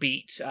they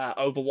beat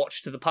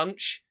Overwatch to the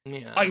punch.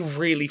 Yeah. I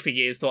really for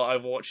years thought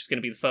Overwatch was going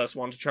to be the first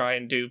one to try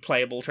and do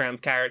playable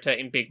trans character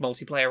in big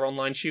multiplayer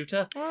online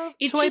shooter. To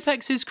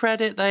Apex's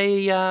credit,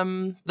 they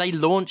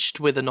launched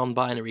with a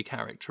non-binary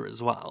character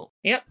as well.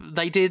 Yep.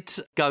 They did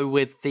go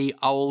with the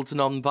old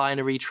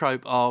non-binary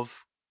trope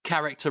of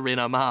character in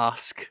a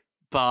mask,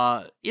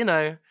 but, you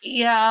know...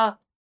 Yeah.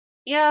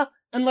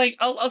 And, like,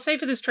 I'll say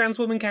for this trans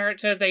woman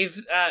character,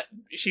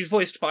 she's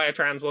voiced by a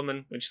trans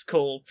woman, which is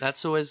cool.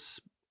 That's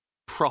always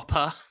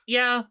proper.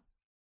 Yeah.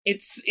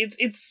 It's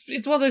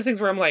one of those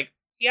things where I'm like,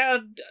 yeah,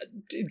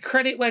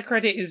 credit where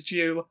credit is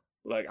due.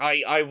 Like,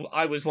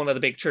 I was one of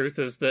the big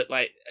truthers that,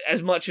 like,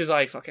 as much as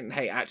I fucking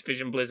hate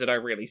Activision Blizzard, I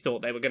really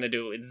thought they were going to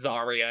do it with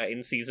Zarya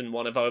in Season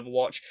 1 of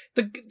Overwatch.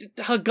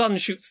 Her gun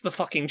shoots the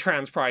fucking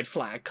trans pride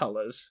flag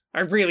colours.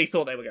 I really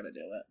thought they were going to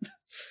do it.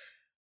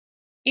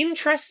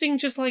 Interesting,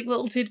 just like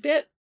little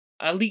tidbit.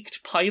 A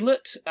leaked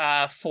pilot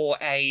for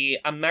a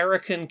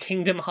American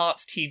Kingdom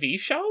Hearts TV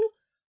show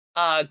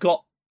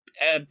got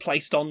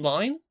placed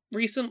online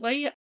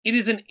recently. It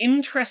is an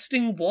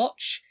interesting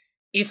watch,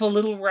 if a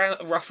little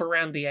rough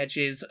around the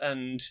edges,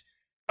 and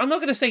I'm not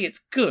going to say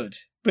it's good,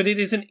 but it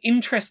is an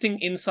interesting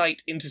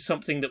insight into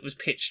something that was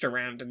pitched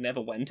around and never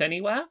went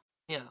anywhere.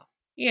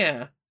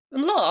 Yeah.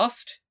 And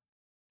last,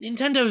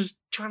 Nintendo's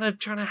trying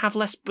to have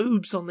less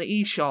boobs on the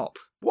eShop.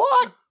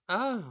 What?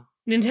 Oh.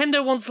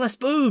 Nintendo wants less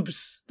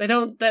boobs. They're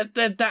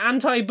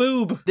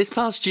anti-boob. This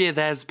past year,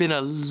 there's been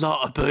a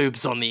lot of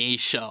boobs on the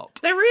eShop.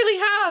 There really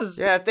has.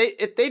 Yeah,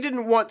 if they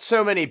didn't want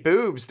so many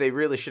boobs, they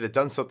really should have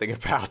done something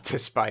about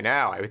this by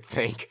now, I would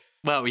think.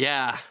 Well,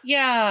 yeah.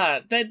 Yeah,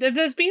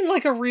 there's been,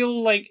 like, a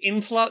real, like,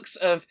 influx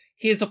of,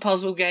 here's a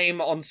puzzle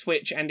game on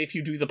Switch, and if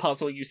you do the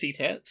puzzle, you see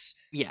tits.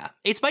 Yeah.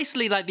 It's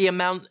basically like the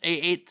amount...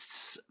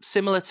 It's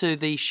similar to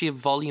the sheer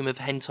volume of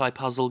hentai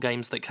puzzle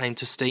games that came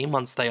to Steam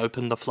once they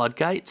opened the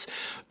floodgates,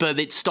 but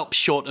it stopped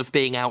short of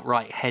being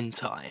outright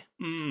hentai.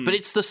 But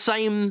it's the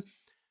same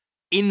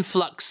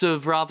influx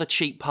of rather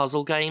cheap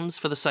puzzle games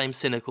for the same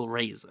cynical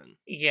reason.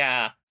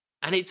 Yeah.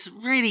 And it's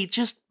really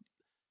just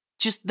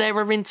there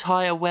are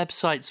entire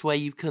websites where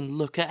you can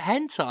look at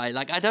hentai.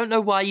 Like, I don't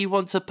know why you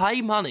want to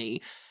pay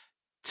money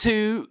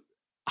to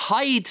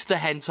hide the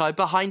hentai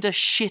behind a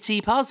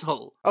shitty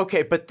puzzle.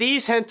 Okay, but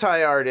these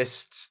hentai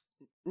artists,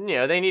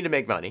 they need to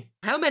make money.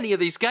 How many of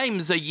these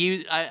games are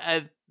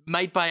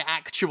made by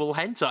actual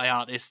hentai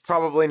artists?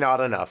 Probably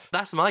not enough.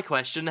 That's my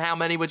question. How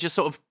many were just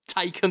sort of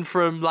taken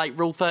from, like,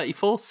 Rule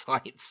 34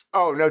 sites?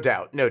 Oh, no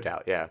doubt,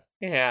 yeah.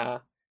 Yeah.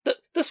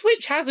 The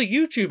Switch has a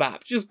YouTube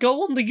app. Just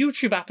go on the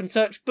YouTube app and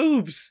search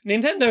boobs.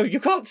 Nintendo, you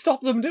can't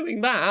stop them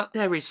doing that.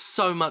 There is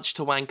so much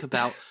to wank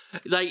about.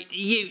 Like,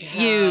 you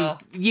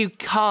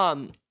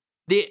can't.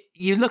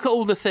 You look at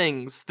all the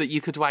things that you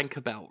could wank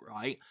about,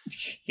 right?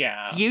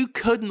 Yeah. You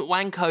couldn't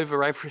wank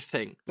over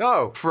everything.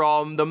 No.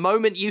 From the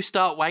moment you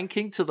start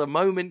wanking to the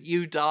moment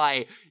you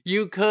die.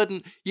 You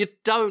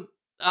don't.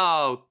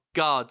 Oh,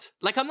 God.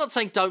 Like, I'm not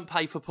saying don't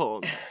pay for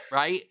porn,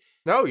 right?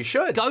 No, you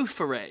should. Go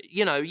for it.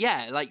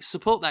 Like,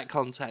 support that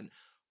content.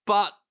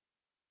 But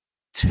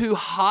to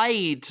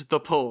hide the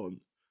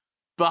porn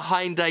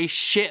behind a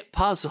shit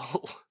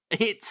puzzle,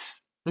 it's...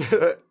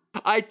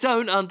 I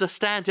don't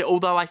understand it,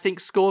 although I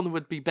think Scorn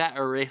would be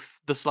better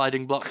if the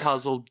sliding block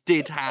puzzle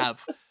did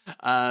have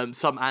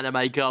some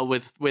anime girl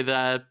with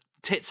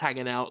tits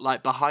hanging out,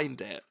 like,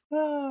 behind it.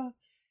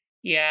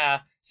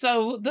 Yeah.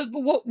 So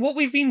what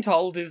we've been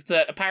told is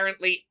that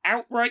apparently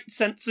outright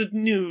censored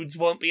nudes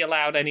won't be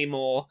allowed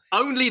anymore.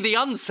 Only the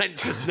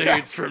uncensored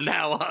nudes from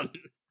now on.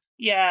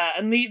 Yeah,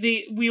 and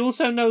we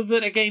also know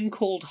that a game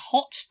called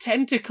Hot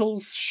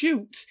Tentacles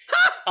Shoot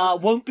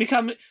won't be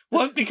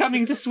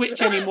coming to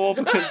Switch anymore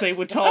because they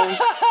were told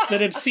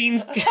that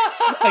obscene.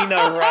 I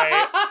know,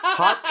 right?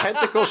 Hot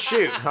Tentacle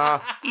Shoot,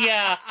 huh?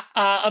 Yeah,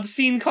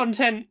 obscene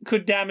content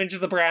could damage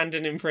the brand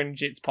and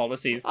infringe its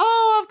policies.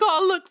 Oh, I've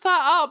got to look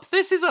that up.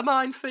 This is a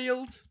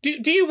minefield.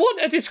 Do you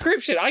want a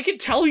description? I can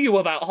tell you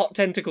about Hot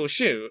Tentacle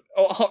Shoot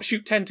or Hot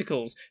Shoot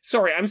Tentacles.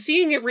 Sorry, I'm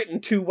seeing it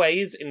written two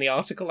ways in the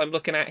article I'm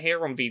looking at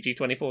here on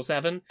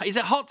VG247. Is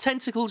it Hot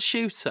Tentacle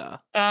Shooter?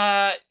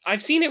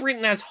 I've seen it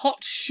written as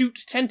Hot Shoot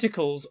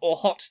Tentacles or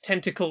Hot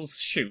Tentacles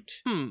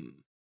Shoot.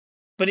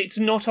 But it's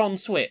not on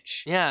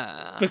Switch.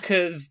 Yeah.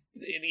 Because,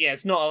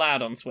 it's not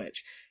allowed on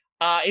Switch.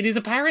 It is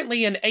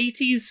apparently an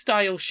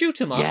 80s-style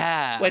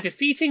shoot-'em-up where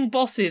defeating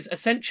bosses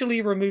essentially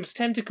removes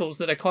tentacles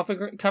that are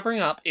covering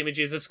up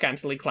images of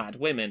scantily clad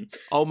women.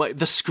 Oh my,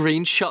 the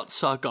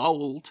screenshots are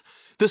gold.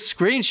 The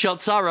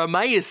screenshots are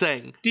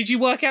amazing. Did you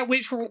work out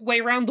which way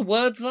round the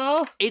words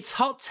are? It's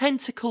Hot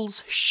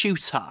Tentacles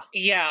Shooter.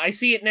 Yeah, I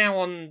see it now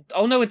on...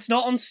 Oh, no, it's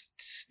not on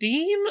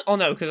Steam? Oh,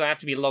 no, because I have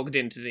to be logged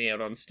in to see it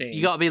on Steam.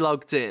 You gotta be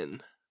logged in.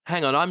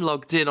 Hang on, I'm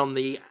logged in on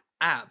the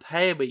app.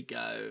 Here we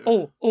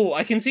go. Oh,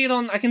 I can see it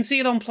on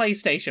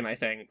PlayStation, I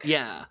think.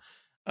 Yeah.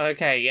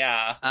 Okay,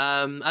 yeah.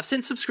 I've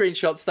seen some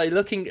screenshots. They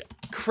look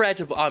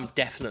incredible. I'm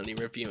definitely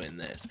reviewing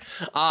this.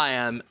 I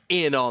am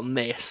in on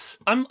this.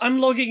 I'm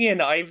logging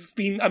in. I'm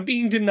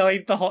being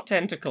denied the Hot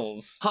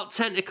Tentacles. Hot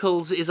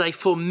Tentacles is a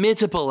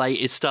formidable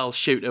 80s style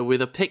shooter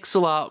with a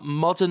pixel art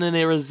modern and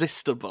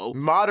irresistible.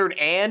 Modern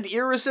and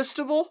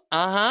irresistible?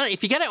 Uh-huh.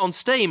 If you get it on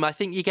Steam, I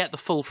think you get the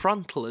full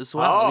frontal as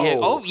well.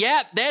 Oh,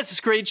 Yeah, there's a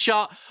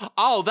screenshot.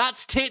 Oh,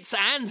 that's tits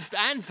and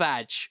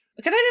vag.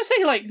 Can I just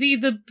say, like,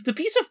 the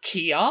piece of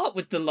key art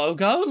with the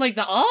logo, like,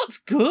 the art's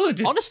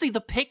good. Honestly,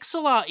 the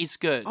pixel art is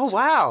good. Oh,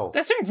 wow.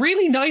 There's some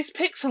really nice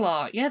pixel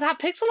art. Yeah, that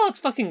pixel art's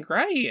fucking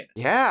great.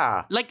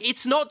 Yeah. Like,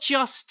 it's not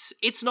just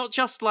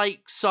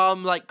like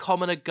some like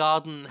commoner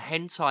garden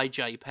hentai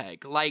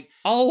JPEG. Like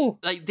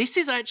this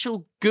is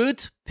actual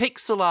good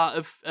pixel art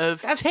of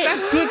That's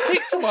tits. good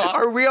pixel art.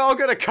 Are we all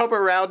gonna come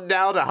around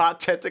now to Hot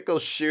Tentacle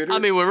Shooter? I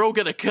mean, we're all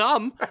gonna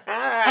come.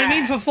 I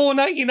mean, for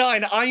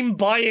 $4.99, I'm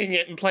buying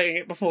it and playing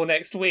it before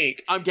next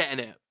week. I'm getting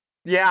it.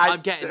 Yeah, I'm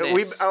getting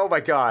this. Oh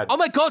my god. Oh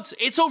my god,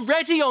 it's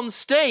already on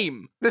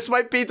Steam. This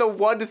might be the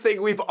one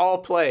thing we've all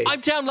played. I'm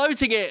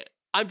downloading it.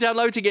 I'm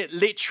downloading it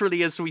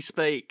literally as we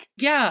speak.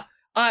 Yeah.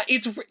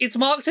 It's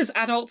marked as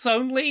adults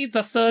only.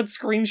 The third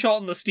screenshot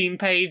on the Steam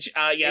page.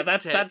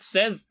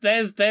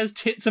 There's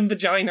tits and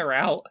vagina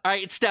out.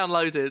 Alright, it's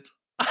downloaded.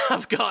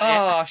 I've got it.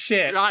 Oh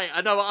shit. Right,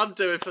 I know what I'm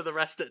doing for the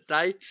rest of the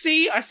day.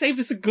 See, I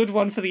saved us a good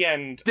one for the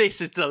end. This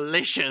is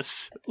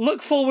delicious.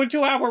 Look forward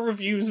to our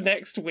reviews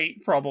next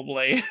week,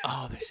 probably.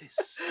 Oh,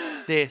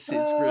 this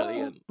is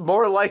brilliant.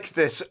 More like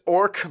this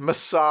orc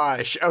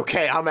massage.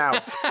 Okay, I'm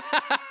out.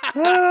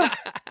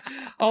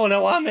 Oh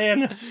no, I'm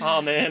in.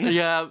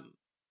 Yeah,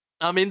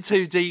 I'm in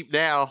too deep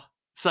now.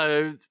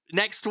 So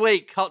next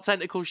week, Hot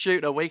Tentacle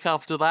Shooter. Week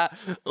after that,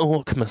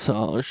 orc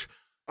massage.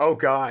 Oh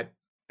god.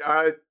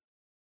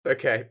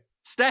 Okay.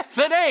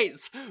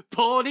 Stephanie's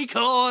Porny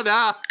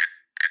Corner.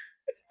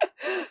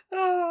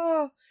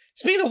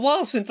 It's been a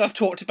while since I've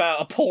talked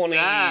about a porn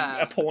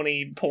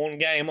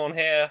game on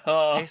here.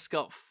 It's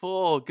got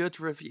 4 good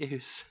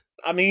reviews.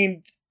 I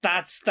mean,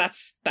 that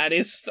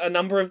is a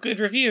number of good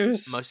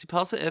reviews. Mostly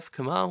positive.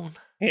 Come on.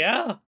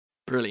 Yeah.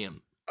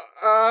 Brilliant.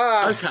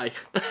 Okay.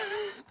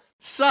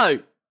 So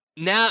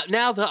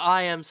now that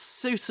I am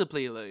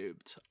suitably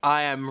lubed,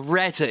 I am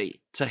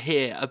ready to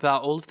hear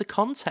about all of the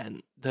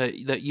content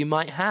that you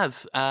might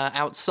have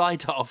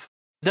outside of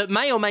that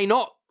may or may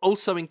not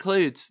also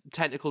include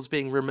tentacles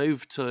being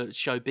removed to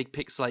show big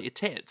pixelated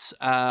tits.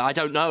 I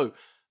don't know,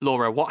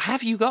 Laura. What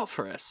have you got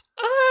for us?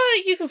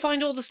 You can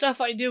find all the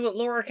stuff I do at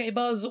Laura K.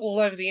 Buzz all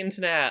over the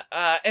internet.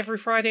 Every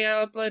Friday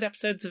I upload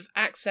episodes of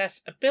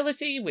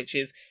Accessibility, which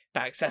is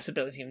about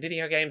accessibility in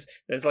video games.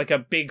 There's like a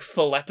big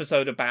full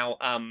episode about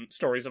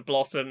Stories of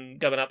Blossom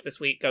going up this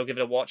week. Go give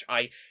it a watch.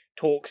 I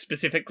talk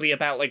specifically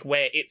about like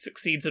where it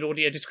succeeds at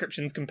audio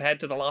descriptions compared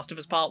to The Last of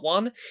Us Part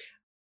 1.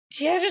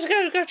 Yeah, just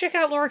go check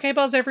out Laura K.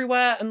 Buzz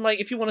everywhere. And like,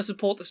 if you want to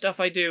support the stuff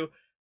I do,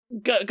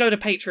 go to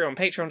Patreon,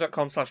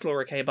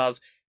 patreon.com/Laura K.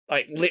 Buzz.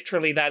 Like,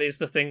 literally, that is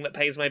the thing that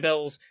pays my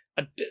bills.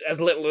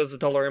 As little as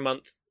 $1 a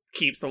month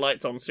keeps the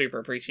lights on. Super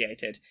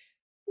appreciated.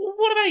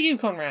 What about you,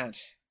 Conrad?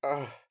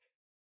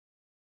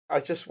 I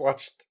just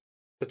watched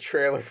the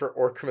trailer for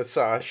Orc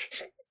Massage.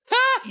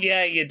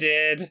 Yeah, you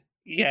did.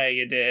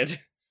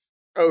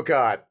 Oh,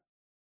 God.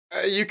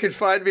 You can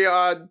find me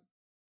on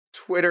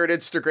Twitter and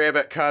Instagram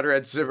at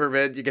Conrad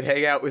Zimmerman. You can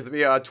hang out with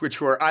me on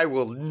Twitch, where I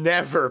will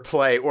never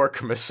play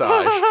Orc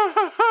Massage.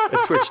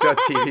 At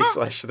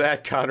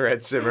twitch.tv/that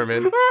Conrad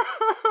Zimmerman.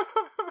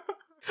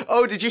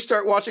 Oh, did you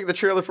start watching the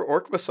trailer for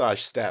Orc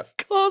Massage, Steph?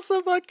 Of course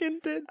I fucking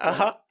did.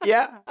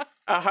 Yeah.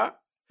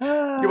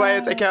 You buy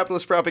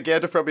anti-capitalist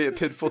propaganda from me at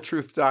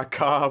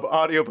pinfultruth.com,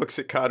 audiobooks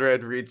at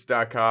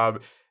conradreads.com,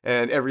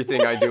 and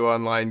everything I do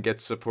online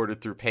gets supported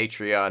through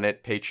Patreon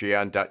at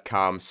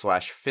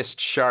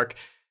patreon.com/fistshark.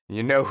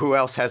 You know who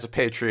else has a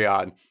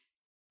Patreon?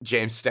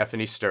 James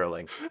Stephanie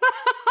Sterling.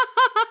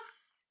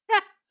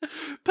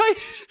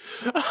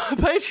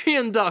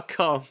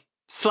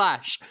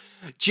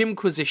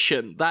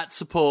 Patreon.com/Jimquisition. That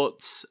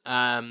supports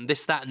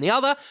this, that, and the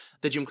other.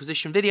 The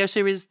Jimquisition video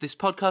series, this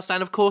podcast,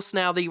 and of course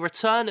now the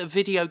return of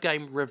video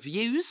game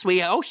reviews.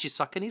 She's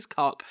sucking his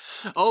cock.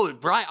 Oh,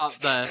 right up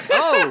there.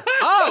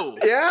 Oh.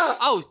 Yeah.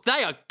 Oh,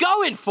 they are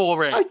going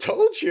for it. I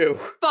told you.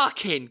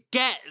 Fucking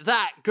get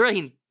that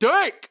green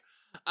dick.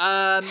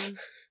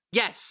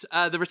 Yes,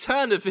 the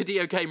return of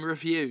video game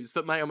reviews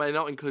that may or may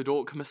not include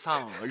Orc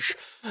Massage.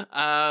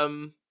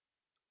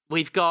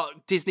 We've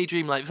got Disney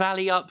Dreamlight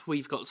Valley up.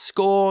 We've got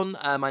Scorn.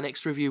 My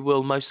next review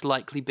will most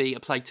likely be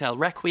A Plague Tale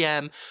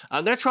Requiem.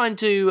 I'm going to try and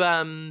do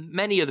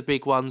many of the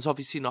big ones,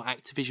 obviously not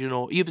Activision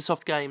or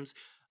Ubisoft games.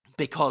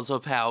 because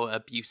of how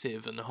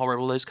abusive and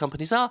horrible those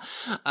companies are.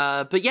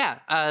 But yeah,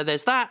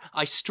 there's that.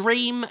 I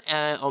stream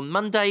on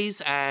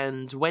Mondays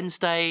and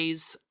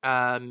Wednesdays,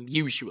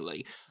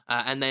 usually.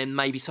 And then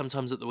maybe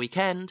sometimes at the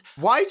weekend.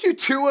 Why do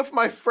 2 of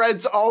my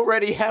friends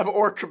already have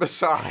Orc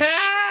Massage?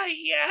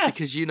 Yes!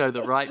 Because you know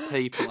the right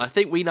people. I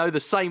think we know the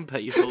same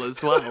people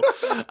as well.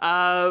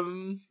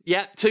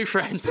 Yeah, 2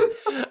 friends.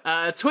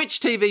 Twitch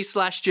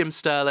TV/Jim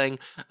Sterling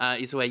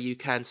is where you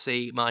can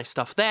see my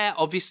stuff there.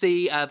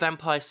 Obviously,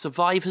 Vampire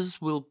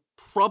Survivors will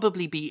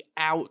probably be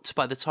out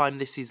by the time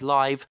this is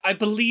live. I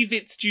believe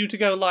it's due to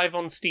go live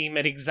on Steam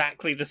at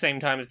exactly the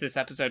same time as this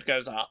episode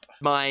goes up.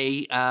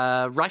 My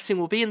writing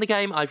will be in the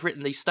game. I've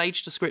written the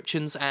stage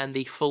descriptions and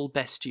the full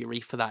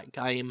bestiary for that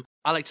game.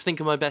 I like to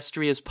think of my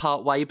bestiary as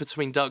part way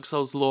between Dark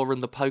Souls lore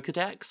and the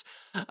Pokedex.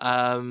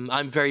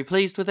 I'm very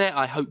pleased with it.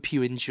 I hope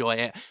you enjoy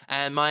it.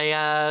 And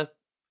my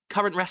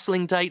current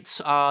wrestling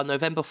dates are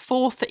November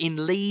 4th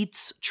in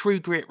Leeds, True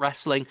Grit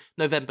Wrestling,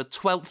 November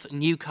 12th,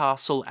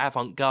 Newcastle,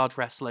 Avant Garde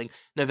Wrestling,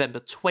 November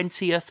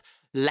 20th,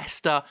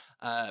 Leicester,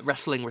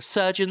 Wrestling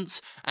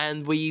Resurgence,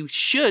 and we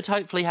should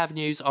hopefully have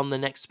news on the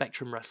next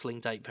Spectrum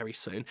Wrestling date very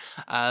soon.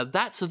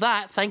 That's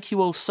that. Thank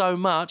you all so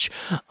much.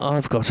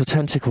 I've got a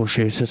tentacle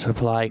shooter to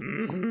play.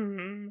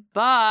 Mm-hmm.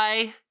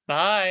 Bye!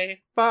 Bye!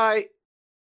 Bye!